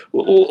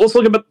 let's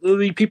look at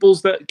the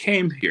peoples that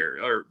came here,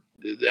 or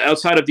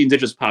outside of the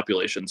indigenous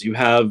populations. You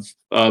have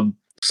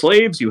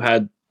slaves, you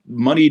had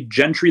moneyed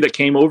gentry that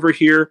came over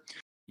here,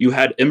 you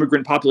had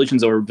immigrant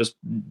populations that were just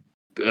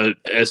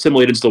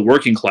assimilated into the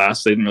working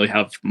class. They didn't really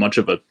have much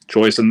of a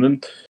choice. And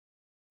then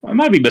I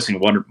might be missing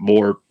one or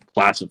more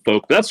class of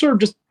folk, but that's sort of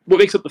just what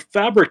makes up the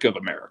fabric of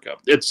America.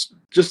 It's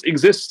just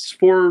exists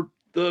for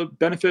the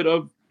benefit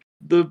of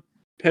the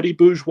petty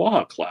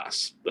bourgeois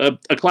class,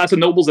 a class of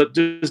nobles that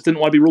just didn't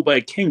want to be ruled by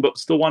a king, but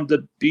still wanted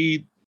to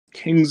be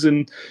kings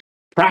in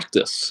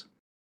practice.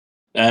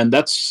 And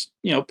that's,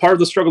 part of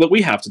the struggle that we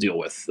have to deal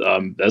with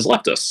as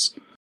leftists.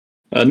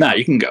 Now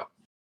you can go.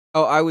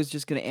 Oh, I was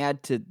just going to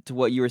add to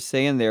what you were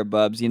saying there,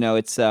 Bubs.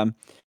 It's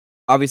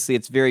obviously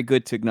it's very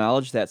good to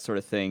acknowledge that sort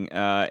of thing,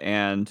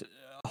 and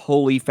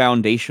wholly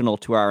foundational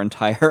to our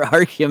entire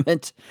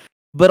argument.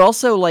 But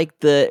also, like,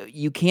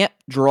 you cannot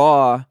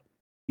draw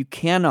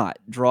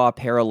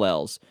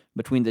parallels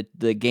between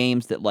the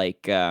games that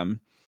like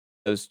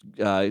those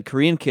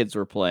Korean kids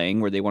were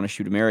playing, where they want to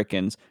shoot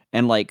Americans,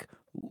 and like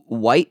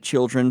white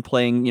children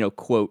playing,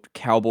 quote,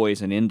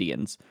 cowboys and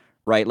Indians,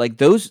 right? Like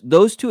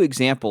those two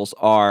examples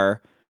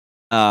are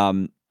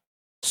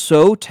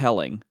so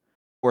telling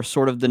for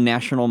sort of the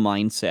national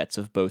mindsets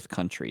of both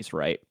countries,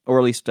 right? Or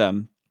at least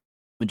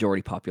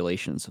majority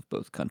populations of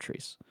both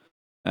countries.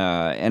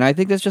 And I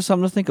think that's just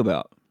something to think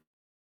about.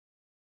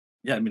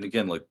 Yeah, I mean,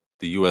 again, like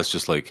the U.S.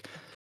 just like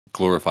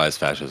glorifies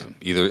fascism,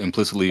 either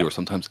implicitly or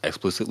sometimes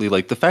explicitly.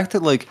 Like the fact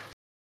that like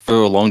for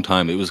a long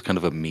time it was kind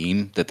of a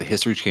meme that the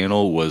History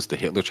Channel was the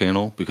Hitler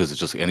channel, because it's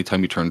just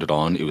anytime you turned it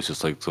on, it was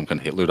just like some kind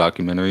of Hitler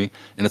documentary.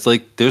 And it's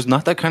like there's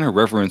not that kind of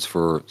reverence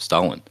for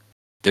Stalin.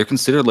 They're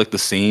considered like the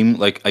same,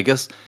 like I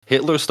guess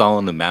Hitler,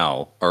 Stalin, and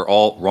Mao are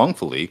all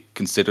wrongfully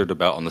considered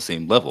about on the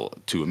same level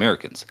to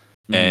Americans.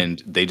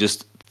 And they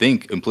just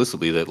think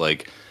implicitly that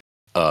like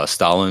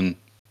Stalin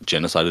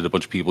genocided a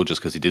bunch of people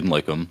just because he didn't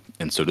like them,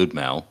 and so did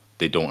Mao.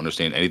 They don't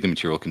understand any of the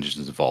material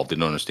conditions involved. They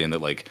don't understand that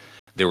like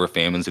there were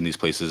famines in these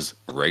places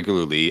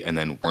regularly and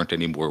then weren't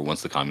anymore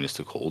once the communists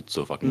took hold.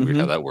 So fucking weird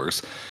how that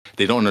works.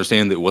 They don't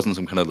understand that it wasn't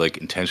some kind of like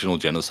intentional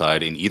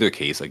genocide in either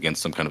case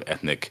against some kind of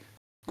ethnic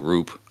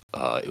group.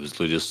 It was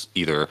just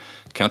either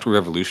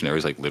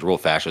counter-revolutionaries, like literal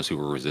fascists who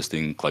were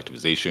resisting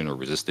collectivization or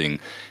resisting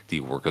the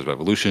workers'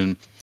 revolution,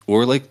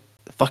 or like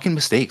fucking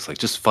mistakes, like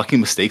just fucking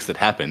mistakes that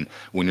happen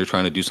when you're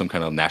trying to do some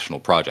kind of national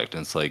project.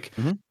 And it's like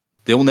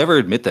they will never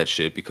admit that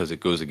shit because it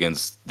goes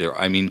against their,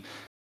 I mean,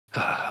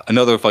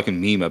 another fucking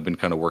meme I've been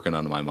kind of working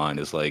on in my mind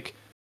is like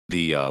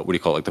the what do you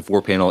call it, like the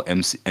 4-panel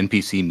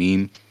NPC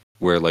meme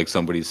where like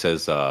somebody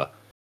says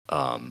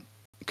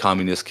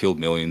communists killed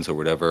millions or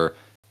whatever,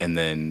 and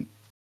then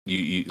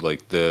you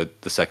like the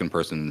second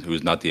person who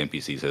is not the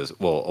NPC says,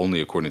 well, only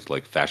according to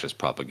like fascist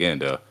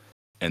propaganda,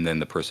 and then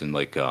the person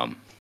like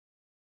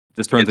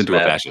this turns into a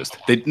fascist.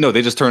 They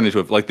just turn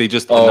into like they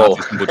just the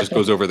Nazi symbol just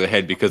goes over their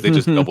head because they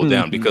just double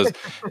down, because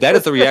that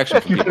is the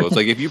reaction from people. It's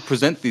like if you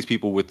present these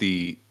people with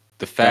the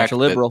fact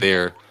that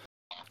they're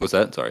what's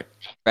that? Sorry.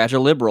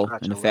 Fragile liberal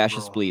and the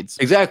fascist bleeds.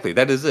 Exactly.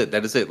 That is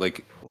it.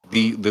 Like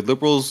the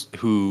liberals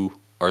who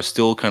are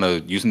still kind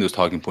of using those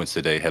talking points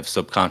today have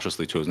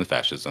subconsciously chosen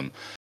fascism.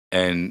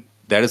 And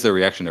that is their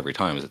reaction every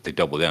time, is that they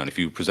double down. If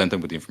you present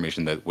them with the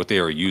information that what they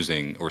are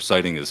using or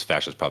citing as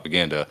fascist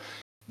propaganda,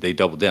 they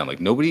double down. Like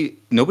nobody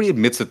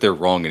admits that they're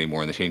wrong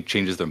anymore, and they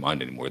changes their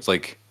mind anymore. It's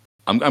like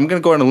I'm going to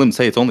go on a limb and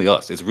say it's only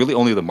us. It's really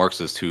only the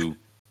Marxists who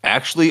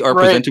actually are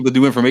presented with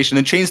new information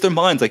and change their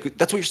minds. Like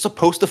that's what you're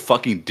supposed to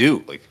fucking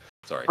do. Like,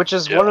 sorry. Which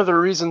is one of the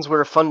reasons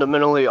we're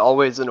fundamentally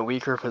always in a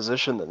weaker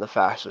position than the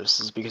fascists,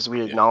 is because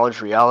we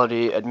acknowledge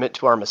reality, admit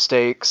to our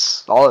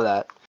mistakes, all of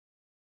that.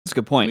 That's a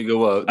good point.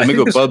 Let me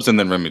go Bubs and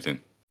then Remington.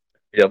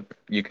 Yep,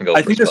 you can go.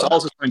 I think there's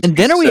also and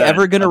then are we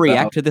ever going to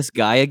react to this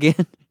guy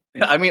again?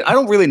 Yeah, I mean, I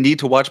don't really need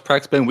to watch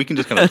Prax Ben. We can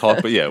just kind of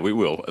talk, but yeah, we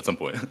will at some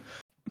point.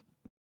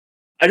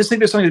 I just think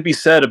there's something to be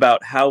said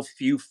about how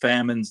few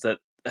famines that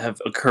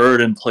have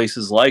occurred in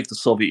places like the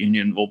Soviet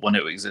Union when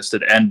it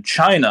existed, and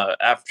China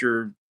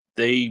after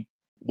they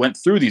went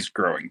through these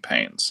growing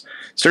pains.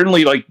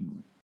 Certainly, like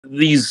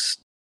these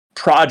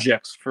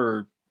projects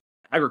for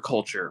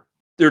agriculture,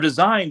 they're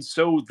designed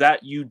so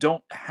that you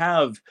don't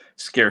have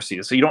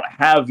scarcity, so you don't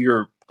have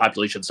your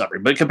population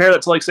suffering. But compare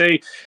that to, like, say,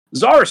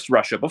 Tsarist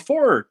Russia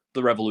before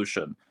the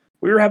revolution.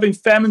 We were having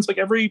famines like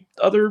every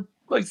other,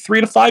 like,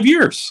 3 to 5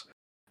 years.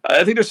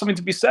 I think there's something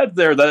to be said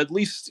there that at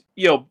least,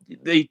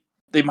 they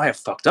might have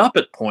fucked up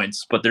at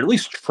points, but they're at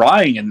least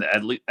trying, and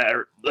at least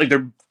like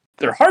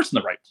their heart's in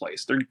the right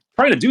place. They're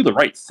trying to do the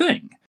right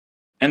thing,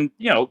 and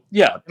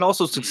and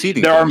also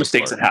succeeding. There are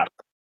mistakes that happen.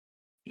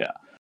 Yeah,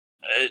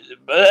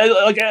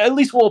 but at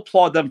least we'll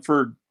applaud them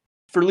for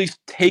at least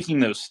taking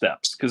those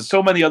steps, because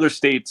so many other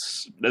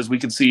states, as we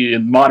can see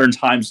in modern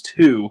times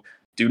too,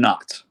 do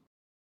not.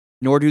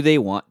 Nor do they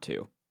want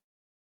to.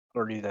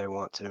 Or do they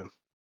want to?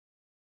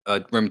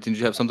 Remington, did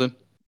you have something?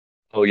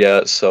 Oh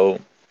yeah, so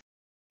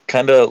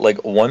kind of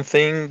like one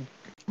thing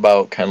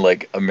about kind of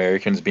like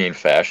Americans being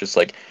fascist,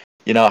 like,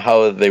 you know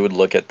how they would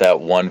look at that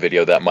one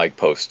video that Mike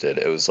posted?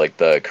 It was like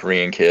the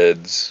Korean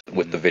kids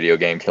with the video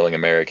game killing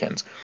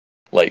Americans.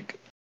 Like,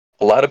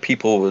 a lot of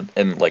people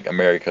in like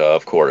America,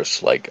 of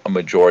course, like a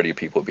majority of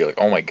people would be like,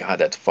 oh my god,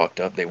 that's fucked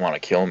up, they want to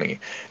kill me.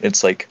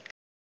 It's like,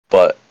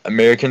 but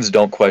Americans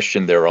don't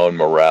question their own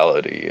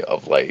morality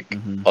of like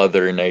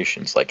other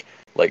nations. Like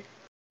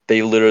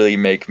they literally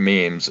make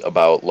memes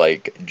about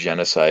like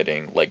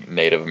genociding like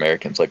Native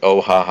Americans, like, oh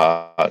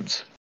haha,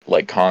 it's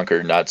like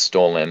conquered, not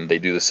stolen. They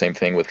do the same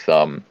thing with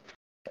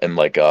in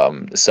like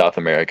South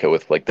America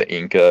with like the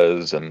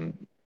Incas and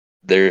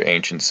their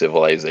ancient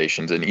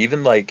civilizations, and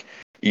even like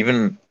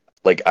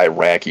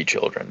Iraqi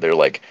children. They're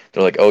like,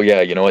 oh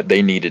yeah, you know what?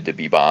 They needed to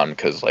be bombed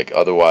because like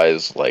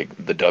otherwise like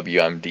the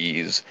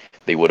WMDs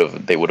they would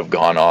have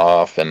gone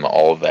off and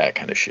all of that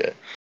kind of shit.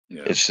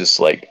 Yeah. It's just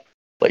like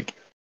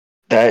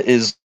that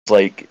is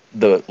like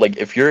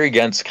if you're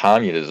against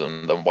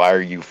communism, then why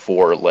are you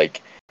for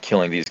like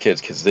killing these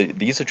kids? Because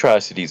these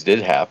atrocities did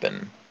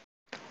happen.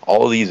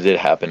 All of these did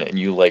happen, and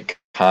you like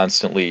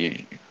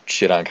constantly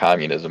shit on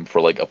communism for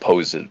like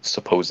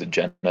supposed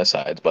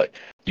genocides, but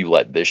you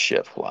let this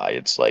shit fly.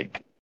 It's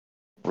like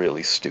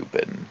really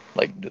stupid,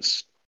 like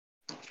just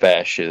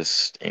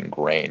fascism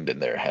ingrained in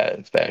their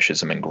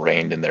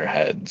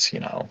heads, you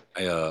know.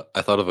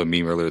 I thought of a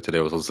meme earlier today.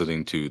 I was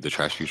listening to the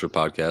Trash Future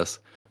podcast,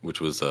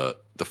 which was the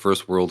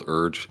first world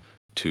urge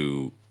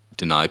to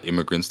deny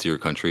immigrants to your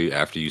country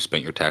after you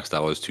spent your tax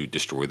dollars to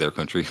destroy their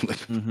country.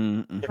 Like,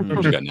 you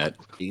got net.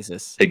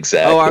 Jesus.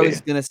 Exactly. Oh, I was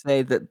gonna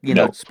say that, you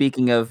know,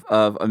 speaking of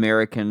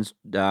Americans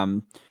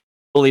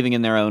believing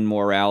in their own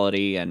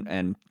morality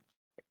and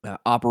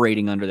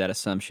operating under that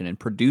assumption and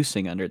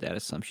producing under that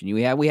assumption,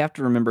 we have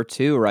to remember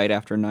too, right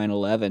after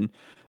 9/11,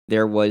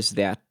 there was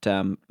that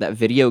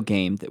video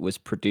game that was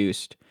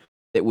produced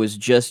that was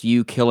just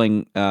you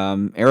killing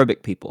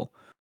Arabic people.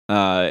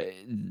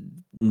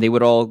 They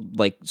would all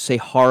like say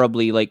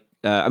horribly, like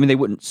I mean, they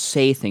wouldn't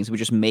say things; they would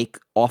just make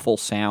awful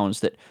sounds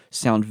that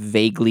sound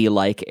vaguely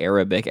like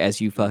Arabic as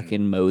you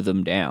fucking mow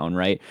them down,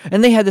 right?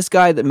 And they had this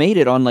guy that made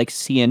it on like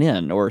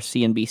CNN or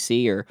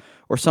CNBC or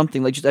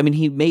something, like, just, I mean,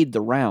 he made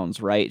the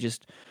rounds, right?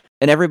 Just,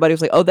 and everybody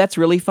was like, "Oh, that's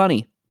really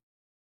funny."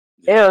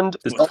 And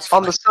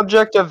on the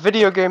subject of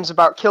video games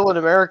about killing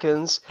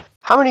Americans,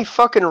 how many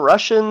fucking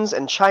Russians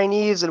and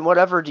Chinese and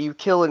whatever do you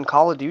kill in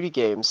Call of Duty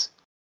games?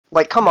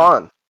 Like, come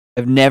on.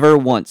 I've never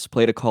once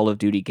played a Call of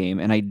Duty game,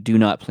 and I do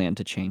not plan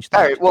to change that.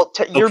 All right, well,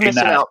 you're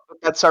missing out,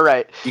 but that's all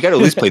right. You got to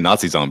at least play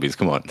Nazi zombies.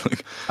 Come on.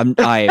 I'm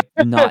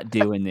not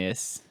doing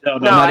this. No,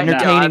 I'm not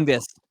entertaining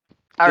this.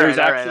 There's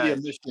actually a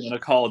mission in a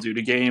Call of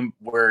Duty game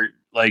where,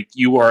 like,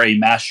 you are a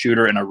mass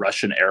shooter in a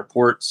Russian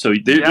airport. So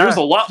there's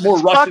a lot more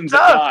Russians that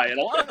die, and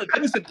a lot of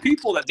innocent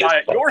people that die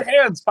at your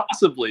hands,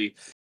 possibly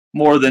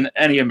more than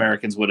any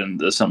Americans would in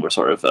the similar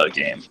sort of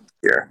game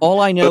here. All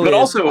I know is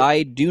also,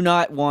 I do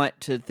not want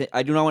to.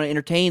 I do not want to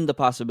entertain the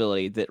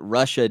possibility that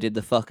Russia did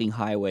the fucking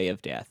highway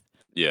of death.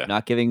 Yeah,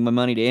 not giving my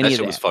money to any of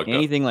that,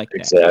 anything like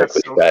that.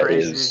 Exactly, that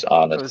is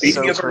honestly.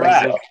 Speaking of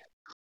Iraq,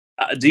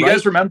 do you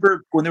guys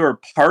remember when there were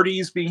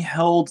parties being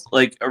held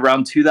like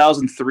around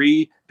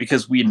 2003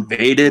 because we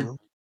invaded?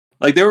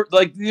 Like there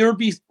would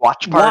be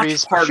watch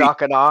parties for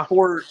shock and awe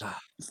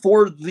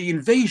for the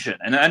invasion,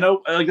 and I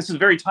know like this is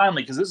very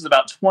timely because this is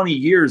about 20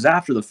 years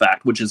after the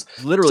fact, which is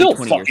literally still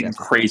fucking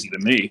crazy to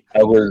me.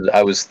 I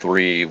was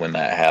 3 when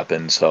that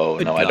happened, so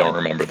no, I don't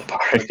remember the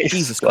parties.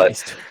 Jesus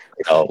Christ!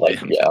 You know,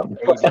 like yeah.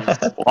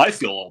 Well, I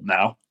feel old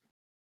now.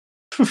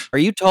 Are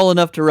you tall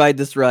enough to ride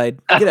this ride?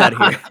 Get out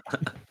of here.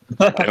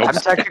 I'm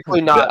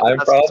technically not. I'm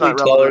probably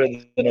taller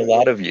than a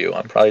lot of you.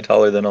 I'm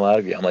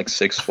like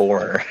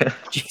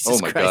 6'4". Jesus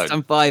Christ, God.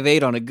 I'm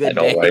 5'8" on a good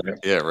day. Right?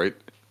 Yeah, right.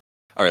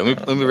 All right,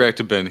 let me react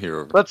to Ben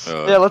here. Let's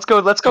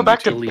go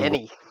back to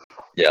Benny.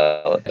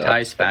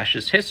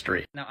 fascist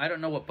history. Now, I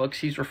don't know what books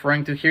he's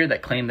referring to here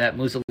that claim that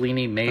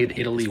Mussolini made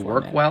Italy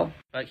work well,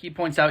 but he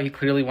points out he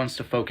clearly wants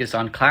to focus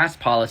on class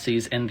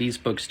policies, and these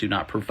books do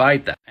not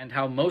provide that, and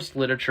how most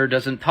literature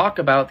doesn't talk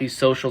about these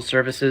social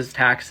services,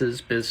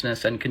 taxes,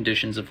 business, and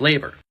conditions of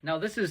labor. Now,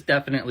 this is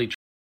definitely true.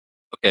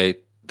 Okay,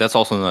 that's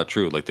also not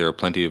true. Like, there are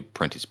plenty of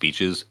Parenti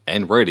speeches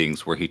and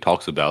writings where he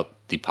talks about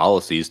the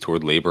policies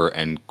toward labor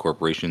and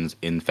corporations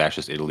in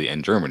fascist Italy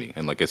and Germany.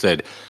 And like I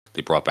said,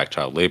 they brought back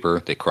child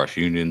labor, they crushed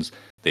unions,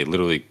 they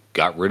literally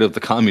got rid of the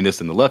communists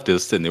and the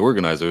leftists and the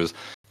organizers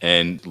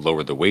and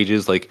lowered the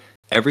wages. Like,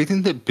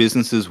 everything that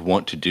businesses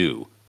want to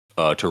do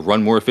to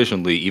run more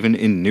efficiently, even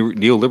in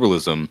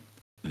neoliberalism,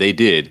 they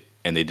did,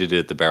 and they did it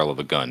at the barrel of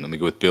a gun. Let me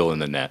go with Bill in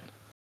the net.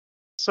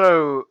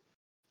 So,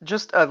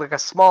 just like a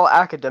small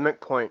academic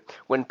point,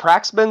 when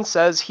Praxman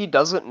says he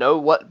doesn't know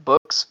what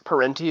books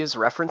Parenti is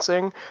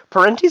referencing,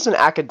 Parenti's an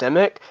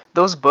academic.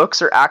 Those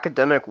books are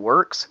academic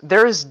works.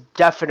 There is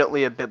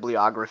definitely a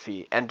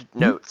bibliography and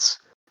notes.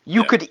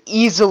 You could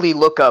easily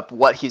look up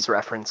what he's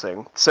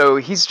referencing. So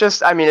he's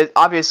just, I mean,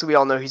 obviously we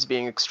all know he's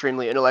being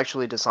extremely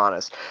intellectually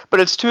dishonest,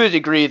 but it's to a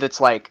degree that's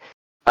like,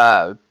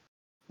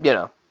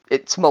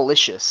 it's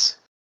malicious.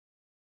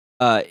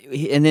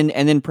 And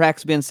then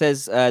Praxman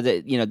says that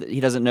that he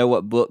doesn't know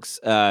what books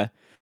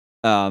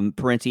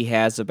Parenti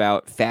has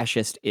about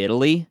fascist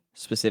Italy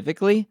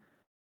specifically.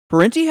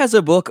 Parenti has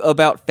a book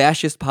about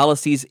fascist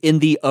policies in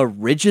the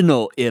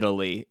original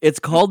Italy. It's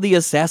called The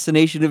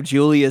Assassination of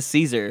Julius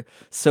Caesar.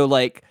 So,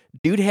 like,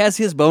 dude has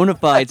his bona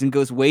fides and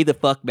goes way the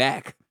fuck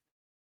back.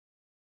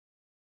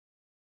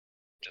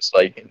 Just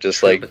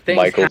like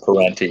Michael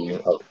Parenti.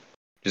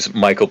 Just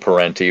Michael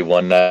Parenti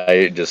one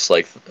night just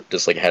had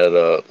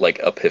a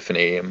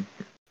epiphany,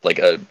 like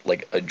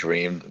a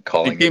dream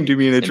calling it came to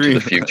me in a into dream.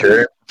 The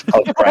future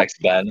of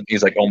Prax Ben.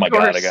 He's like, oh my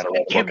god, I gotta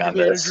write a book on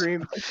this.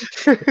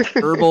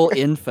 Herbal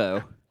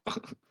info.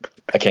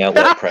 I can't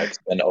let Prax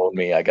Ben own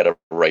me. I gotta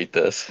write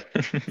this.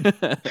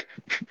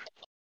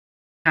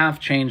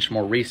 Have changed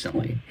more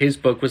recently. His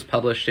book was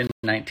published in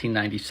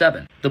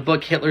 1997. The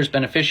book Hitler's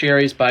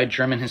Beneficiaries by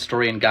German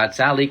historian Gott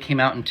Zally came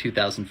out in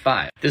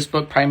 2005. This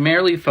book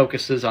primarily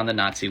focuses on the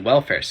Nazi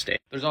welfare state.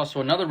 There's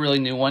also another really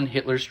new one,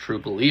 Hitler's True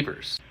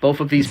Believers.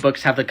 Both of these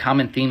books have the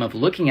common theme of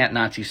looking at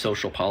Nazi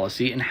social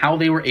policy and how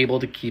they were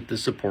able to keep the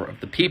support of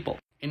the people.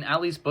 In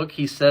Ali's book,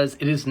 he says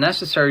it is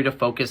necessary to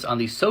focus on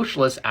the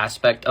socialist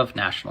aspect of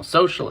National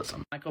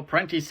Socialism. Michael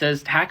Parenti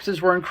says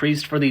taxes were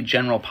increased for the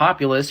general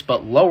populace,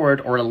 but lowered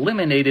or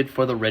eliminated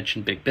for the rich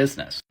and big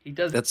business. He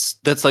does.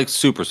 That's like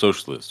super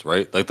socialist,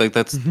 right? Like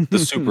that's the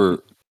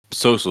super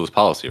socialist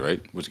policy,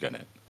 right? What you got in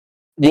it?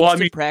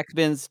 Thanks to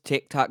Praxman's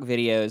TikTok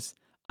videos,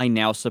 I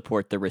now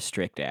support the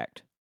Restrict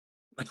Act.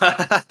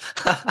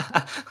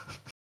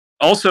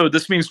 Also,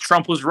 this means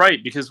Trump was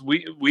right because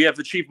we have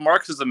achieved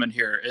Marxism in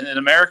here in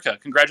America.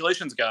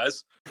 Congratulations,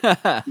 guys.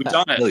 We've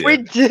done it. We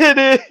did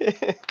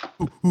it.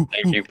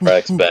 Thank you,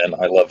 Prax Ben.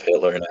 I love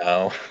Hitler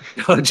now.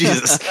 Oh,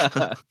 Jesus.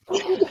 No,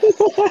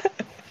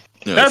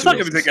 that's not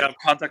going to be taken out of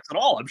context at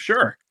all, I'm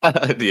sure.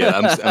 Yeah,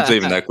 I'm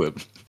saving that clip.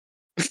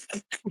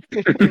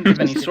 He didn't give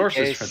any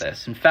sources for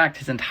this. In fact,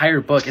 his entire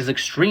book is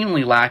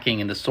extremely lacking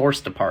in the source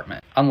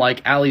department.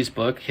 Unlike Ali's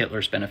book,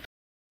 Hitler's Beneficiaries.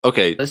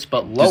 Okay,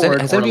 but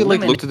lowered has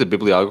anybody looked at the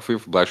bibliography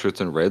for Black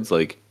Shirts and Reds?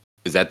 Like,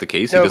 is that the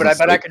case? No, but I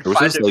bet I can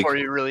find it for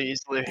you really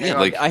easily.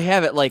 Yeah, I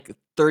have it like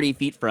 30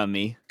 feet from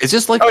me. It's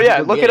just like, oh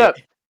yeah, look it up.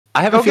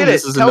 I have a feeling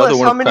this is another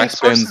one of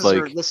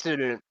Praxman's listed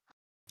in it.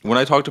 When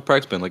I talked to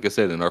Praxman, like I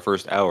said in our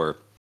first hour,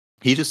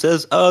 he just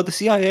says, the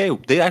CIA,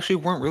 they actually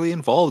weren't really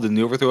involved in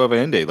the overthrow of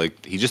Allende.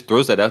 Like, he just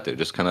throws that out there,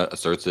 just kind of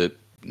asserts it,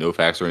 no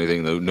facts or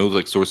anything, no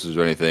like sources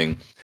or anything.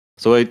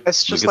 So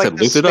it's just like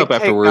looked it up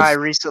afterwards. Guy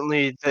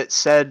recently that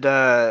said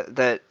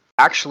that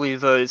actually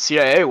the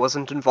CIA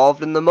wasn't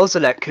involved in the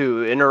Mossadegh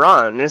coup in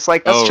Iran, and it's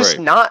like that's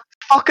not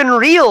fucking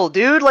real,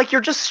 dude. Like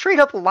you're just straight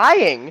up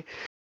lying.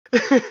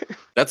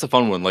 That's a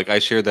fun one. Like I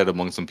shared that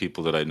among some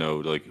people that I know,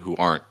 like who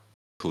aren't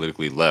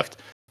politically left,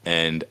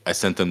 and I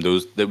sent them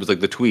those. That was like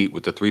the tweet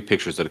with the 3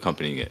 pictures that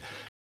accompanying it.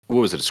 What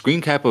was it? A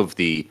screen cap of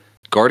the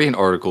Guardian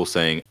article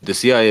saying the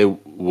CIA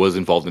was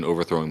involved in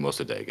overthrowing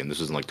Mossadegh, and this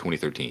was in like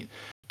 2013.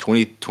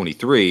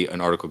 2023,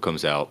 an article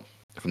comes out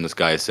from this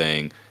guy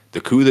saying the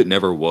coup that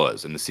never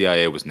was, and the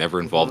CIA was never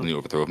involved in the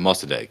overthrow of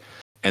Mossadegh.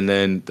 And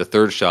then the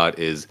third shot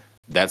is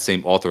that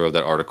same author of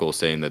that article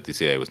saying that the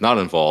CIA was not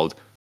involved,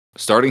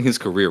 starting his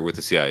career with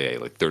the CIA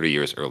like 30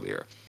 years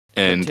earlier.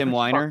 And Tim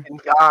Weiner.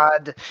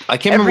 God, I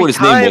can't remember what his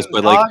name was,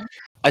 but like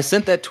I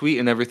sent that tweet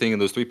and everything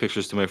and those 3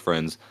 pictures to my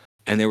friends,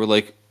 and they were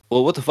like,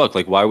 well, what the fuck?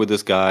 Like, why would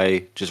this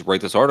guy just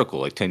write this article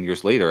like 10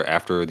 years later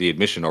after the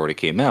admission already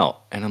came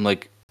out? And I'm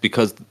like,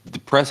 because the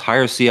press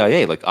hires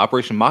CIA, like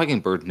Operation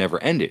Mockingbird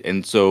never ended.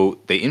 And so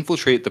they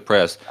infiltrate the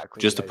press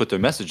just to put their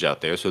message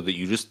out there so that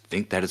you just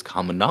think that is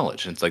common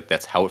knowledge. And it's like,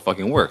 that's how it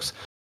fucking works.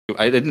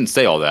 I didn't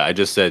say all that. I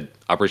just said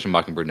Operation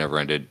Mockingbird never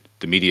ended.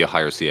 The media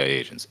hires CIA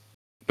agents.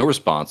 No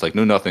response, like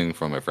no nothing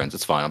from my friends.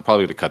 It's fine. I'm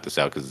probably going to cut this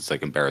out because it's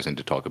like embarrassing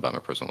to talk about my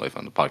personal life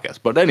on the podcast.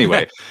 But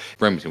anyway,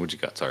 Remington, what you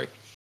got? Sorry.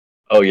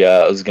 Oh yeah,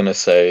 I was gonna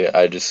say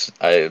I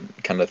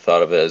kind of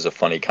thought of it as a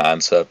funny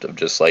concept of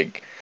just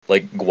like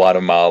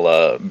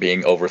Guatemala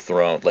being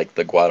overthrown, like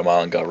the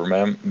Guatemalan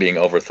government being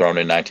overthrown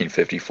in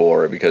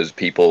 1954 because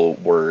people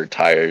were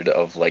tired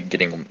of like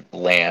getting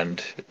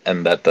land,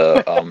 and that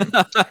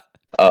the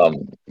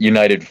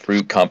United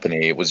Fruit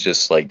Company was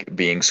just like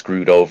being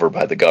screwed over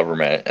by the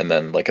government, and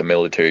then like a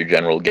military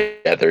general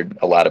gathered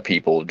a lot of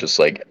people just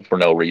like for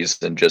no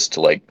reason, just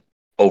to like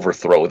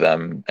overthrow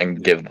them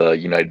and give the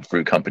United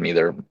Fruit Company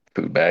their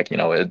food back.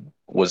 It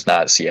was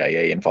not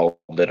CIA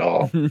involved at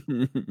all.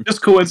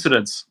 Just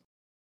coincidence.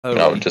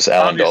 Totally. Just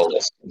Alan Obviously.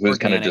 Dulles, who was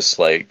kind of Organic. just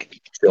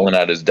like chilling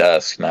at his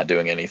desk, not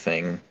doing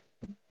anything.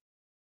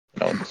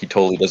 He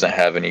totally doesn't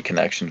have any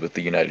connections with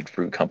the United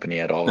Fruit Company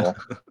at all.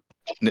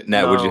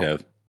 Nat, what'd you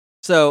have?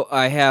 So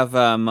I have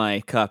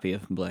my copy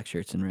of Black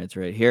Shirts and Reds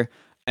right here,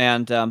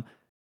 and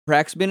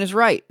Praxbin is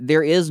right.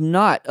 There is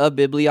not a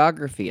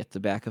bibliography at the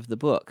back of the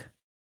book.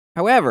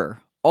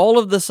 However, all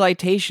of the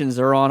citations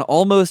are on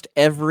almost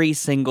every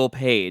single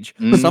page,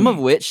 some of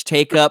which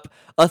take up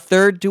a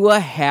third to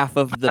a half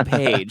of the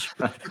page,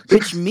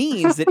 which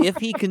means that if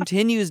he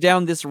continues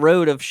down this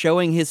road of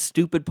showing his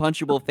stupid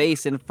punchable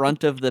face in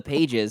front of the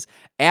pages,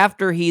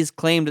 after he's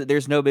claimed that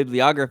there's no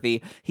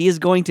bibliography, he is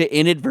going to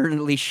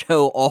inadvertently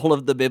show all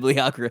of the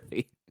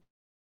bibliography.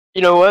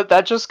 You know what?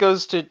 That just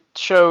goes to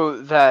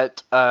show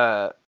that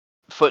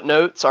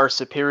footnotes are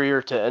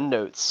superior to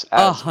endnotes,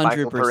 as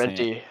Michael 100%.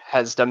 Parenti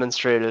has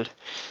demonstrated.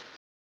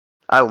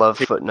 I love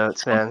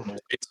footnotes, man.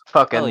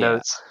 Fuck Hell yeah.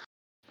 endnotes.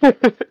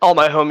 All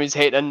my homies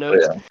hate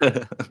endnotes.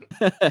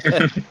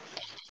 I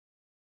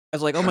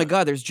was like, oh my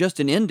god, there's just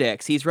an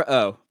index. He's right.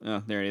 Oh,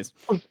 there it is.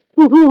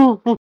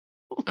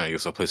 I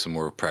guess I'll play some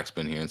more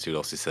Praxbin here and see what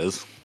else he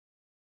says.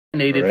 For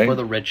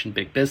the rich and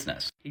big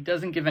business. He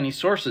doesn't give any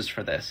sources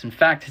for this. In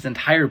fact, his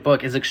entire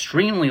book is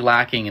extremely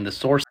lacking in the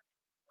source.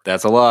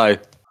 That's a lie.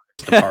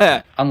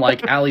 Department,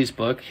 unlike Ali's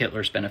book,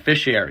 Hitler's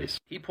Beneficiaries.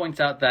 He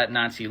points out that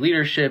Nazi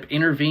leadership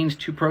intervened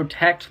to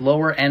protect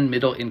lower and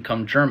middle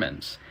income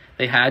Germans.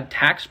 They had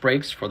tax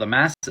breaks for the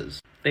masses.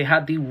 They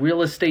had the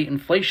real estate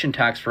inflation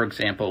tax, for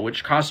example,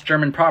 which cost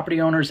German property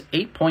owners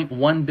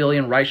 8.1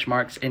 billion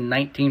Reichsmarks in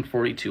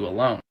 1942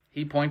 alone.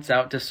 He points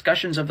out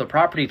discussions of the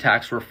property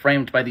tax were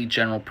framed by the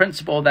general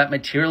principle that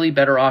materially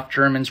better off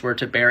Germans were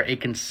to bear a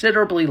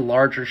considerably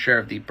larger share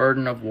of the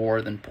burden of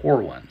war than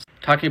poor ones.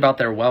 Talking about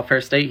their welfare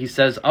state, he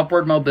says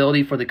upward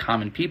mobility for the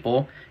common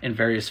people, in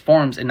various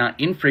forms and not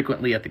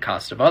infrequently at the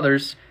cost of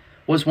others,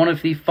 was one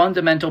of the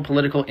fundamental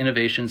political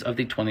innovations of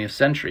the 20th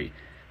century.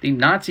 The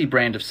Nazi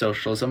brand of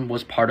socialism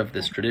was part of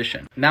this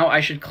tradition. Now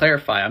I should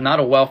clarify, I'm not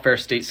a welfare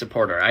state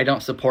supporter. I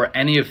don't support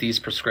any of these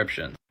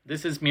prescriptions.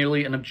 This is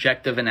merely an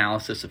objective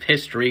analysis of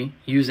history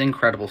using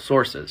credible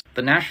sources.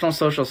 The National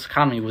Socialist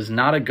economy was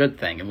not a good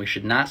thing, and we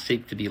should not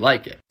seek to be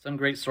like it. Some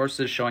great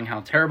sources showing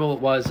how terrible it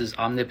was is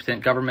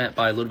Omnipotent Government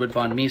by Ludwig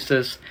von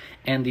Mises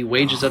and The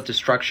Wages of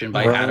Destruction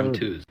by Adam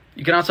Tooze.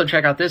 You can also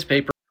check out this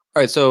paper.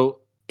 All right, so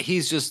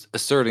he's just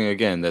asserting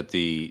again that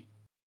the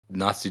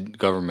Nazi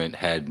government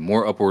had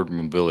more upward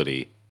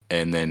mobility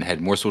and then had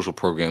more social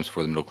programs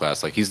for the middle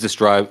class. Like he's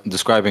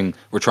describing,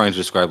 we're trying to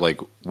describe like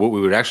what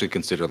we would actually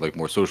consider like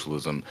more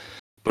socialism,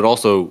 but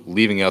also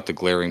leaving out the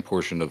glaring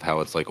portion of how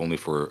it's like only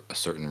for a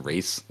certain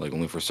race, like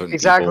only for certain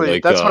Exactly. people.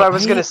 Like, that's what I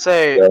was gonna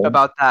say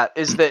about that.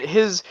 Is that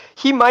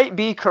he might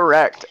be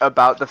correct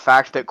about the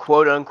fact that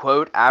quote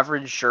unquote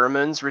average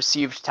Germans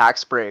received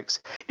tax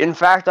breaks. In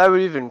fact, I would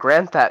even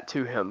grant that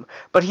to him.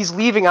 But he's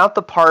leaving out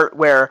the part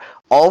where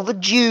all the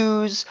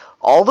Jews,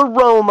 all the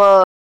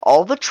Roma,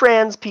 all the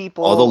trans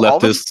people, all the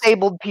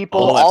disabled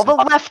people, all the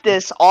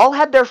leftists, all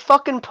had their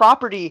fucking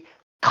property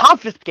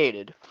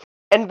confiscated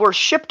and were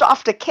shipped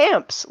off to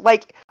camps.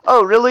 Like,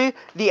 oh, really?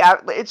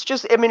 It's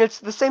just, I mean, it's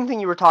the same thing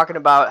you were talking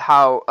about,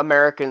 how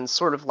Americans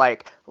sort of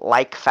like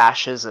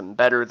fascism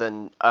better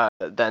than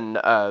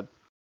quote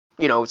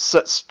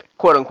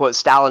unquote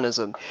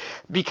Stalinism,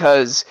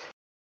 because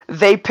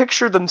they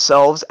picture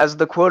themselves as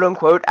the quote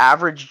unquote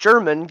average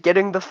German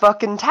getting the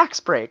fucking tax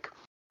break.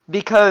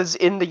 Because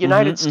in the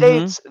United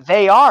States,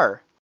 they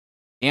are.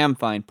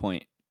 Fine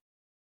point.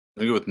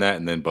 Let me go with Nat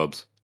and then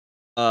Bubs.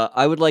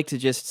 I would like to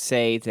just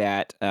say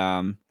that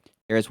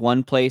there's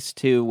one place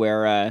too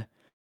where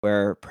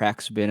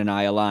Praxbin and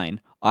I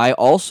align. I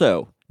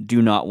also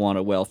do not want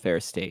a welfare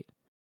state.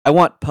 I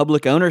want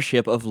public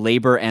ownership of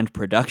labor and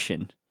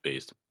production.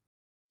 Based.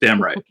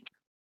 Damn right.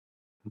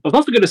 I was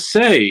also going to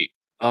say,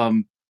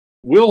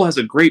 Will has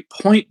a great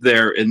point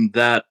there in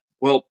that,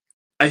 well,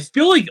 I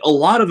feel like a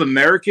lot of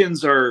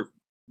Americans are,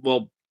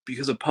 well,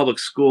 because of public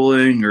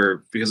schooling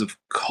or because of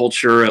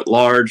culture at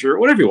large or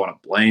whatever you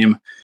want to blame,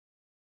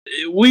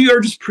 we are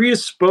just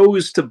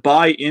predisposed to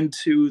buy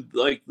into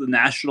like the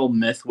national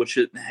myth, which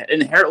it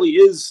inherently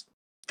is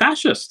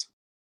fascist.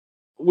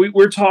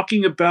 We're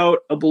talking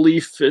about a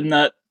belief in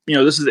that,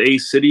 this is a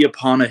city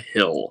upon a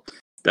hill,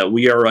 that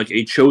we are like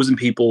a chosen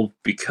people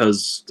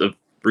because of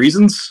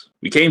reasons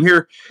we came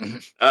here,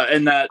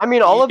 and that I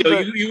mean, all of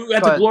you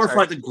have to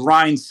glorify the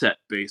grind set,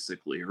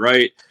 basically,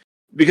 right?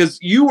 because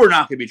you are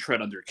not going to be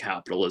tread under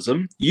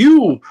capitalism.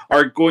 You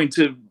are going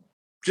to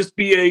just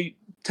be a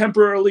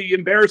temporarily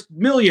embarrassed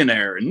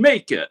millionaire and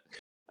make it.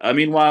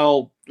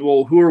 Meanwhile,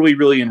 well, who are we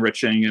really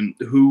enriching, and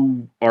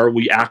who are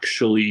we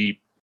actually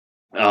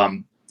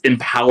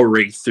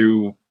empowering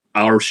through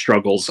our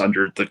struggles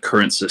under the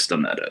current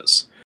system that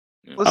is?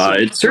 Listen,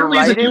 it certainly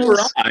isn't you or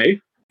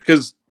I,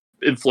 because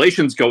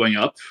inflation's going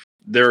up.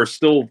 There are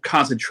still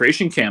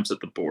concentration camps at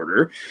the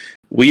border.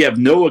 We have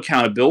no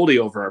accountability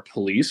over our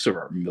police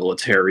or our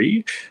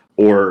military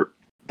or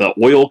the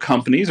oil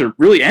companies or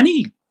really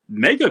any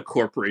mega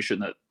corporation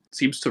that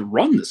seems to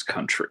run this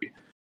country.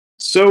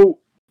 So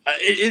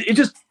it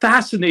just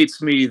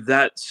fascinates me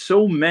that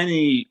so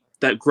many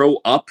that grow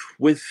up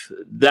with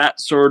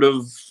that sort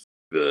of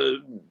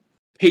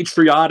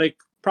patriotic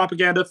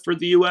propaganda for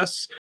the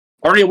U.S.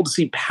 aren't able to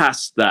see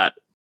past that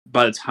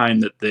by the time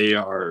that they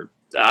are,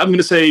 I'm going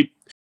to say,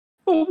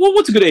 well,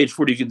 what's a good age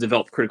for you can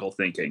develop critical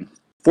thinking?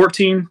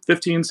 14,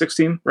 15,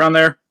 16, around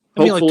there?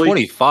 I mean, like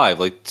 25.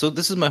 Like, so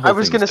this is my whole thing. I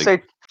was going to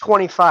say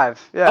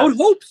 25. Yeah. I would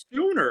hope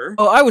sooner.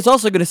 Oh, I was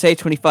also going to say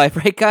 25,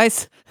 right,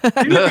 guys?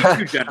 Maybe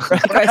too generous.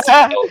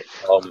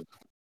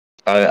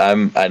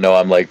 I know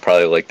I'm like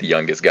probably like the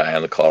youngest guy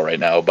on the call right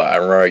now, but I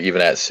remember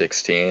even at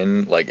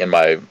 16, like in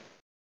my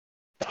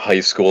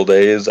high school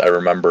days, I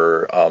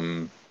remember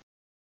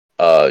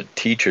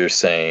teacher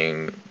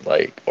saying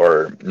like,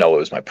 or no, it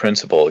was my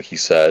principal. He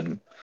said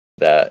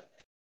that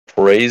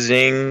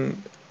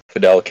praising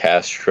Fidel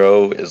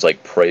Castro is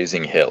like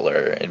praising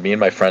Hitler, and me and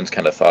my friends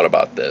kind of thought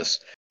about this,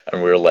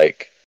 and we were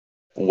like,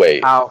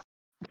 wait,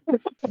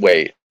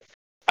 wait.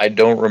 I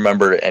don't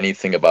remember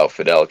anything about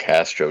Fidel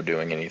Castro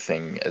doing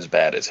anything as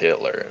bad as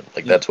Hitler.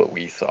 Like, that's what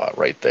we thought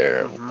right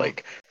there. Mhm.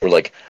 Like, we're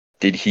like,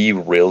 did he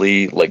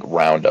really, like,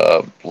 round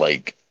up,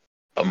 like,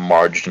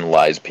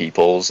 marginalized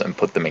peoples and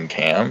put them in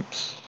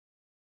camps?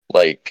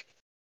 Like,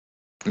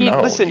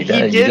 no. He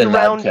did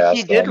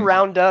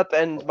round up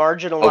and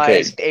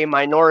marginalized a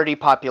minority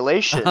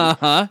population.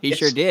 He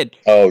sure did.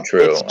 Oh,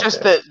 true. It's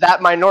just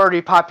that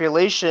minority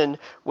population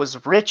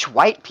was rich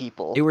white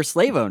people. They were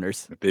slave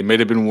owners. They may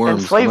have been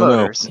worms. And slave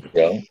owners.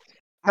 Yeah.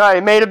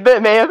 It may have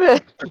been.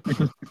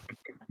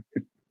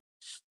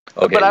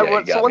 Okay,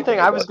 But so one thing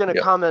I was going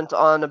to comment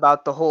on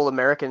about the whole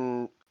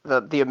American,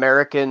 the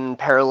American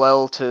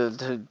parallel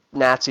to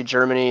Nazi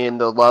Germany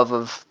and the love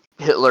of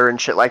Hitler and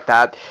shit like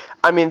that.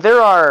 I mean,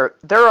 there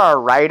are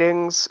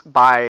writings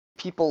by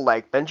people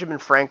like Benjamin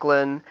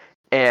Franklin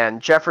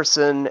and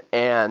Jefferson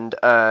and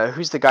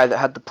who's the guy that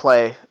had the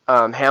play?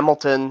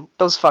 Hamilton.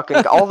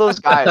 All those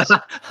guys.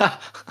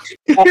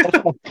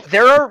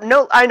 There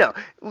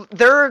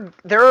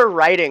are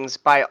writings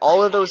by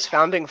all of those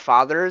founding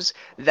fathers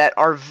that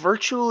are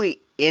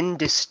virtually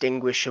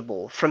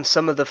indistinguishable from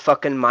some of the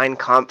fucking Mein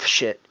Kampf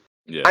shit.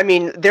 Yeah. I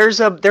mean, there's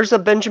a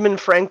Benjamin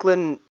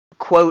Franklin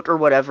quote or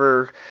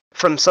whatever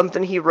from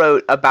something he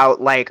wrote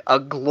about like a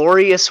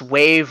glorious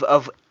wave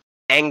of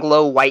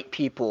Anglo white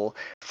people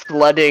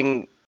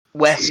flooding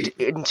west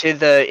into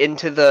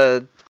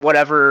the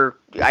whatever,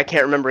 I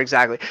can't remember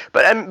exactly,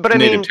 but I mean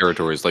native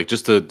territories, like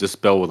just to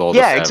dispel with all the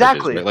savages,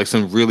 exactly, right? Like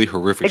some really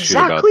horrific shit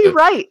about exactly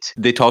right.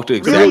 They talked to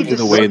Really exactly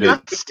the way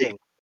that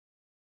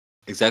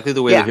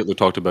Yeah. that Hitler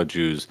talked about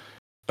Jews.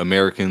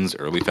 Americans,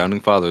 early founding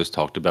fathers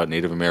talked about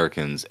Native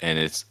Americans, and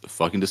it's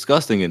fucking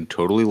disgusting and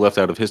totally left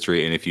out of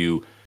history. And if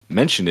you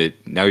mention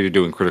it, now you're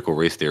doing critical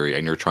race theory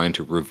and you're trying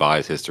to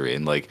revise history.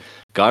 And like,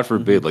 God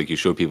forbid, like you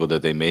show people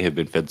that they may have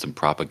been fed some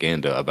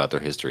propaganda about their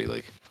history.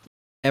 Like,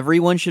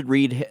 everyone should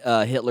read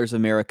Hitler's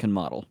American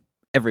Model.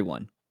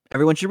 Everyone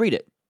should read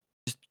it.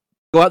 Just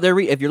go out there,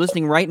 read. If you're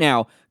listening right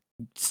now,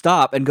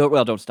 stop and go.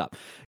 Well, don't stop.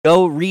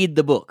 Go read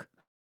the book.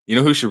 You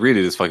know who should read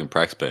it is fucking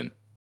Praxpen.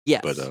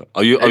 Yes, but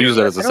I'll use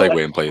that as a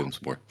segue and play them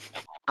some more.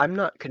 I'm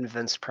not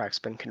convinced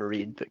Praxpen can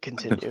read, but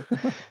continue.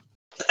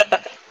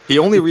 He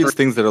only reads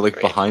things that are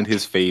like behind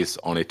his face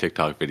on a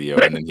TikTok video,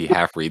 and then he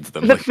half reads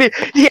them. Like,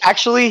 He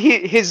actually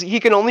he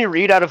can only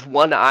read out of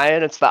one eye,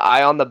 and it's the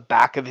eye on the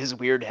back of his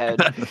weird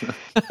head.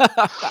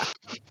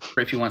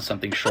 If you want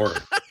something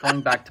shorter.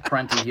 Going back to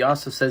Parenti, he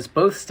also says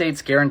both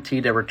states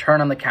guaranteed a return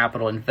on the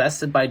capital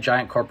invested by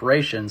giant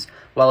corporations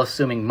while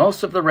assuming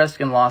most of the risk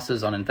and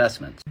losses on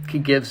investments. He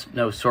gives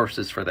no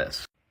sources for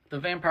this. The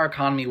Vampire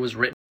Economy was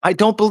written. I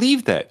don't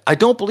believe that. I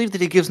don't believe that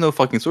he gives no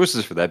fucking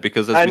sources for that,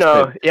 because as I we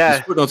know, said, yeah.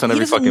 there's footnotes on he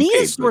every doesn't fucking need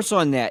page. a source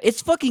on that.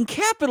 It's fucking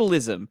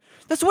capitalism.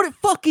 That's what it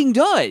fucking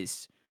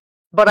does.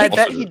 But I Also-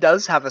 bet he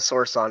does have a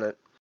source on it.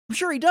 I'm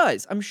sure he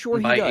does. I'm sure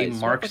he by does. a What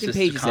Marxist fucking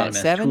page is that?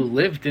 economist 7? who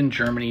lived in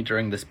Germany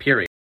during this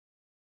period.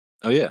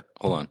 Oh yeah,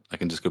 hold on. I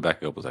can just go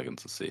back a couple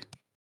seconds to see.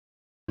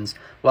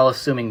 While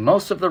assuming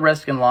most of the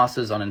risk and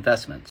losses on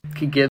investments.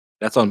 He gives.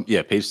 That's on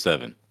page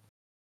 7.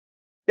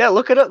 Yeah,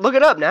 look it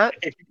up, Nat.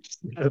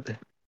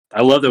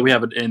 I love that we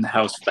have an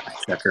in-house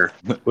fact checker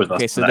with us.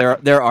 Okay, so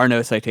there are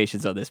no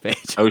citations on this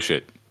page. Oh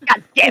shit.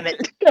 God damn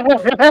it!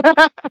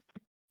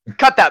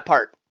 Cut that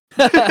part.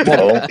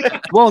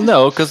 Well,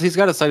 no, because he's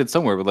got it cited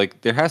somewhere, but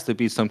like there has to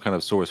be some kind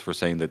of source for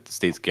saying that the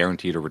states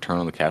guaranteed a return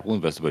on the capital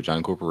invested by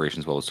giant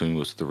corporations while assuming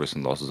most of the risks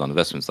and losses on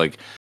investments. Like,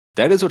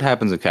 That is what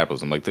happens in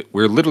capitalism. Like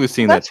we're literally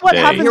seeing That's that what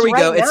today. happens Here we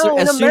go. right now in As soon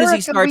as he America.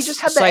 We starts just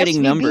had the citing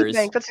SVB numbers.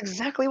 bank. That's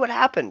exactly what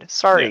happened.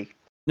 Sorry. Yeah.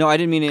 No, I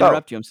didn't mean to Go.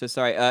 interrupt you. I'm so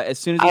sorry. As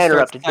soon as he I starts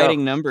interrupted. Go.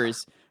 citing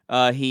numbers,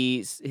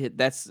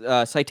 that's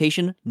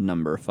citation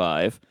number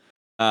 5.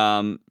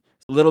 A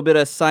little bit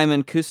of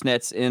Simon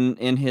Kuznets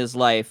in his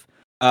life.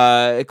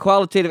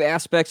 Qualitative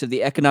aspects of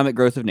the economic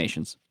growth of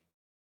nations.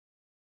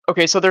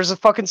 Okay, so there's a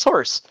fucking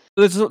source.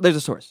 There's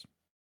a source.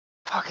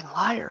 Fucking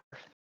liar.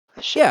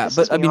 That shit Yeah, pisses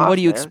but I me mean, off, what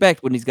do you man.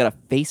 expect when he's got a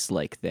face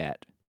like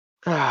that?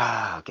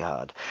 Ah,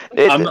 God.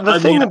 I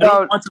Thing don't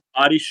about want to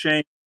body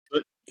shame,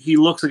 but he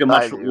looks like a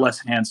much less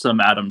handsome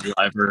Adam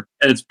Driver,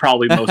 and it's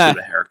probably mostly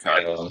the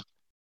haircut.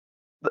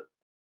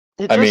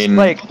 It I just, mean,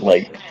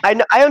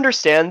 I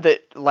understand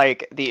that,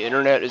 like, the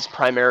internet is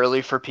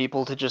primarily for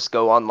people to just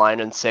go online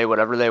and say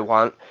whatever they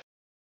want.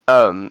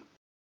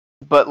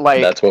 But,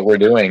 like... That's what we're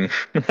doing.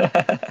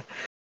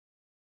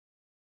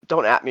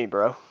 Don't at me,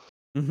 bro.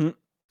 Mm-hmm.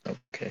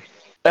 Okay.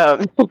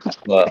 But,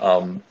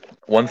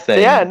 one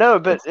thing... Yeah, no,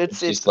 but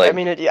it's just I like...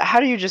 mean, how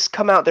do you just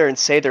come out there and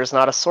say there's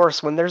not a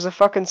source when there's a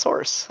fucking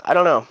source? I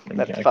don't know.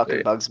 That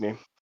fucking bugs me.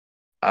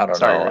 I don't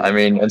Sorry, know. Randy. I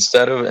mean,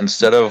 instead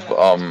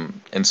of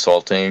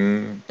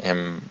insulting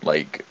him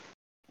like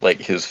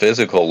his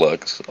physical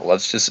looks,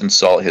 let's just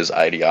insult his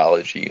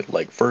ideology.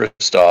 Like,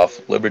 first off,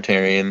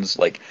 libertarians,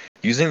 like,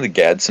 using the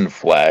Gadsden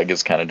flag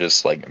is kind of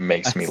just like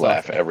makes me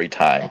laugh every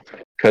time,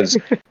 because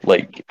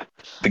like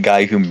the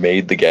guy who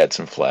made the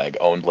Gadsden flag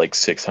owned like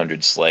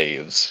 600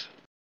 slaves.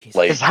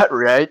 Like, is that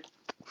right?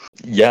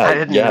 Yeah, I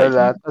didn't know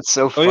that. That's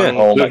so funny.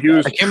 Oh my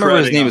God. I can't remember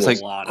his name. It's like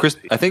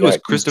I think it was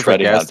Christopher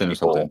Gadsden or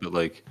something. But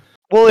like,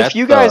 well, if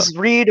you guys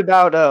read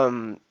about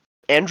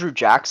Andrew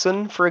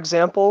Jackson, for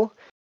example,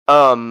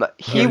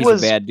 he he's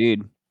was a bad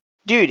dude.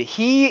 Dude,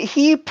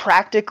 he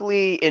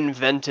practically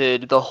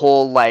invented the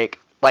whole like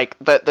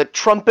the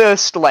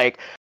Trumpist like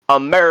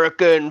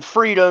American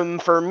freedom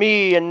for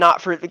me and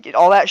not for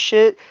all that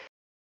shit.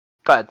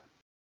 Go ahead.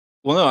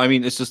 Well, no, I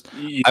mean it's just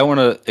I want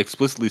to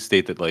explicitly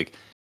state that like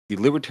the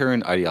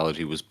libertarian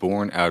ideology was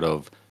born out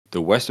of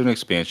the Western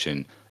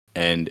expansion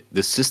and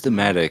the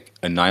systematic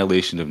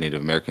annihilation of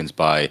Native Americans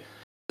by.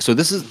 So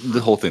this is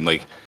the whole thing.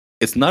 Like,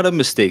 it's not a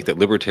mistake that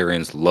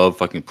libertarians love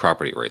fucking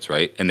property rights,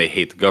 right? And they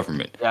hate the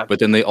government. Yeah. But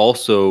then they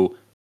also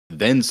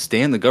then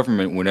stand the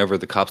government whenever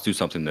the cops do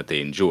something that they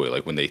enjoy,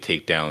 like when they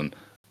take down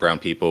brown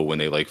people, when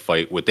they like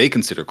fight what they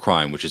consider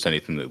crime, which is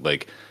anything that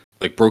like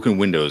broken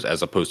windows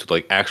as opposed to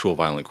like actual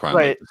violent crime,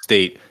 Right. like the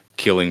state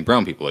killing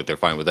brown people. Like they're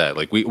fine with that.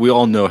 Like we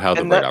all know how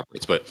the right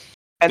operates, but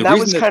and that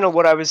was kind of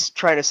what I was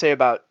trying to say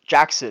about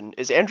Jackson.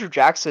 Is Andrew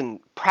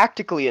Jackson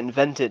practically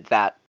invented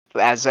that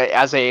as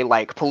a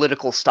like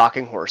political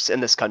stalking horse in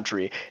this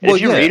country. And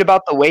if you read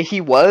about the way he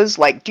was,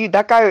 like, dude,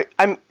 that guy,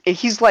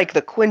 he's like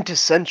the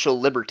quintessential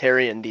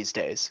libertarian these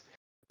days.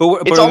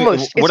 It's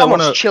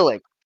almost chilling.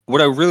 What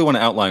I really want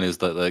to outline is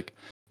that like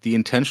the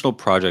intentional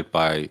project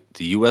by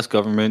the U.S.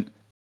 government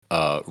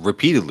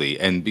repeatedly,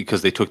 and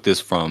because they took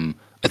this from,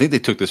 I think they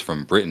took this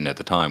from Britain at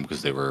the time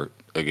because they were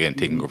again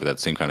taking over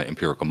that same kind of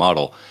empirical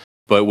model,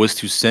 but was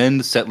to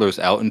send settlers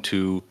out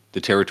into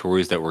the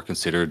territories that were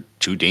considered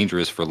too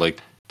dangerous for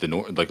like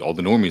all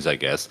the normies, I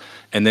guess.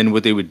 And then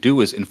what they would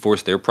do is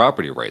enforce their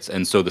property rights.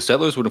 And so the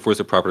settlers would enforce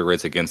their property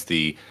rights against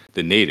the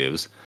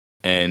natives,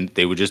 and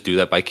they would just do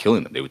that by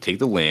killing them. They would take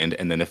the land,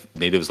 and then if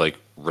natives like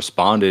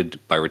responded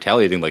by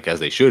retaliating, like as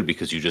they should,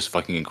 because you just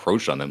fucking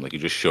encroached on them, like you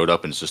just showed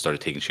up and just started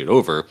taking shit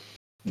over,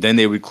 then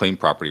they would claim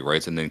property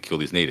rights and then kill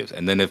these natives.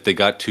 And then if they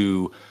got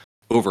too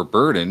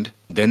overburdened,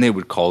 then they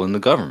would call in the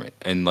government.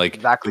 And like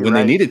when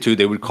they needed to,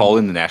 they would call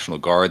in the National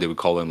Guard, they would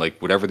call in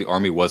like whatever the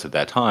army was at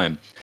that time.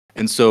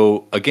 And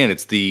so, again,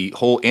 it's the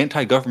whole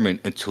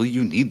anti-government until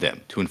you need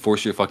them to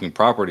enforce your fucking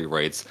property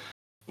rights,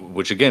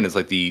 which, again, is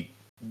like the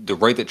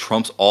right that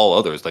trumps all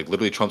others, like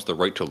literally trumps the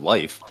right to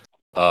life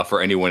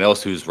for anyone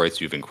else whose rights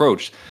you've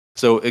encroached.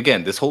 So,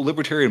 again, this whole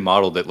libertarian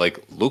model that,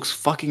 like, looks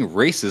fucking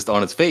racist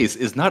on its face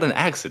is not an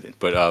accident.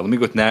 But let me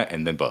go with Nat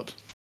and then Bubs.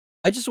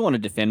 I just want to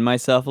defend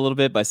myself a little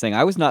bit by saying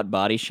I was not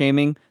body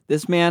shaming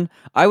this man.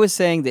 I was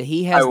saying that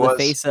he has the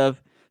face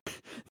of...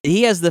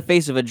 He has the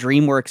face of a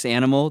DreamWorks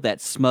animal,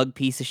 that smug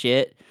piece of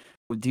shit.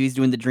 He's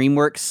doing the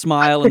DreamWorks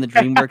smile and the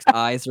DreamWorks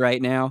eyes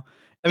right now.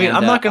 I mean, and,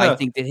 I'm not gonna. I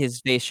think that his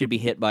face should be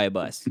hit by a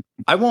bus.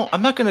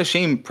 I'm not gonna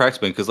shame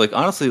Praxman because, like,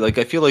 honestly, like,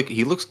 I feel like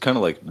he looks kind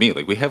of like me.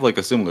 Like, we have like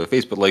a similar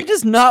face, but like, he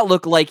does not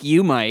look like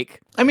you, Mike.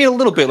 I mean, a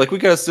little bit. Like, we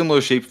got a similar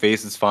shaped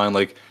face. It's fine.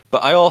 Like,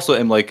 but I also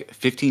am like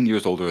 15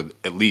 years older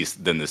at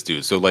least than this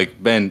dude. So,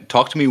 like, Ben,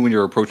 talk to me when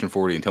you're approaching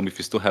 40 and tell me if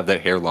you still have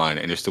that hairline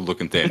and you're still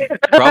looking thin.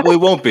 Probably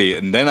won't be,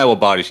 and then I will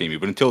body shame you.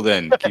 But until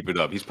then, keep it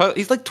up.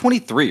 He's like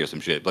 23 or some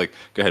shit. Like,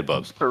 go ahead,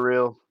 Bubs. For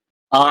real.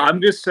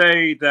 I'm just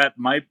say that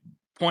my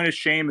point of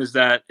shame is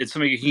that it's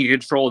something he can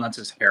control, and that's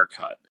his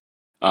haircut.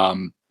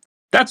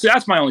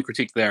 That's my only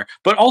critique there.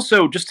 But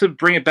also, just to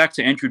bring it back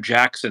to Andrew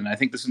Jackson, I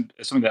think this is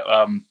something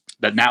that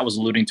that Nat was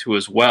alluding to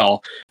as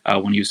well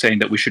when he was saying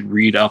that we should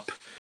read up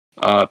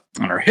on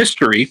our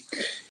history,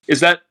 is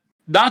that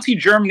Nazi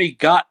Germany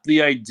got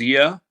the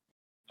idea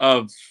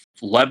of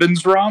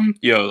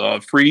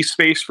Lebensraum, free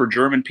space for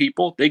German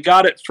people. They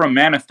got it from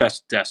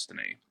Manifest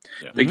Destiny.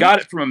 Yeah. They got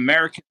it from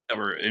Americans that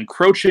were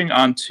encroaching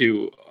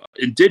onto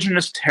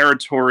indigenous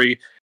territory,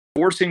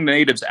 forcing the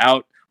natives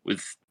out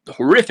with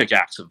horrific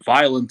acts of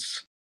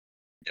violence,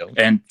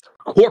 and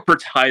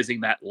corporatizing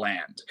that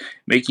land,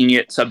 making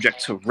it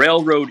subject to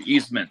railroad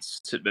easements,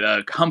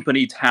 to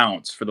company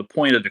towns for the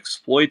point of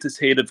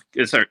extractive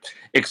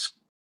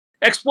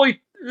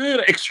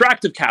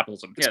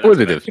capitalism.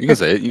 Exploitative. You can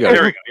say it. You got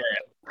there it. we go.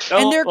 Yeah.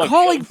 And they're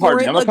calling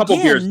for it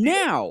again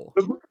now.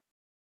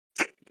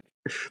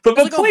 But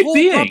the like point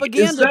being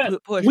is that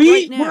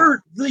we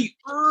were the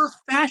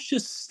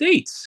fascist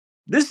states.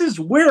 This is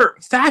where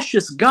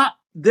fascists got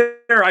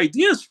their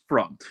ideas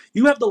from.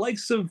 You have the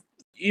likes of,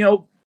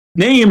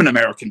 name an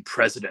American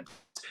president,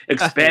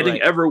 expanding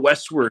ever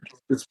westward,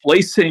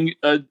 displacing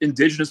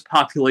indigenous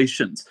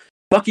populations,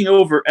 fucking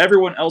over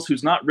everyone else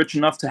who's not rich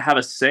enough to have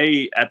a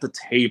say at the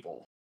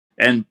table.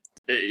 And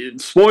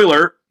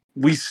spoiler,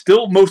 we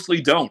still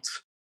mostly don't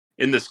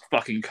in this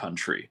fucking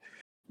country.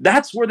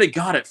 That's where they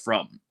got it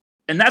from.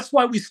 And that's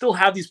why we still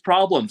have these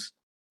problems,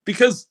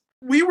 because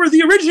we were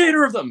the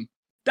originator of them.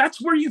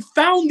 That's where you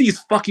found these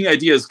fucking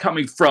ideas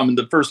coming from in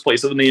the first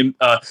place. When they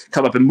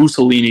come up in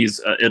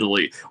Mussolini's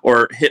Italy,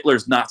 or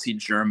Hitler's Nazi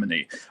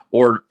Germany,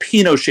 or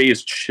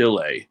Pinochet's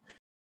Chile.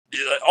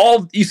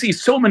 You see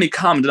so many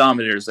common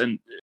denominators, and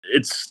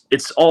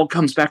it's all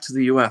comes back to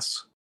the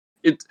U.S.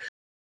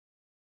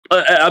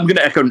 I'm going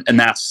to echo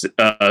Nat's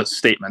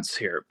statements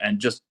here and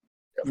just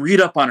read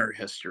up on her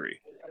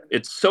history.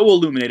 It's so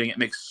illuminating. It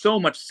makes so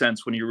much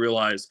sense when you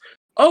realize,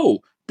 oh,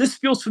 this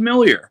feels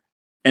familiar.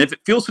 And if it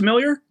feels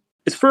familiar,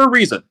 it's for a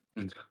reason.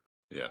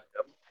 Yeah.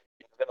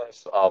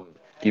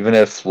 Even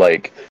if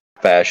like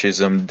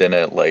fascism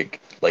didn't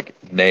like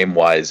name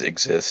wise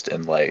exist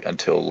in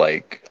until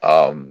the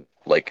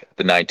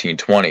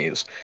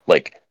 1920s,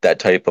 like that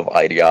type of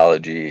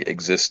ideology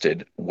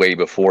existed way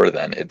before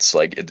then. It's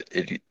like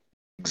it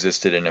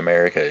existed in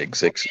America,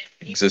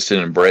 existed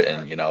in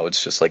Britain.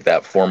 It's just like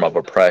that form of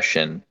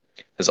oppression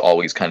has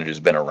always kind of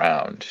just been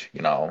around.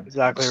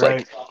 Exactly it's right.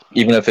 Like,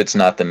 even if it's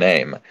not the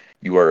name,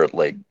 you are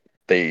like,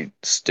 they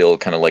still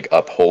kind of like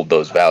uphold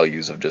those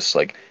values of just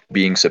like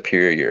being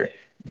superior,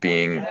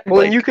 being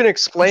you can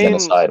explain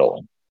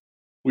genocidal.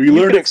 We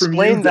learned it from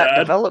you, that Dad.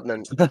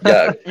 development.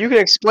 Yeah, you can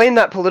explain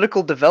that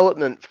political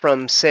development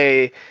from,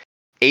 say,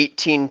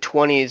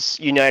 1820s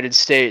United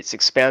States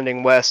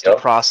expanding west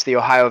across the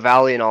Ohio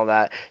Valley and all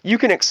that. You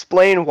can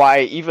explain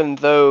why, even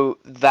though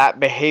that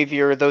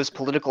behavior, those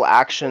political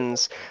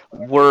actions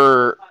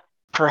were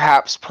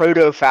perhaps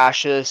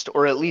proto-fascist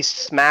or at least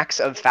smacks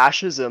of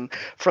fascism,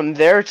 from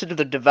there to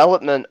the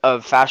development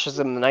of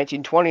fascism in the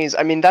 1920s.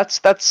 I mean, that's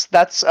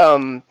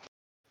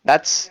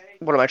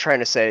what am I trying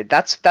to say?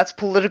 That's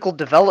political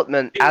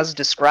development as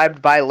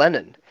described by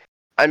Lenin.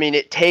 I mean,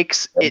 it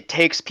takes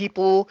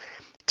people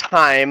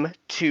time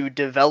to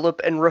develop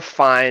and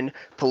refine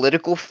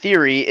political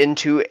theory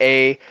into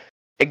a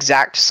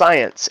exact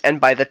science,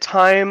 and by the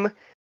time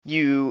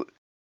you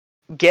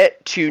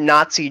get to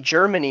Nazi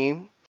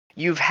Germany,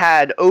 you've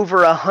had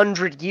over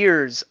 100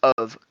 years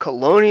of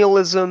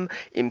colonialism,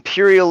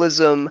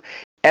 imperialism,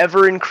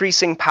 ever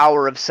increasing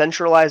power of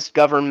centralized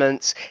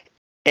governments,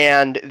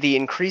 and the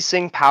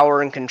increasing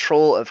power and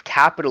control of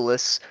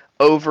capitalists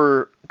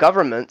over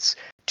governments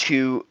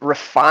to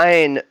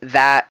refine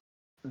that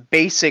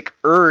basic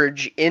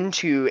urge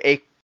into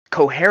a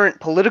coherent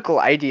political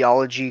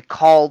ideology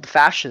called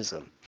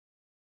fascism.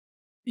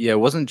 Yeah, it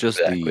wasn't just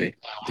the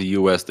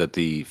U.S. that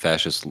the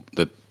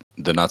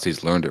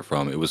Nazis learned it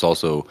from. It was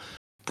also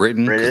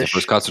Britain, because the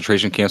first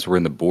concentration camps were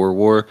in the Boer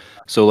War.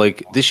 So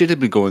like this shit had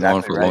been going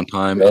on for a long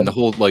time, and the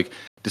whole like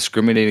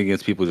discriminating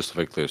against people just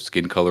like their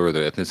skin color or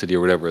their ethnicity or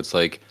whatever. It's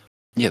like,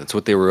 yeah, that's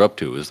what they were up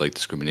to, is like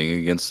discriminating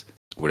against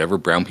whatever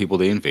brown people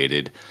they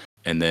invaded,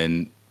 and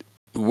then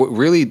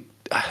really.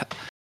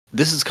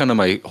 This is kind of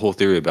my whole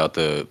theory about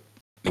the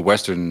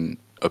Western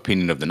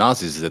opinion of the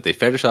Nazis, is that they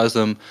fetishize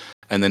them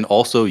and then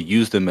also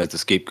use them as a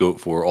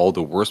scapegoat for all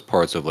the worst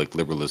parts of like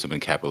liberalism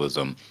and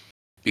capitalism,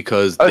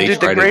 because they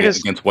tried it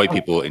against white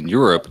people in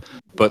Europe,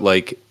 but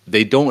like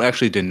they don't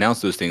actually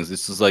denounce those things.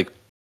 This is like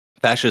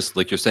fascists,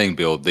 like you're saying,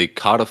 Bill, they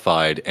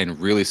codified and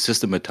really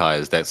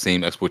systematized that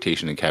same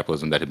exploitation and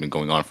capitalism that had been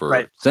going on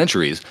for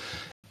centuries.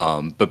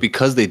 But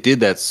because they did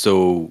that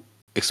so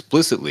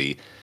explicitly,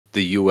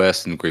 the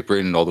U.S. and Great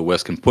Britain and all the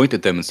West can point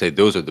at them and say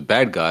those are the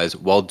bad guys,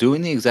 while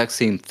doing the exact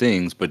same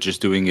things, but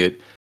just doing it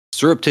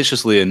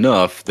surreptitiously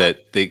enough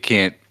that they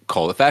can't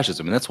call it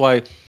fascism. And that's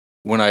why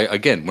when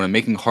I'm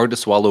making hard to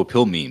swallow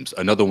pill memes,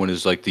 another one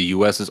is like the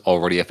U.S. is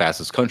already a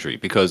fascist country,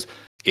 because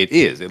it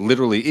is. It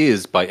literally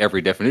is by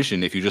every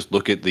definition. If you just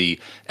look at the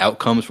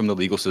outcomes from the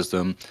legal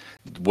system,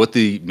 what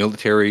the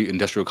military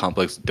industrial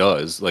complex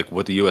does, like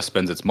what the U.S.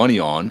 spends its money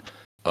on,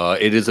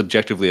 it is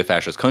objectively a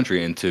fascist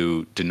country, and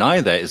to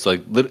deny that is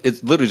like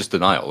it's literally just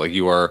denial. Like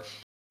you are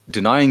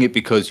denying it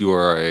because you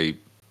are a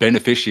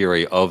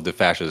beneficiary of the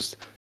fascist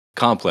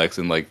complex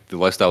and like the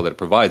lifestyle that it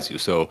provides you.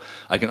 So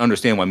I can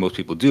understand why most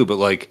people do, but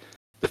like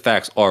the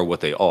facts are what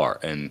they are,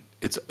 and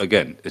it's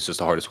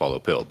just a hard to swallow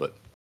pill. But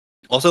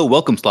also,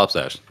 welcome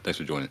Slopsash. Thanks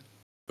for joining.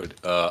 But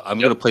I'm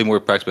gonna play more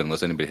Praxman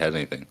unless anybody has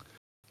anything.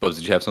 Bubs,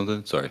 did you have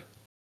something? Sorry.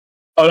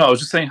 Oh no, I was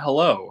just saying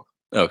hello.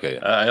 Okay.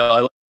 Yeah. I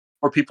like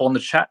more people in the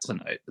chat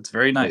tonight. It's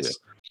very nice.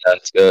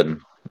 That's good.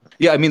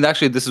 Yeah, I mean,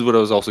 actually, this is what I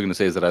was also going to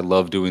say is that I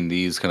love doing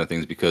these kind of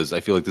things because I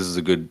feel like this is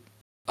a good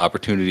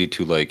opportunity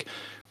to like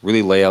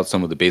really lay out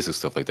some of the basic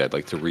stuff like that,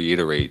 like to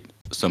reiterate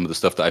some of the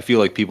stuff that I feel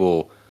like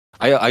people.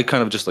 I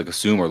kind of just like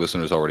assume our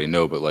listeners already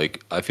know, but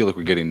like I feel like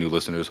we're getting new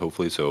listeners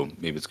hopefully, so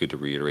maybe it's good to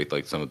reiterate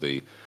like some of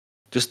the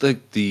just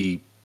like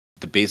the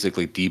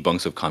basically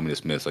debunks of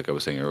communist myths, like I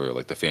was saying earlier,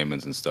 like the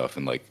famines and stuff,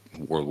 and like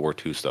World War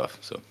II stuff.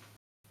 So,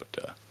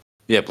 but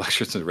yeah, black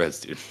shirts and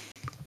reds, dude.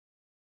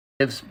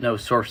 Gives no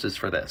sources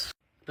for this.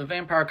 The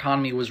Vampire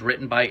Economy was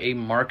written by a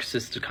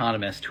Marxist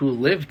economist who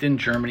lived in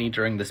Germany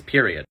during this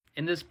period.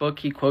 In this book,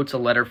 he quotes a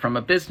letter from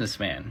a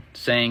businessman,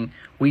 saying,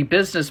 "We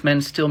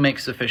businessmen still make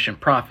sufficient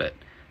profit,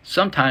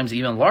 sometimes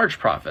even large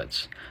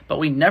profits, but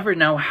we never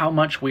know how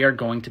much we are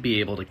going to be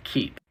able to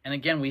keep." And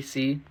again, we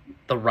see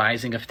the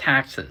rising of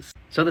taxes.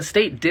 So the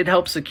state did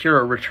help secure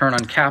a return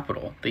on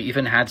capital. They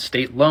even had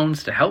state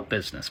loans to help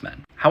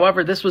businessmen.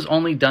 However, this was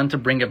only done to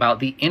bring about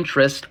the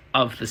interest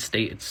of the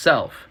state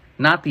itself,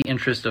 not the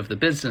interest of the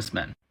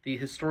businessmen. The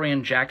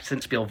historian Jackson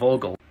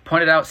Spielvogel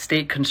pointed out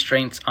state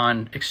constraints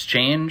on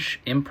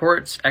exchange,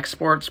 imports,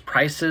 exports,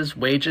 prices,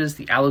 wages,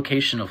 the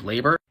allocation of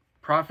labor.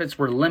 Profits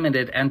were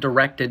limited and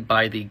directed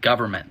by the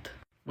government.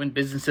 When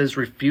businesses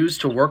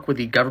refused to work with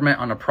the government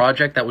on a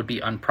project that would be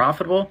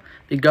unprofitable,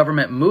 the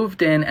government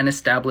moved in and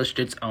established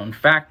its own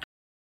factory.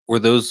 Were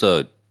those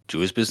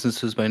Jewish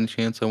businesses by any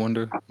chance? I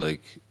wonder.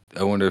 Like,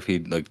 I wonder if he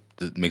like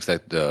makes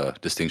that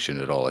distinction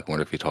at all. Like, I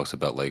wonder if he talks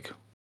about like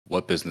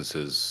what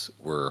businesses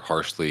were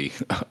harshly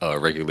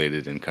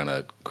regulated and kind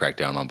of cracked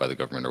down on by the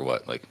government, or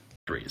what? Like,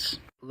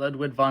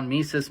 Ludwig von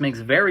Mises makes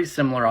very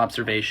similar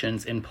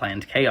observations in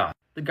Planned Chaos.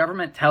 The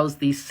government tells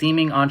these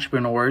seeming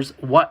entrepreneurs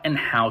what and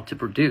how to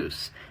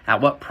produce,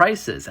 at what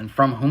prices and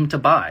from whom to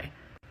buy,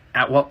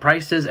 at what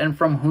prices and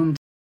from whom.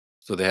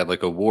 So they had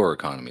like a war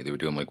economy. They were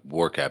doing like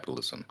war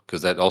capitalism,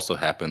 because that also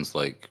happens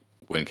like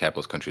when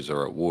capitalist countries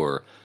are at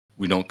war.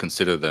 We don't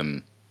consider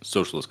them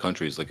socialist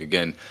countries. Like,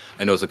 again,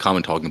 I know it's a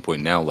common talking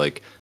point now.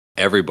 Like,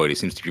 everybody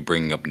seems to be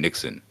bringing up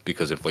Nixon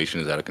because inflation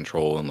is out of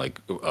control and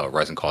like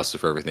rising costs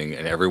for everything,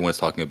 and everyone's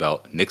talking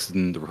about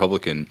Nixon, the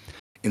Republican,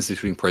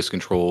 instituting price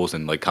controls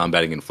and like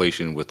combating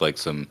inflation with like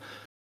some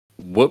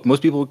what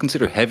most people would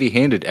consider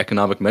heavy-handed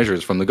economic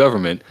measures from the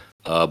government,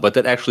 but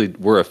that actually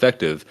were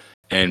effective.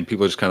 And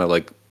people are just kind of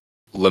like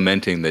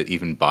lamenting that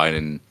even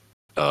Biden,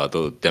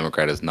 the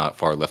Democrat, is not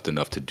far left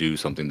enough to do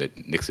something that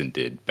Nixon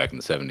did back in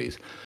the 70s.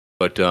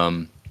 But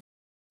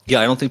yeah,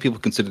 I don't think people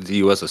consider the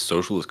U.S. a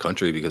socialist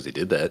country because they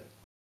did that.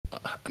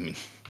 I mean,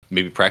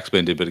 maybe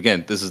Praxman did, but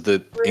again, this is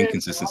the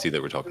inconsistency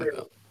that we're talking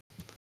about.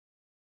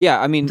 Yeah,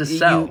 I mean,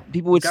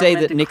 people would say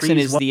that Nixon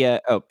is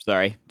the. Oh,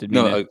 sorry,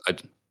 go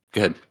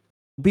ahead.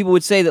 People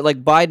would say that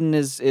like Biden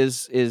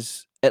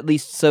is at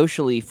least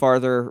socially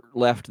farther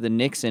left than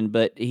Nixon,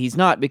 but he's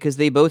not, because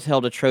they both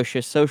held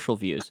atrocious social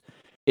views.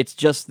 It's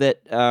just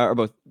that, or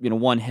both,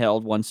 one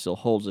held, one still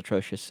holds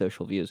atrocious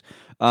social views.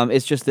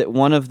 It's just that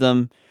one of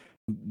them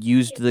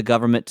used the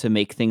government to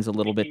make things a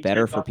little bit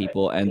better for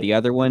people, and the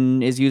other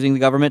one is using the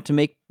government to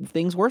make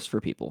things worse for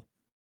people.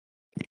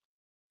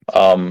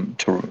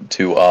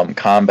 To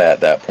combat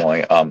that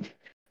point,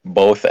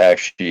 both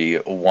actually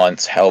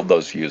once held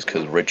those views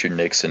because Richard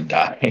Nixon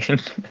died.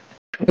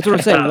 That's what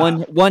I'm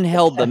saying. One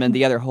held them and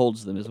the other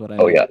holds them, is what I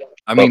mean. Oh yeah,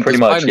 I mean, pretty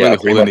much. Biden really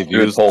hold any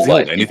views? Does he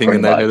hold anything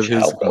in that head of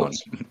his? Come on.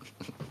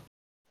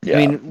 Yeah.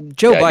 I mean,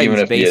 Joe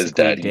Biden's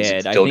basically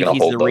dead. I think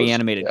he's the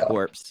reanimated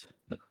corpse.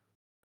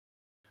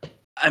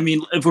 I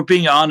mean, if we're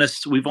being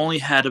honest, we've only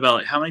had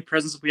about how many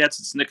presidents have we had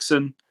since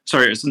Nixon?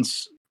 Sorry,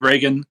 since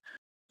Reagan.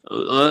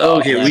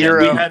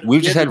 Okay,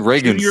 we've just had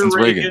Reagan since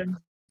Reagan.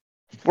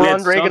 We're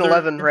on Reagan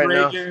 11 right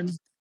now.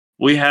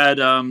 We had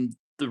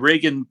the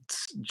Reagan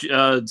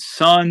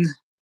son.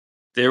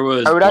 There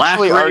was. I would Black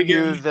actually Reagan,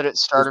 argue that it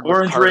started with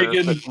Orange Carter,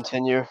 Reagan, but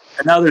continue.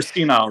 And now there's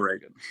senile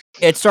Reagan.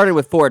 It started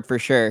with Ford for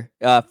sure.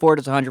 Ford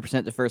is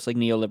 100% the first like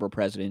neoliberal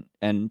president,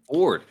 and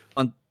Ford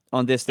on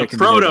this the there can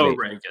be no debate.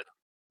 Reagan.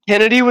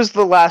 Kennedy was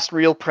the last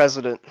real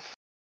president.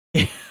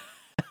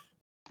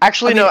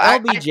 Actually, no.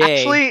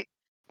 Actually,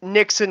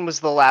 Nixon was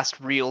the last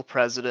real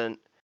president.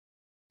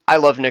 I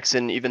love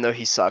Nixon, even though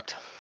he sucked.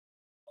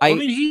 I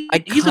mean,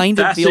 he's kind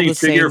a of feel the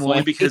figure same way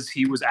only because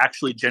he was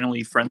actually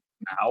genuinely friendly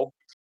now.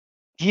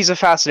 He's a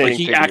fascinating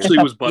he figure. actually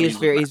was buddies.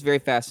 He's very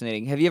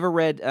fascinating. Have you ever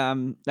read?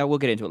 No, we'll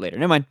get into it later.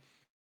 Never mind.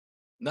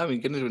 No, I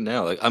mean, get into it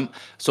now. Like I'm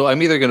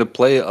either gonna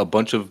play a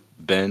bunch of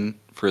Ben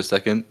for a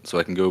second so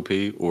I can go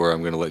pee, or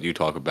I'm gonna let you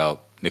talk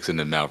about Nixon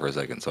and Mao for a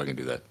second so I can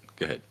do that.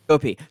 Go ahead. Go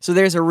pee. So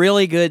there's a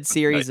really good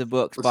series of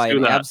books by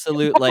an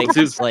absolute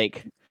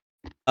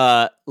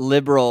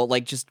liberal,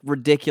 like just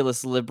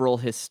ridiculous liberal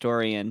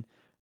historian.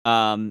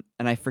 And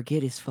I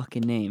forget his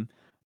fucking name.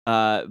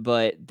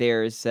 But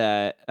there's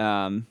David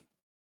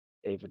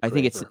Graeber. I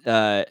think it's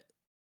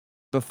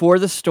Before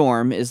the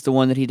Storm is the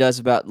one that he does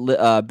about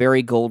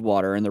Barry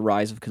Goldwater and the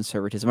rise of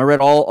conservatism. I read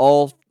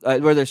all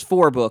where there's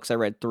 4 books. I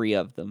read 3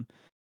 of them.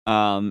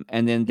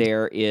 And then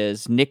there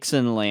is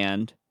Nixon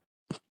Land,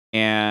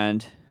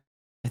 and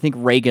I think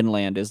Reagan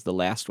Land is the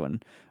last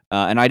one.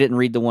 And I didn't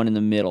read the one in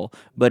the middle,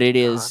 but it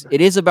is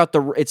about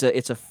it's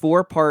a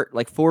 4-part,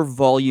 like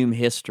 4-volume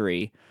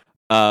history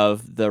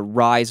of the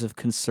rise of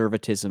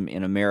conservatism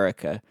in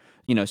America.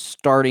 You know,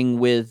 starting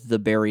with the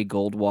Barry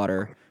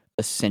Goldwater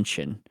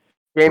ascension.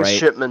 James right?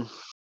 Shipman.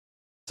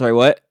 Sorry,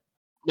 what?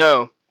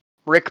 No,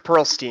 Rick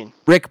Perlstein.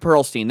 Rick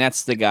Perlstein,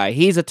 that's the guy.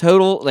 He's a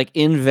total, like,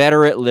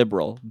 inveterate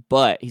liberal,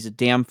 but he's a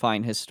damn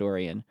fine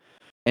historian.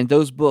 And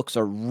those books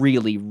are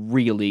really,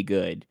 really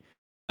good.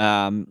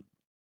 And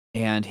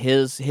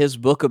his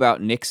book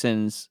about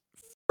Nixon's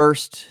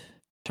first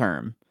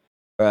term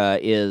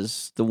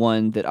is the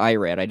one that I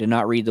read. I did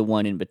not read the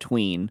one in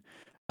between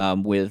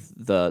with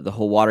the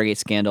whole Watergate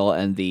scandal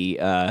and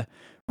the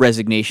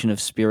resignation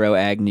of Spiro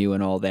Agnew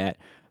and all that.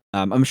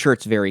 I'm sure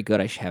it's very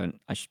good. I don't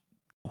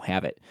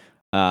have it.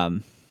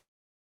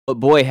 But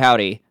boy,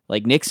 howdy,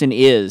 like, Nixon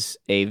is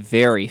a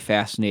very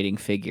fascinating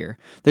figure.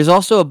 There's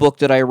also a book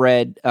that I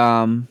read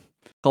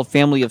called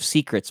Family of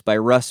Secrets by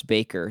Russ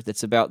Baker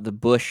that's about the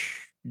Bush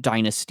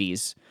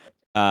dynasties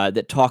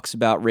that talks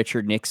about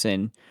Richard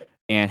Nixon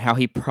and how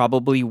he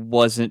probably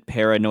wasn't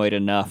paranoid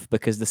enough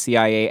because the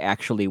CIA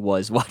actually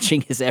was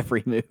watching his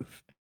every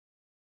move.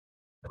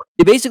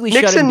 They basically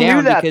shut him down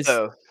knew that, because...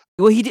 though.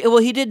 Well,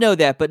 he did know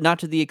that, but not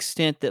to the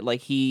extent that, like,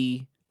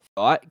 he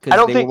thought, because I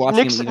don't they think were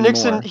watching him even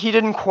Nixon more. he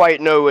didn't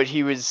quite know what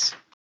he was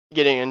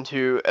getting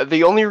into.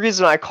 The only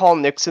reason I call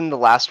Nixon the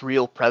last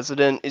real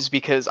president is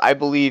because I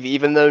believe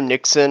even though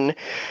Nixon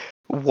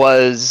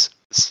was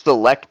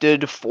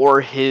selected for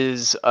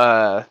his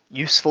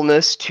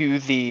usefulness to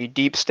the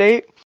deep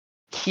state,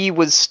 he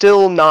was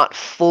still not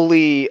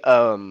fully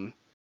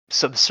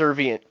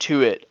subservient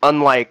to it,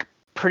 unlike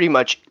pretty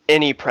much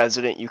any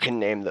president you can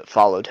name that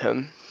followed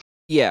him.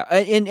 Yeah,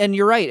 and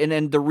you're right,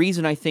 and the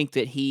reason I think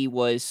that he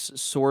was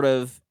sort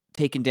of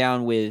taken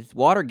down with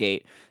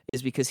Watergate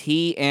is because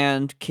he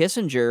and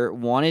Kissinger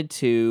wanted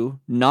to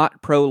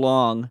not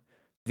prolong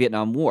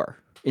Vietnam War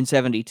in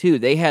 '72.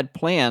 They had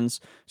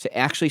plans to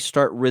actually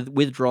start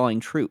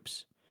withdrawing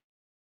troops.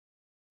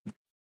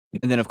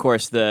 And then, of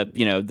course,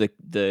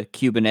 the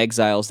Cuban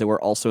exiles that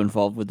were also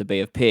involved with the Bay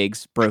of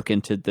Pigs broke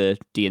into the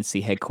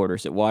DNC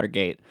headquarters at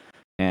Watergate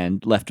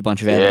and left a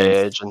bunch of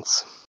evidence.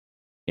 Agents.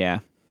 Yeah.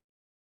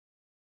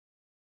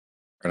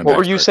 What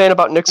were you saying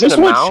about Nixon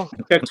and Mao?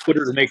 Check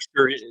Twitter to make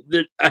sure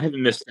that I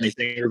haven't missed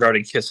anything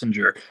regarding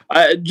Kissinger.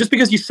 Just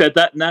because you said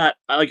that, Nat,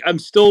 I'm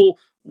still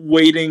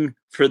waiting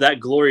for that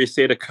glorious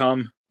day to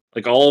come.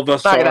 Like all of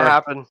us It's not are. gonna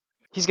happen.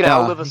 He's gonna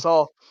outlive us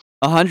all.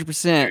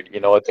 100%. You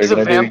know what they're He's a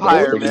gonna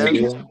vampire, do?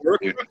 man.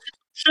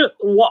 Shit,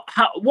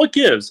 what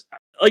gives?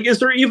 Like, is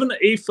there even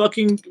a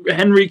fucking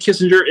Henry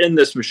Kissinger in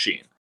this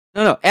machine?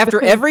 No.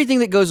 After everything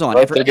that goes on,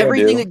 after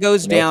everything that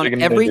goes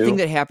down, everything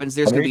that happens,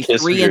 there's going to be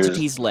 3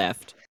 entities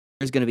left.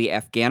 There's going to be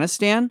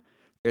Afghanistan,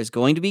 there's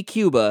going to be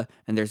Cuba,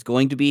 and there's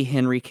going to be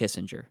Henry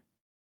Kissinger.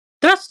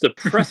 That's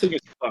depressing as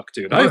fuck,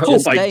 dude. I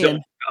hope I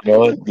don't.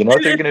 You know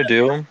what they're gonna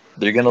do?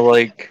 They're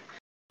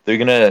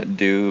gonna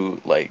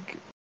do, like,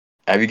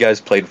 have you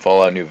guys played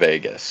Fallout New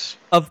Vegas?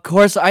 Of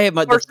course, I have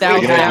the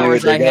 1,000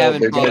 hours I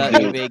have in Fallout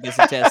New Vegas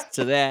attest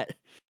to that.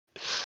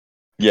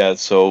 Yeah,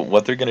 so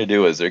what they're gonna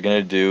do is they're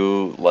gonna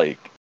do, like,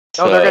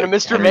 they're gonna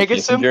Mr.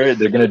 Vegas him? They're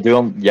gonna do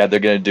him. Yeah, they're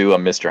gonna do a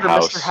Mr.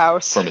 House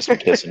for Mr.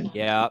 Kissinger.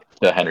 Yeah,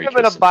 to Henry. Keep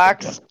him in a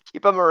box.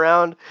 Keep him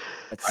around.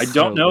 I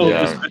don't know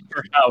if it's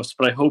Mr. House,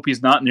 but I hope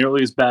he's not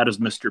nearly as bad as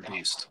Mr.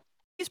 Beast.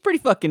 He's pretty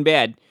fucking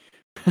bad.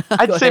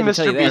 I'd say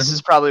Mr. Beast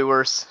is probably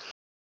worse.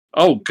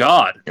 Oh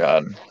God.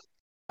 God.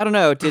 I don't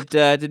know. Did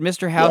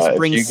Mr. House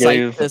bring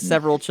sight to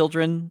several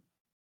children,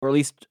 or at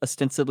least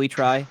ostensibly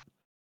try?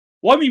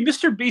 Well, I mean,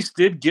 Mr. Beast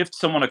did gift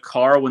someone a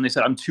car when they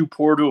said, "I'm too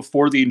poor to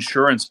afford the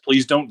insurance.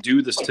 Please don't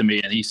do this to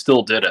me," and he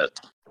still did it.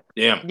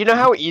 Damn. You know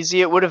how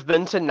easy it would have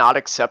been to not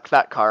accept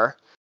that car?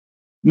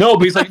 No,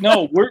 but he's like,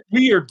 "No,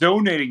 we are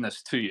donating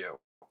this to you."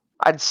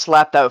 I'd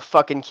slap that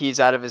fucking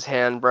keys out of his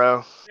hand,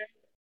 bro.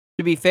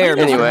 To be fair,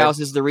 Anyway. Mr. House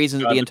is the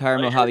reason that the entire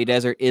Mojave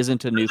Desert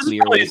isn't a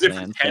nuclear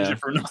wasteland. Tangent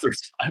for another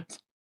time.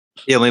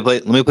 Yeah, let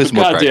me play some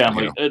more crack. Goddamn,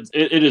 like,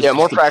 it is. Yeah,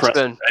 more crack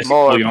spin.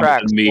 More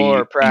crack.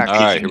 More crack. All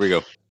right, here we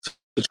go.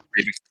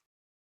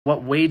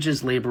 What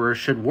wages laborers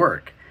should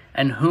work,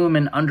 and whom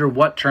and under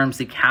what terms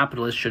the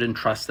capitalists should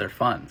entrust their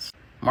funds.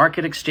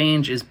 Market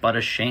exchange is but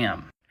a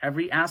sham.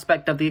 Every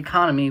aspect of the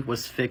economy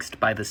was fixed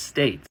by the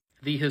state.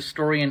 The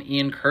historian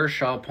Ian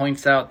Kershaw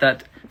points out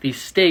that the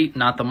state,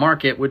 not the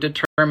market, would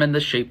determine the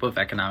shape of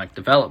economic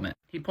development.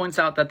 He points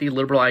out that the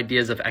liberal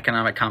ideas of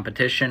economic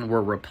competition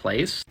were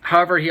replaced.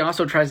 However, he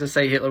also tries to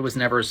say Hitler was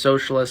never a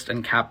socialist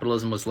and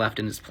capitalism was left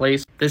in its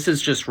place. This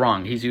is just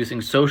wrong. He's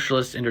using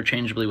socialist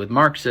interchangeably with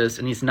Marxist,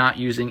 and he's not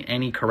using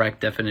any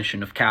correct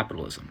definition of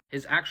capitalism.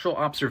 His actual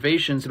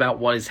observations about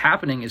what is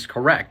happening is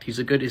correct. He's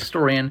a good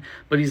historian,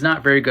 but he's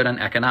not very good on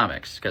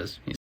economics, because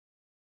he's...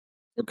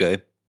 Okay.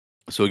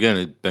 So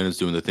again, Ben is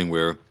doing the thing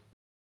where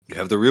you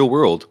have the real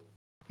world,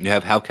 you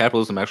have how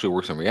capitalism actually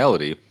works in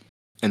reality,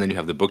 and then you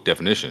have the book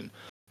definition.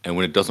 And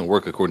when it doesn't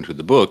work according to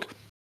the book,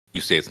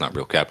 you say it's not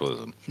real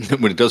capitalism.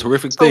 When it does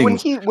horrific So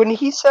things, when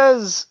he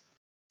says,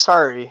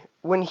 sorry,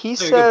 when he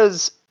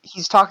says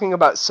he's talking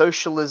about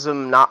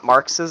socialism, not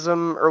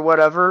Marxism or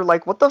whatever,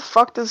 like what the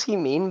fuck does he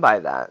mean by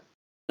that?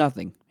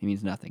 Nothing. He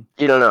means nothing.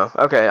 You don't know.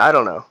 Okay, I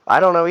don't know.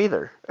 I don't know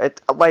either.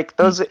 Like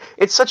those.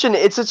 It's such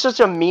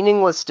a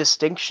meaningless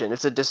distinction.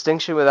 It's a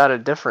distinction without a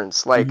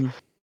difference. Like,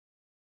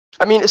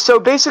 I mean, so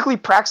basically,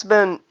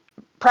 Praxben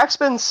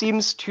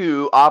seems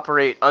to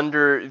operate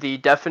under the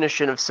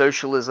definition of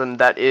socialism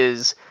that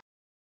is,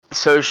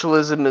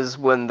 socialism is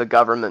when the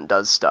government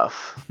does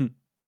stuff.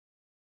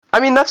 I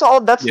mean, that's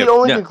all. That's the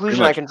only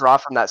conclusion I can draw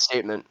from that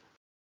statement.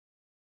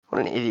 What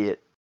an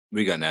idiot.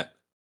 We got Nat.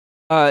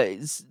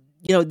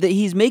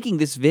 He's making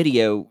this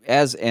video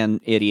as an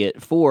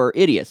idiot for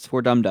idiots,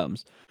 for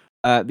dum-dums,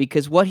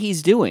 because what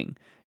he's doing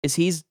is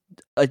he's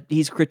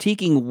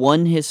critiquing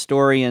one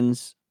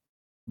historian's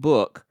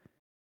book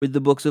with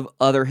the books of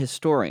other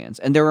historians,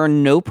 and there are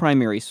no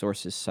primary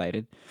sources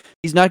cited.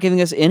 He's not giving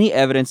us any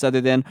evidence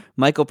other than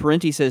Michael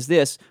Parenti says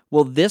this,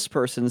 well, this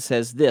person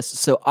says this,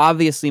 so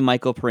obviously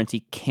Michael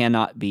Parenti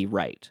cannot be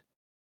right.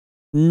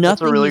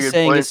 Nothing he's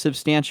saying is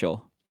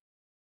substantial.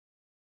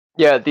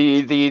 Yeah,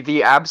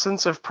 the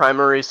absence of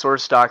primary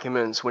source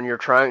documents when you're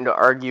trying to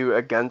argue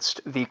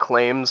against the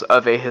claims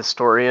of a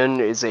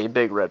historian is a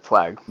big red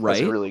flag. Right?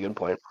 That's a really good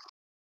point.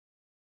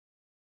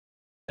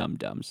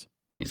 Dum-dums.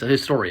 He's a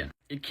historian.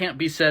 It can't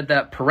be said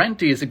that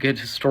Parenti is a good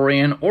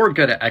historian or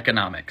good at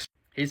economics.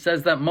 He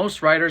says that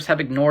most writers have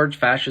ignored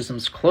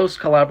fascism's close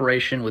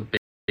collaboration with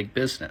big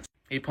business.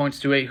 He points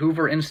to a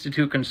Hoover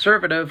Institute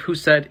conservative who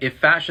said if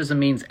fascism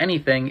means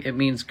anything, it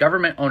means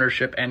government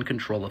ownership and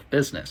control of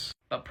business.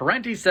 But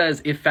Parenti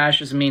says if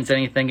fascism means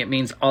anything, it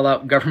means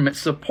all-out government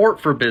support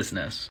for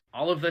business.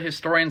 All of the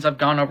historians I've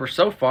gone over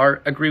so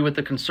far agree with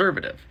the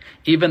conservative.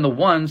 Even the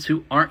ones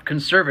who aren't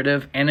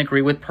conservative and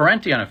agree with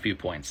Parenti on a few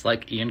points,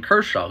 like Ian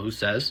Kershaw, who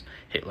says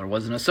Hitler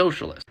wasn't a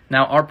socialist.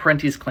 Now, are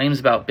Parenti's claims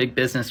about big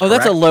business correct?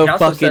 That's a low he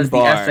also fucking says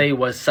bar. the essay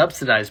was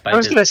subsidized by I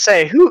was going to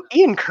say, who?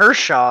 Ian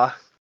Kershaw?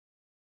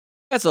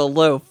 That's a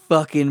low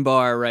fucking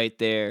bar right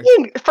there.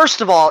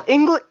 First of all,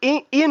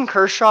 Ian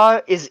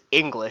Kershaw is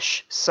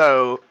English,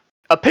 so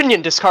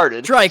opinion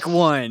discarded. Strike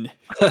one.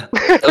 I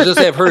was gonna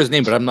say I've heard his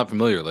name, but I'm not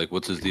familiar. Like,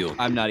 what's his deal?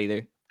 I'm not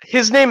either.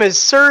 His name is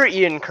Sir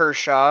Ian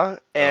Kershaw,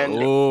 and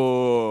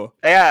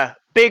yeah,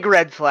 big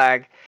red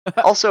flag.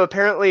 Also,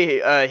 apparently,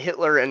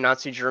 Hitler and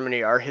Nazi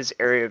Germany are his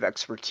area of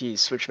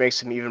expertise, which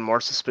makes him even more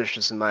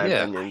suspicious in my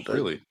opinion. But,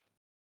 really?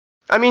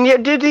 I mean, yeah,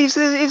 dude, he's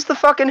the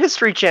fucking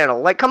History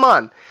Channel. Like, come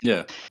on.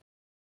 Yeah.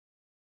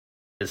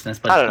 Business,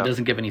 but he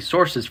doesn't give any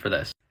sources for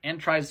this, and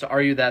tries to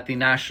argue that the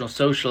National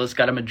Socialists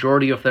got a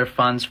majority of their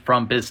funds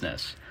from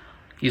business.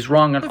 He's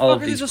wrong on all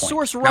of these points. There's a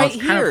source right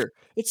here.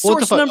 It's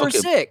source number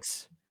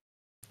 6.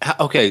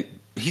 Okay,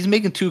 he's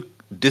making two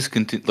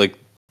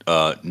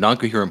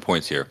non-coherent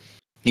points here.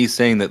 He's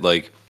saying that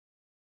like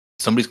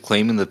somebody's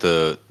claiming that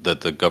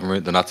the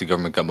government, the Nazi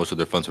government, got most of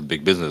their funds from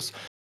big business.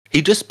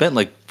 He just spent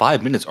like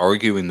 5 minutes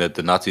arguing that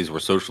the Nazis were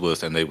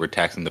socialists and they were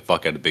taxing the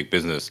fuck out of big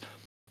business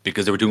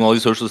because they were doing all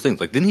these socialist things.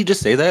 Like, didn't he just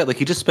say that? Like,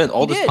 he just spent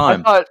all this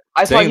time.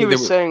 I thought he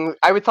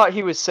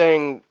was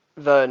saying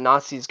the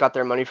Nazis got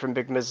their money from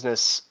big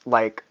business.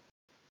 Like,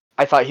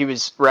 I thought he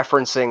was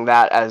referencing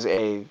that as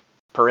a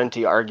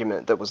Parenti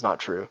argument that was not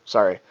true.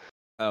 Sorry.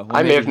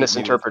 I may have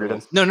misinterpreted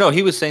him. No,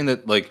 he was saying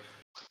that, like,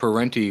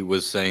 Parenti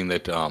was saying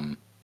that,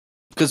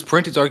 because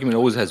Parenti's argument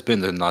always has been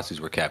that the Nazis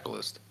were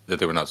capitalist, that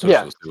they were not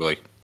socialist. Yeah. They were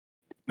like,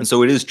 and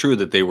so it is true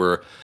that they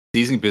were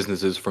seizing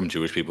businesses from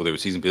Jewish people, they were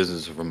seizing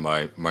businesses from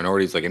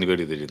minorities, like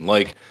anybody they didn't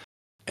like,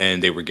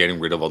 and they were getting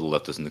rid of all the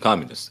leftists and the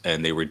communists,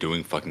 and they were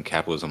doing fucking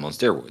capitalism on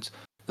steroids.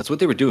 That's what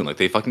they were doing. Like,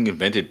 they fucking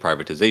invented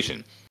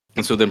privatization.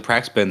 And so then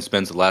Praxben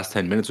spends the last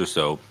 10 minutes or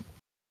so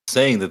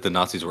saying that the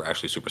Nazis were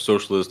actually super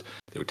socialist,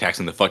 they were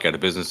taxing the fuck out of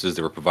businesses,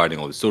 they were providing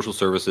all these social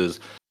services,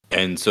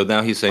 and so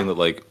now he's saying that,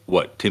 like,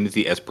 what,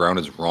 Timothy S. Brown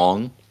is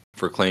wrong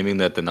for claiming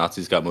that the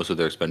Nazis got most of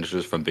their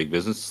expenditures from big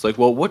business? It's like,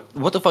 well,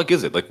 what the fuck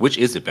is it? Like, which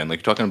is it, Ben? Like,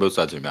 you're talking on both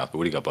sides of your mouth, but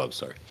what do you got, Bob?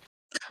 Sorry.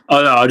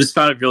 Oh, no, I just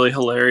found it really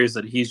hilarious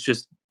that he's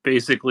just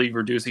basically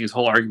reducing his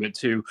whole argument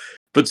to,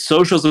 but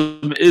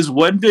socialism is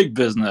when big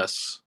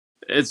business.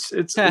 It's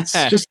just,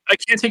 I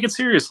can't take it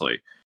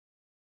seriously.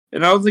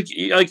 And I don't think,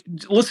 like,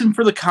 listen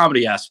for the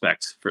comedy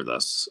aspect for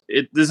this.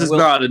 This is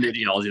not an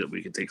ideology that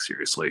we can take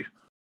seriously.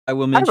 I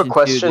will mention, I have a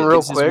question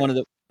real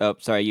quick. Oh,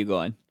 sorry, you go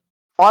on.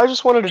 Well, I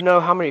just wanted to know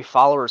how many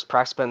followers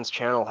Praxben's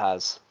channel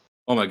has.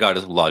 Oh my god,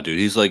 it's a lot, dude.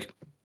 He's like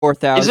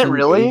 4,000. Is it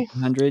really?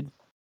 100.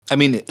 I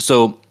mean,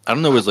 so I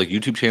don't know what his like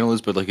YouTube channel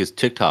is, but like his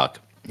TikTok,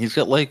 he's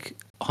got like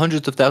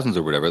hundreds of thousands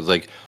or whatever. It's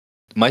like,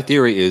 my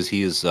theory is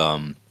he is.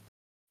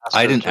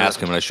 I didn't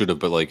ask him, and I should have,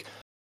 but like,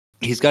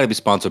 he's got to be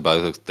sponsored by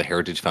like, the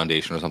Heritage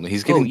Foundation or something.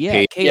 He's getting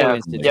paid. Yeah.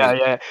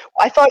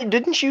 I thought,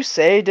 didn't you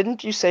say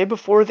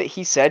before that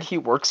he said he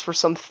works for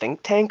some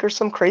think tank or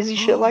some crazy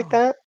shit like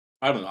that?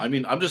 I don't know. I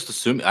mean, I'm just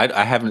assuming.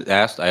 I haven't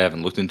asked. I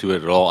haven't looked into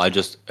it at all.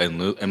 I'm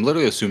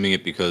literally assuming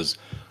it because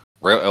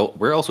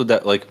where else would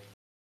that like?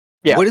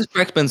 Yeah. What is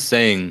Braxton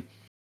saying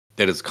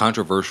that is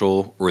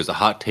controversial or is a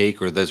hot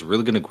take or that's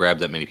really going to grab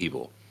that many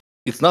people?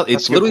 It's not.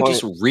 That's It's a good literally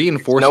point. just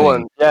reinforcing No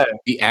one, yeah.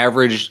 the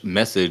average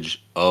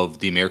message of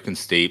the American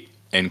state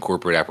and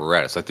corporate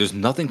apparatus. Like, there's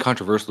nothing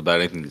controversial about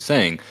anything he's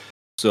saying.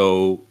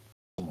 So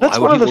That's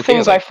one of the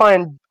things I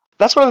find.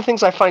 That's one of the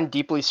things I find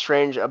deeply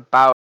strange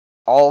about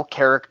all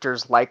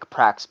characters like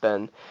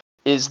Praxben,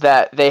 is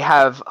that they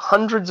have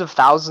hundreds of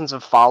thousands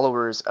of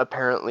followers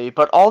apparently,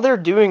 but all they're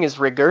doing is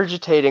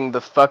regurgitating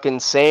the fucking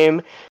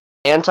same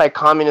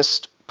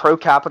anti-communist,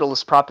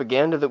 pro-capitalist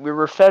propaganda that we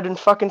were fed in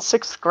fucking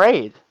 6th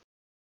grade.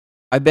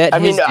 I bet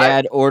his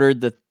dad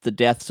ordered the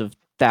deaths of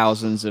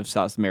thousands of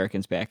South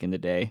Americans back in the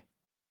day.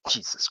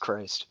 Jesus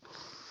Christ.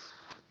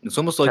 It's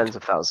almost like tens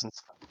of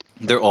thousands.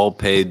 They're all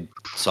paid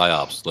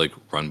psyops, like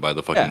run by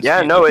the fucking yeah.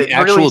 state. No, like, it the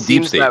actual really deep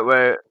seems state. that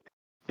way.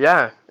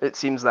 Yeah, it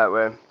seems that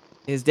way.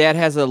 His dad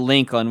has a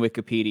link on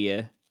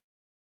Wikipedia.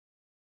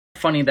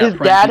 Funny that his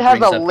dad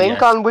has a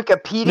link on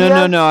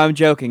Wikipedia. No, I'm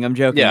joking.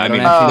 Yeah, I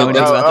mean,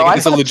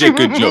 it's a legit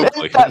good joke.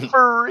 Like, that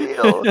for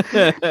real.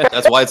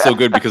 That's why it's so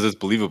good because it's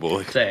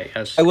believable.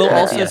 I will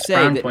also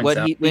say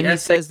that when he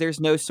says there's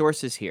no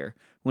sources here,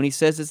 when he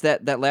says is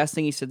that last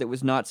thing he said that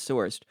was not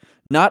sourced,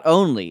 not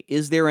only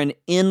is there an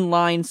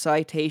inline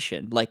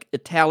citation, like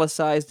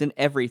italicized and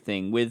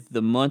everything with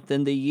the month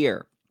and the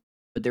year,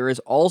 but there is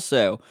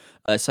also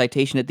a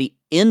citation at the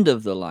end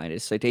of the line.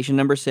 It's citation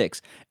number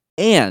 6.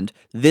 And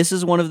this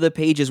is one of the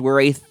pages where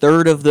a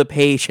third of the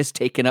page is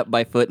taken up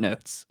by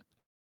footnotes.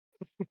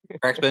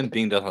 Cracksman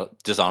being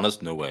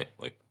dishonest? No way.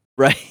 Like,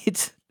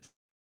 right?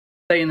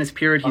 In this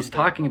period he's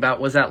talking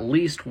about was at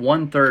least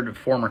 1/3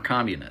 former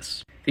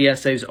communists. The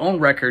essay's own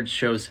record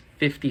shows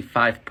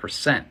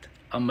 55%.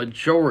 A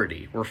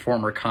majority were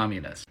former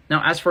communists.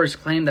 Now, as for his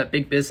claim that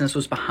big business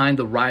was behind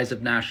the rise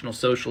of National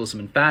Socialism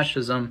and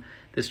fascism,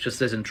 this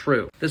just isn't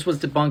true. This was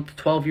debunked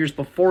 12 years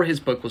before his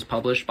book was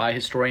published by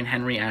historian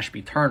Henry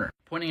Ashby Turner,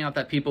 pointing out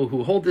that people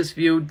who hold this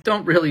view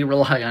don't really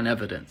rely on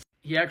evidence.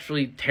 He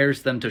actually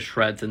tears them to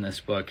shreds in this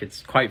book.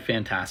 It's quite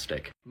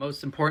fantastic.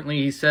 Most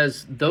importantly, he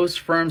says those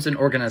firms and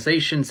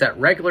organizations that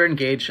regularly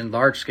engaged in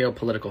large-scale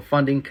political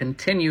funding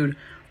continued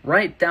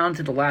right down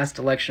to the last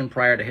election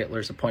prior to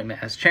Hitler's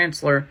appointment as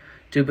chancellor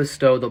to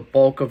bestow the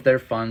bulk of their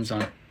funds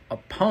on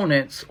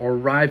opponents or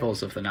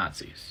rivals of the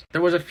Nazis.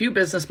 There was a few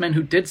businessmen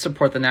who did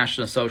support the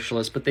National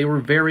Socialists, but they were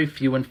very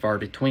few and far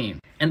between.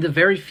 And the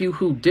very few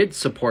who did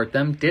support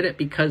them did it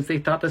because they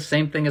thought the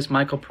same thing as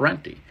Michael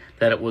Parenti,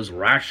 that it was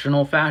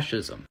rational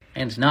fascism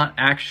and not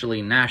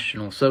actually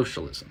National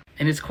Socialism.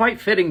 And it's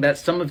quite fitting that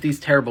some of these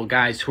terrible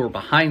guys who were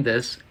behind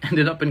this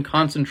ended up in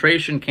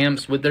concentration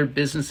camps with their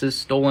businesses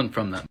stolen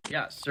from them.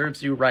 Yeah,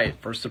 serves you right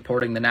for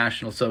supporting the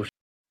National Socialists.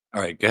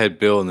 All right, go ahead,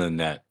 Bill, and then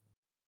Nat.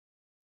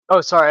 Oh,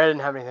 sorry, I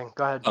didn't have anything.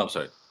 Go ahead. Oh,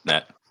 sorry,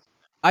 Nat.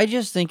 I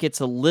just think it's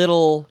a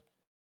little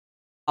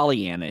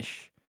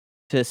Pollyannish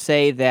to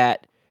say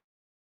that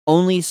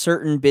only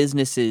certain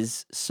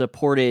businesses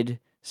supported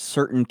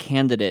certain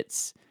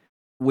candidates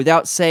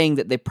without saying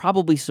that they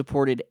probably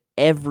supported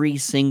every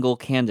single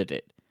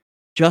candidate,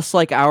 just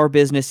like our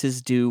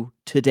businesses do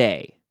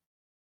today,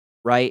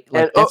 right?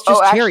 Like, that's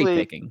just cherry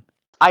picking.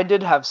 I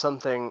did have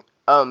something.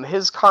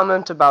 His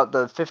comment about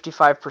the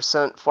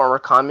 55% former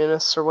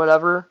communists or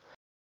whatever.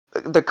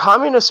 The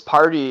Communist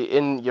Party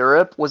in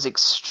Europe was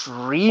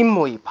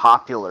extremely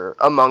popular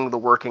among the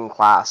working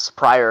class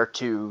prior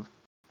to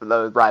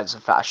the rise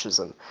of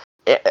fascism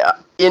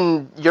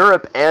in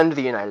Europe and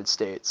the United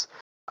States.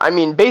 I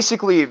mean,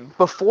 basically,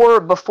 before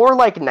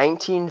like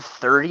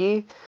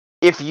 1930,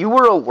 if you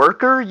were a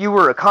worker, you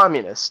were a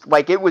communist.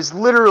 Like, it was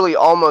literally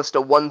almost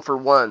a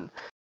 1-for-1.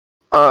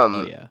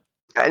 Oh yeah.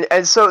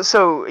 And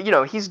so you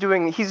know, he's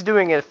doing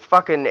a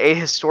fucking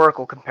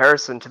ahistorical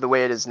comparison to the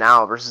way it is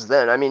now versus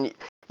then. I mean,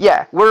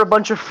 yeah, we're a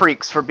bunch of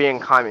freaks for being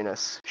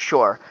communists,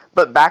 sure.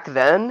 But back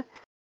then,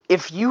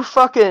 if you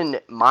fucking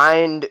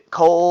mined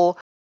coal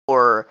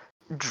or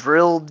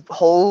drilled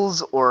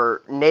holes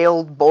or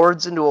nailed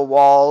boards into a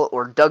wall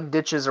or dug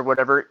ditches or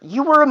whatever,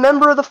 you were a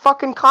member of the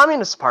fucking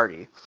Communist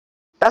Party.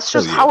 That's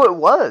just how it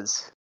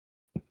was.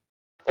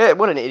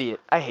 What an idiot.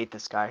 I hate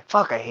this guy.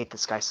 Fuck, I hate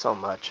this guy so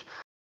much.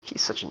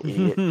 He's such an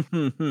idiot.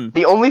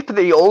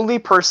 The only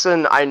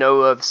person I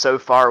know of so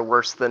far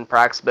worse than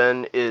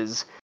Praxben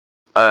is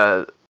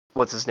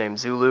what's his name?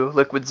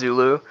 Liquid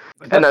Zulu.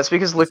 And that's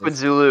because Liquid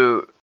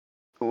Zulu,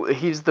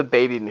 he's the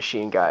baby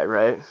machine guy,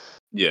 right?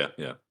 Yeah.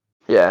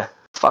 Yeah.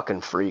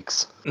 Fucking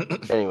freaks.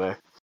 Anyway.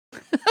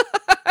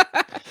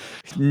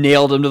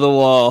 Nailed him to the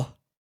wall.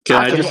 Can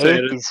I just say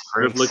it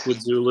with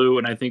Liquid Zulu,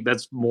 and I think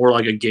that's more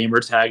like a gamer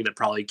tag that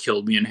probably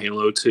killed me in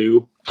Halo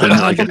 2.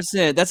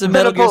 100%. That's a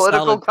Metal Gear Solid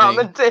political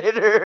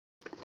commentator.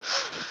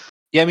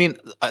 Yeah, I mean,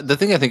 the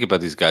thing I think about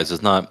these guys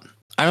is not.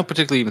 I don't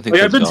particularly even think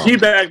I've been dumb.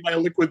 teabagged by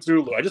Liquid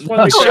Zulu. I just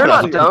want to They're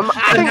not dumb.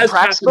 I think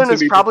Praxben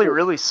is probably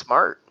really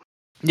smart.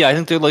 Yeah, I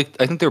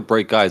think they're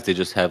bright guys. They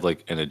just have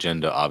like an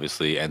agenda,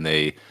 obviously, and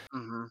they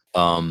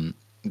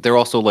they're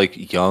also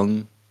like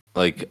young.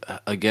 Like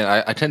again,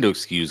 I tend to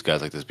excuse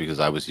guys like this because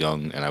I was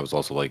young and I was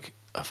also like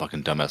a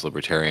fucking dumbass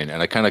libertarian,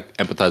 and I kind of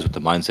empathize with the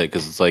mindset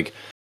because it's like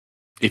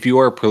if you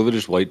are a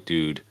privileged white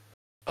dude,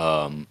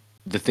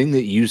 the thing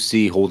that you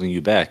see holding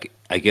you back,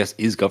 I guess,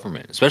 is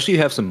government. Especially if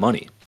you have some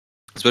money.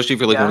 Especially if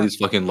you're like one of these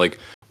fucking like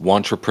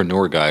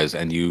entrepreneur guys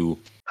and you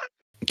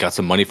got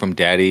some money from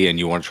daddy and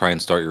you want to try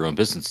and start your own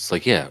business. It's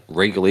like, yeah,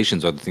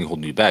 regulations are the thing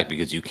holding you back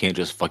because you can't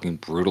just fucking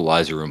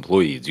brutalize your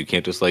employees. You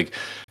can't just like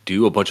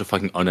do a bunch of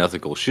fucking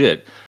unethical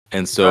shit.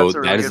 And so That's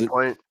a really good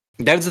point.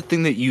 That is the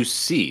thing that you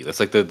see. That's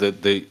like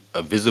the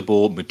a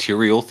visible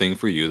material thing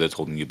for you that's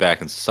holding you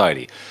back in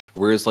society.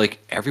 Whereas like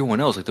everyone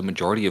else, like the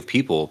majority of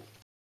people,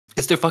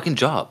 it's their fucking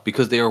job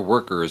because they are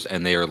workers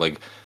and they are like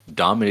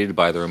dominated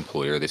by their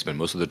employer. They spend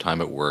most of their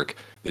time at work.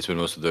 They spend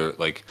most of their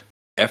like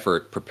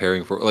effort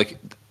preparing for like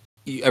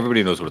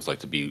everybody knows what it's like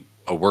to be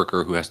a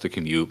worker who has to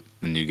commute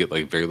and you get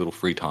like very little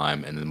free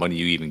time, and the money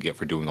you even get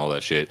for doing all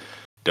that shit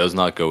does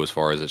not go as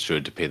far as it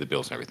should to pay the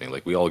bills and everything.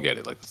 Like we all get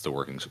it. Like it's the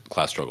working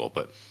class struggle.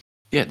 But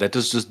yeah, that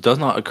just does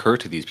not occur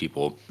to these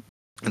people.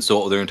 And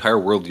so their entire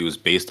worldview is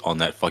based on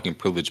that fucking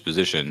privileged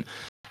position.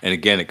 And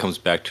again, it comes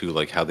back to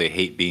like how they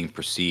hate being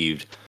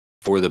perceived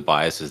for the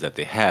biases that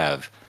they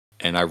have.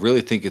 And I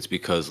really think it's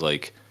because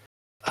like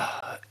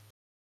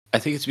I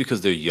think it's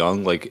because they're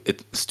young. Like,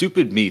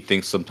 stupid me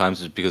thinks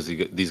sometimes it's because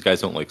these guys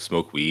don't like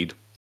smoke weed.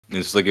 And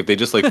it's like if they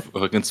just like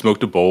fucking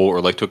smoked a bowl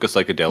or like took a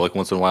psychedelic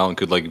once in a while and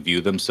could like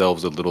view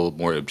themselves a little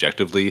more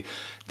objectively,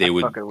 they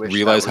would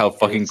realize how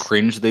fucking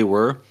cringe they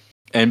were.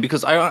 And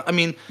because I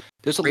mean,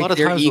 there's a lot of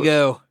times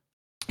ego.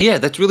 Yeah,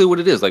 that's really what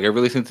it is. Like, I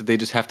really think that they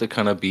just have to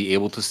kind of be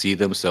able to see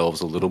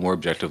themselves a little more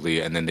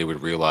objectively, and then they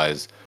would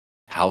realize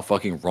how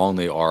fucking wrong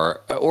they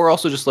are. Or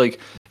also just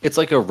like, it's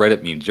like a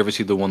Reddit meme. Did you ever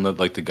see the one that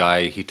like the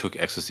guy, he took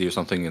ecstasy or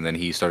something, and then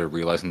he started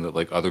realizing that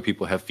like other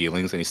people have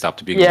feelings, and he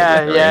stopped being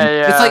yeah.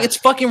 It's like, it's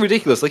fucking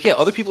ridiculous. Like, yeah,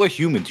 other people are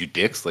humans, you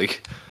dicks.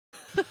 Like,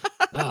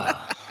 That's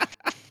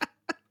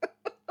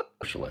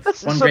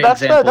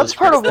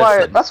part of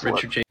why.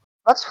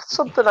 That's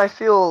something I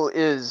feel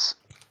is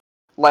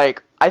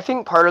like, I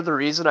think part of the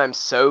reason I'm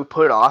so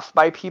put off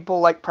by people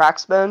like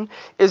Praxman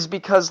is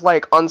because,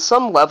 like, on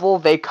some level,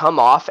 they come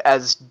off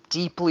as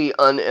deeply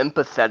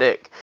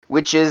unempathetic,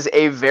 which is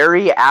a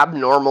very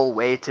abnormal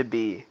way to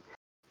be.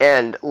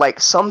 And, like,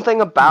 something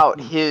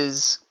about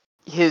his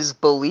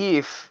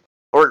belief,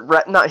 or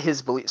not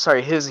his belief,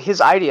 sorry,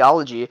 his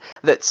ideology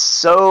that's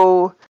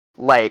so,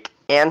 like,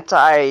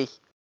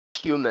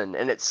 anti-human,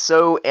 and it's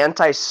so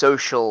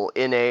antisocial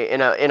in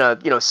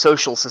a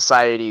social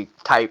society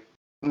type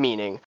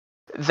meaning,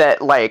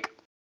 that like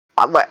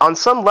on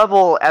some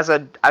level, as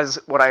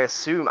what I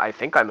assume, I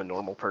think I'm a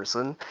normal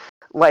person,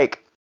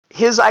 like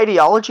his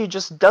ideology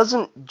just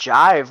doesn't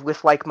jive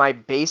with like my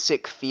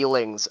basic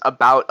feelings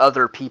about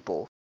other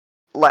people.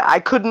 Like I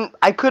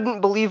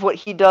couldn't believe what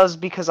he does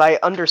because I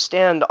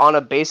understand on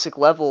a basic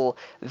level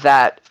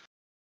that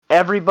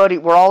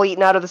we're all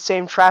eating out of the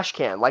same trash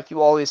can, like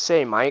you always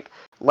say, Mike.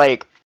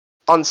 Like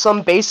on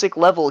some basic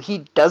level, he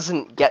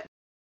doesn't get.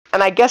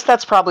 And I guess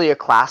that's probably a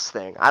class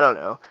thing. I don't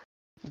know.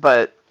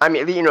 But, I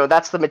mean,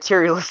 that's the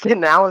materialist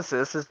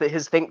analysis, is that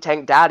his think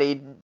tank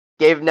daddy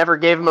never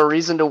gave him a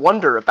reason to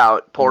wonder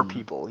about poor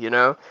people,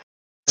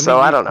 So,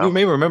 I don't know. You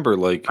may remember,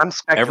 like, I'm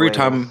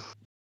speculating.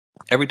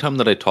 every time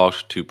that I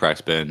talked to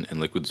Praxben and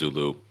Liquid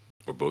Zulu,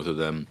 or both of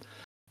them,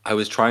 I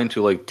was trying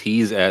to, like,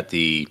 tease at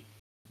the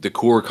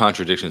core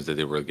contradictions that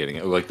they were getting,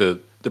 or like the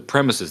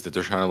premises that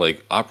they're trying to,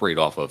 like, operate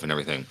off of and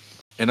everything.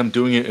 And I'm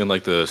doing it in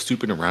like the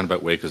stupid and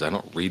roundabout way because I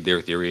don't read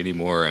their theory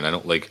anymore, and I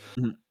don't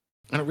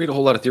I don't read a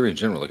whole lot of theory in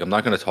general. Like, I'm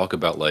not going to talk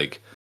about like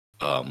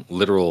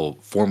literal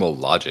formal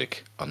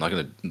logic. I'm not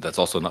going to. That's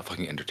also not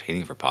fucking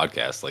entertaining for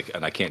podcasts. Like,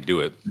 and I can't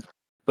do it.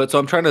 But so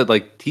I'm trying to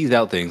like tease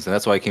out things, and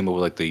that's why I came up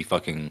with like the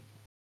fucking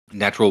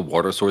natural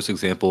water source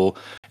example,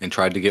 and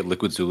tried to get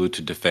Liquid Zulu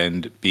to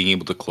defend being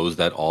able to close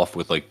that off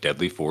with like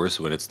deadly force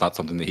when it's not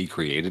something that he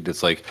created.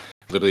 It's like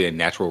literally a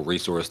natural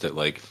resource that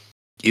like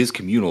is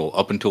communal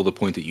up until the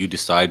point that you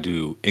decide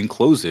to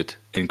enclose it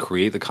and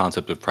create the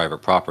concept of private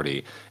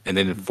property and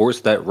then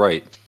enforce that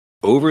right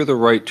over the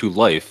right to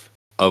life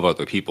of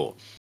other people.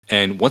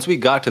 And once we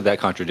got to that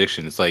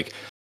contradiction, it's like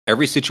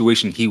every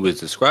situation he was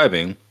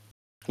describing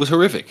was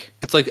horrific.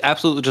 It's like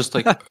absolutely just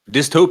like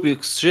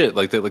dystopic shit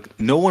like that, like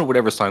no one would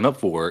ever sign up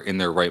for in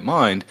their right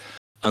mind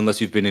unless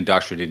you've been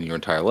indoctrinated in your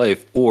entire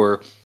life,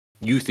 or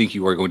you think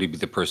you are going to be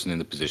the person in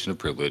the position of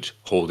privilege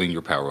holding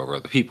your power over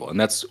other people. And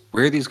that's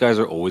where these guys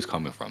are always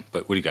coming from.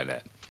 But what do you got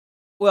at?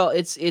 Well,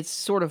 it's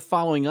sort of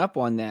following up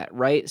on that,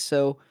 right?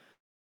 So,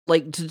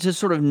 like, to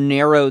sort of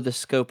narrow the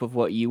scope of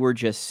what you were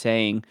just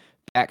saying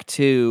back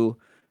to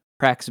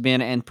Praxman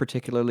and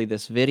particularly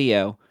this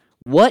video,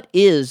 what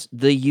is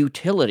the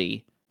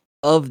utility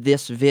of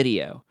this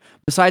video?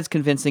 Besides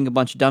convincing a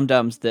bunch of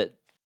dum-dums that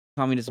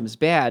communism is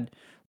bad,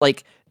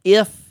 like,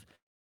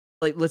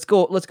 let's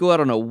go out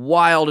on a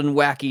wild and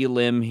wacky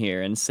limb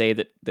here and say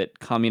that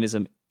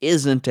communism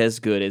isn't as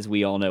good as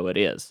we all know it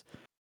is.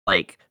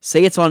 Like,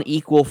 say it's on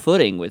equal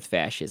footing with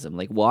fascism.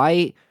 Like,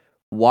 why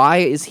why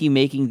is he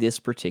making this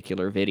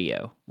particular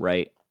video,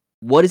 right?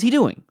 What is he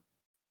doing?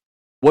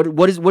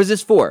 What is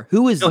this for?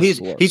 Who is this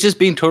for? He's just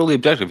being totally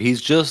objective.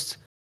 He's just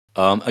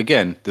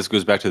again, this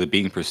goes back to the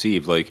being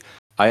perceived. Like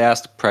I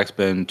asked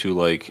Praxben to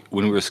like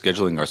when we were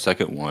scheduling our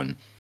second one,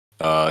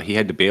 he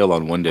had to bail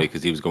on one day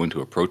because he was going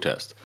to a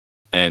protest.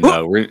 And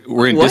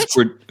we're in What?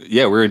 Discord.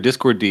 Yeah, we're in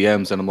Discord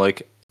DMs, and I'm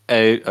like,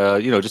 hey,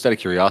 just out of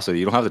curiosity,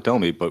 you don't have to tell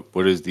me, but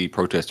what is the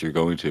protest you're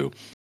going to?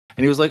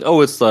 And he was like,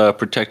 oh, it's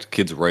protect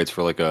kids' rights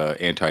for like a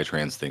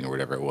anti-trans thing or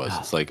whatever it was.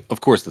 It's like,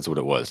 of course, that's what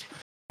it was.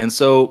 And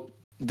so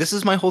this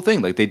is my whole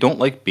thing. Like, they don't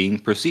like being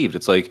perceived.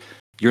 It's like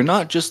you're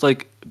not just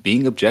like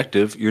being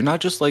objective. You're not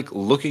just like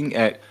looking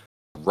at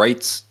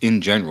rights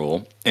in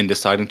general and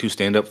deciding to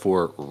stand up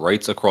for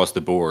rights across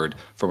the board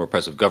from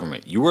oppressive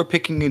government. You are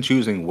picking and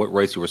choosing what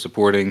rights you are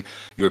supporting.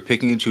 You're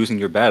picking and choosing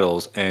your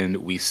battles, and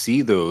we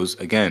see those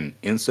again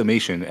in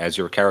summation as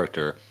your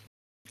character,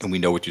 and we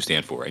know what you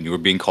stand for. And you are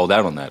being called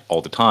out on that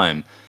all the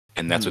time,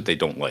 and that's what they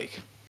don't like.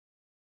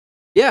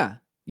 Yeah.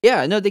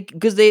 Yeah, no,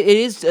 because it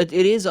is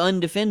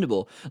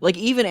undefendable. Like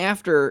even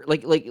after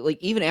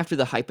even after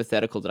the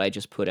hypothetical that I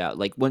just put out,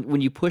 like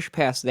when you push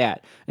past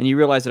that and you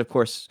realize that of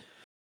course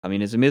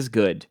communism is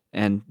good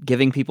and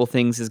giving people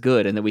things is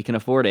good and that we can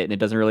afford it and it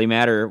doesn't really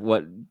matter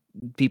what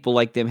people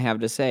like them have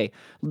to say.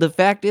 The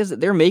fact is that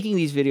they're making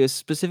these videos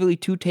specifically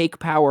to take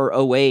power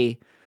away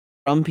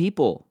from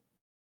people.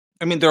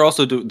 I mean, they're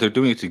also they're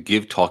doing it to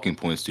give talking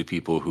points to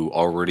people who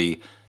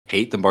already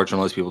hate the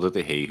marginalized people that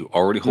they hate, who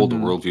already hold the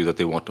worldview that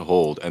they want to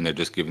hold, and they're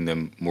just giving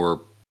them more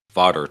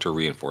fodder to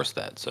reinforce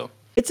that. So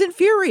it's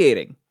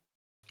infuriating.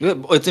 Yeah,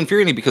 it's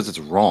infuriating because it's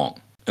wrong,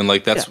 and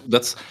like that's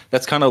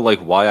kind of like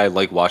why I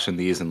like watching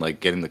these and like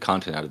getting the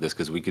content out of this,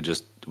 because we could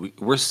just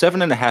we're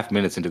 7.5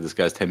 minutes into this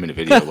guy's 10-minute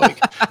video, like,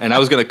 and I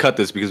was gonna cut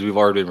this because we've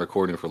already been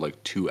recording for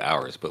like 2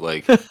 hours, but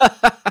like,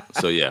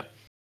 so yeah.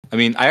 I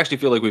mean, I actually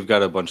feel like we've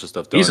got a bunch of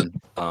stuff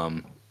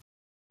done.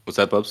 What's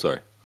that, Bub? Sorry.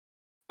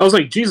 I was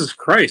like, Jesus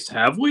Christ,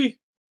 have we?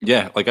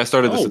 Yeah, like I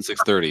started this at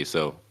 6:30,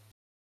 so.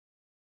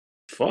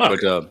 Fuck.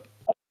 But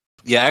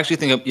yeah, I actually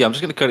think I'm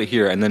just gonna cut it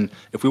here, and then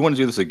if we want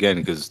to do this again,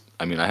 because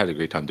I mean I had a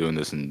great time doing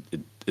this, and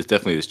it's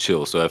definitely is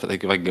chill. So I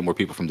think if I can get more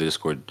people from the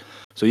Discord,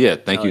 so yeah,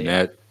 thank you,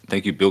 Nat,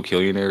 thank you, Bill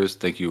Killionaires,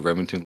 thank you,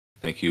 Remington,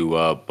 thank you,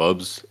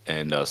 Bubs,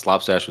 and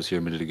Slopstash was here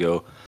a minute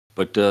ago.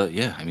 But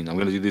yeah, I mean I'm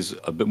gonna do these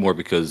a bit more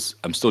because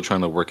I'm still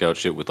trying to work out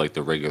shit with like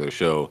the regular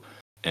show,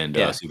 and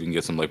see if we can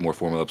get some like more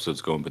formal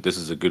episodes going. But this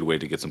is a good way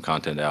to get some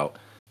content out,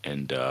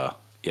 and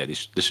yeah,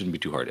 this shouldn't be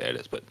too hard to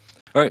edit. But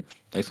all right,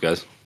 thanks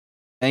guys.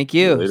 Thank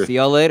you. See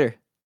y'all later.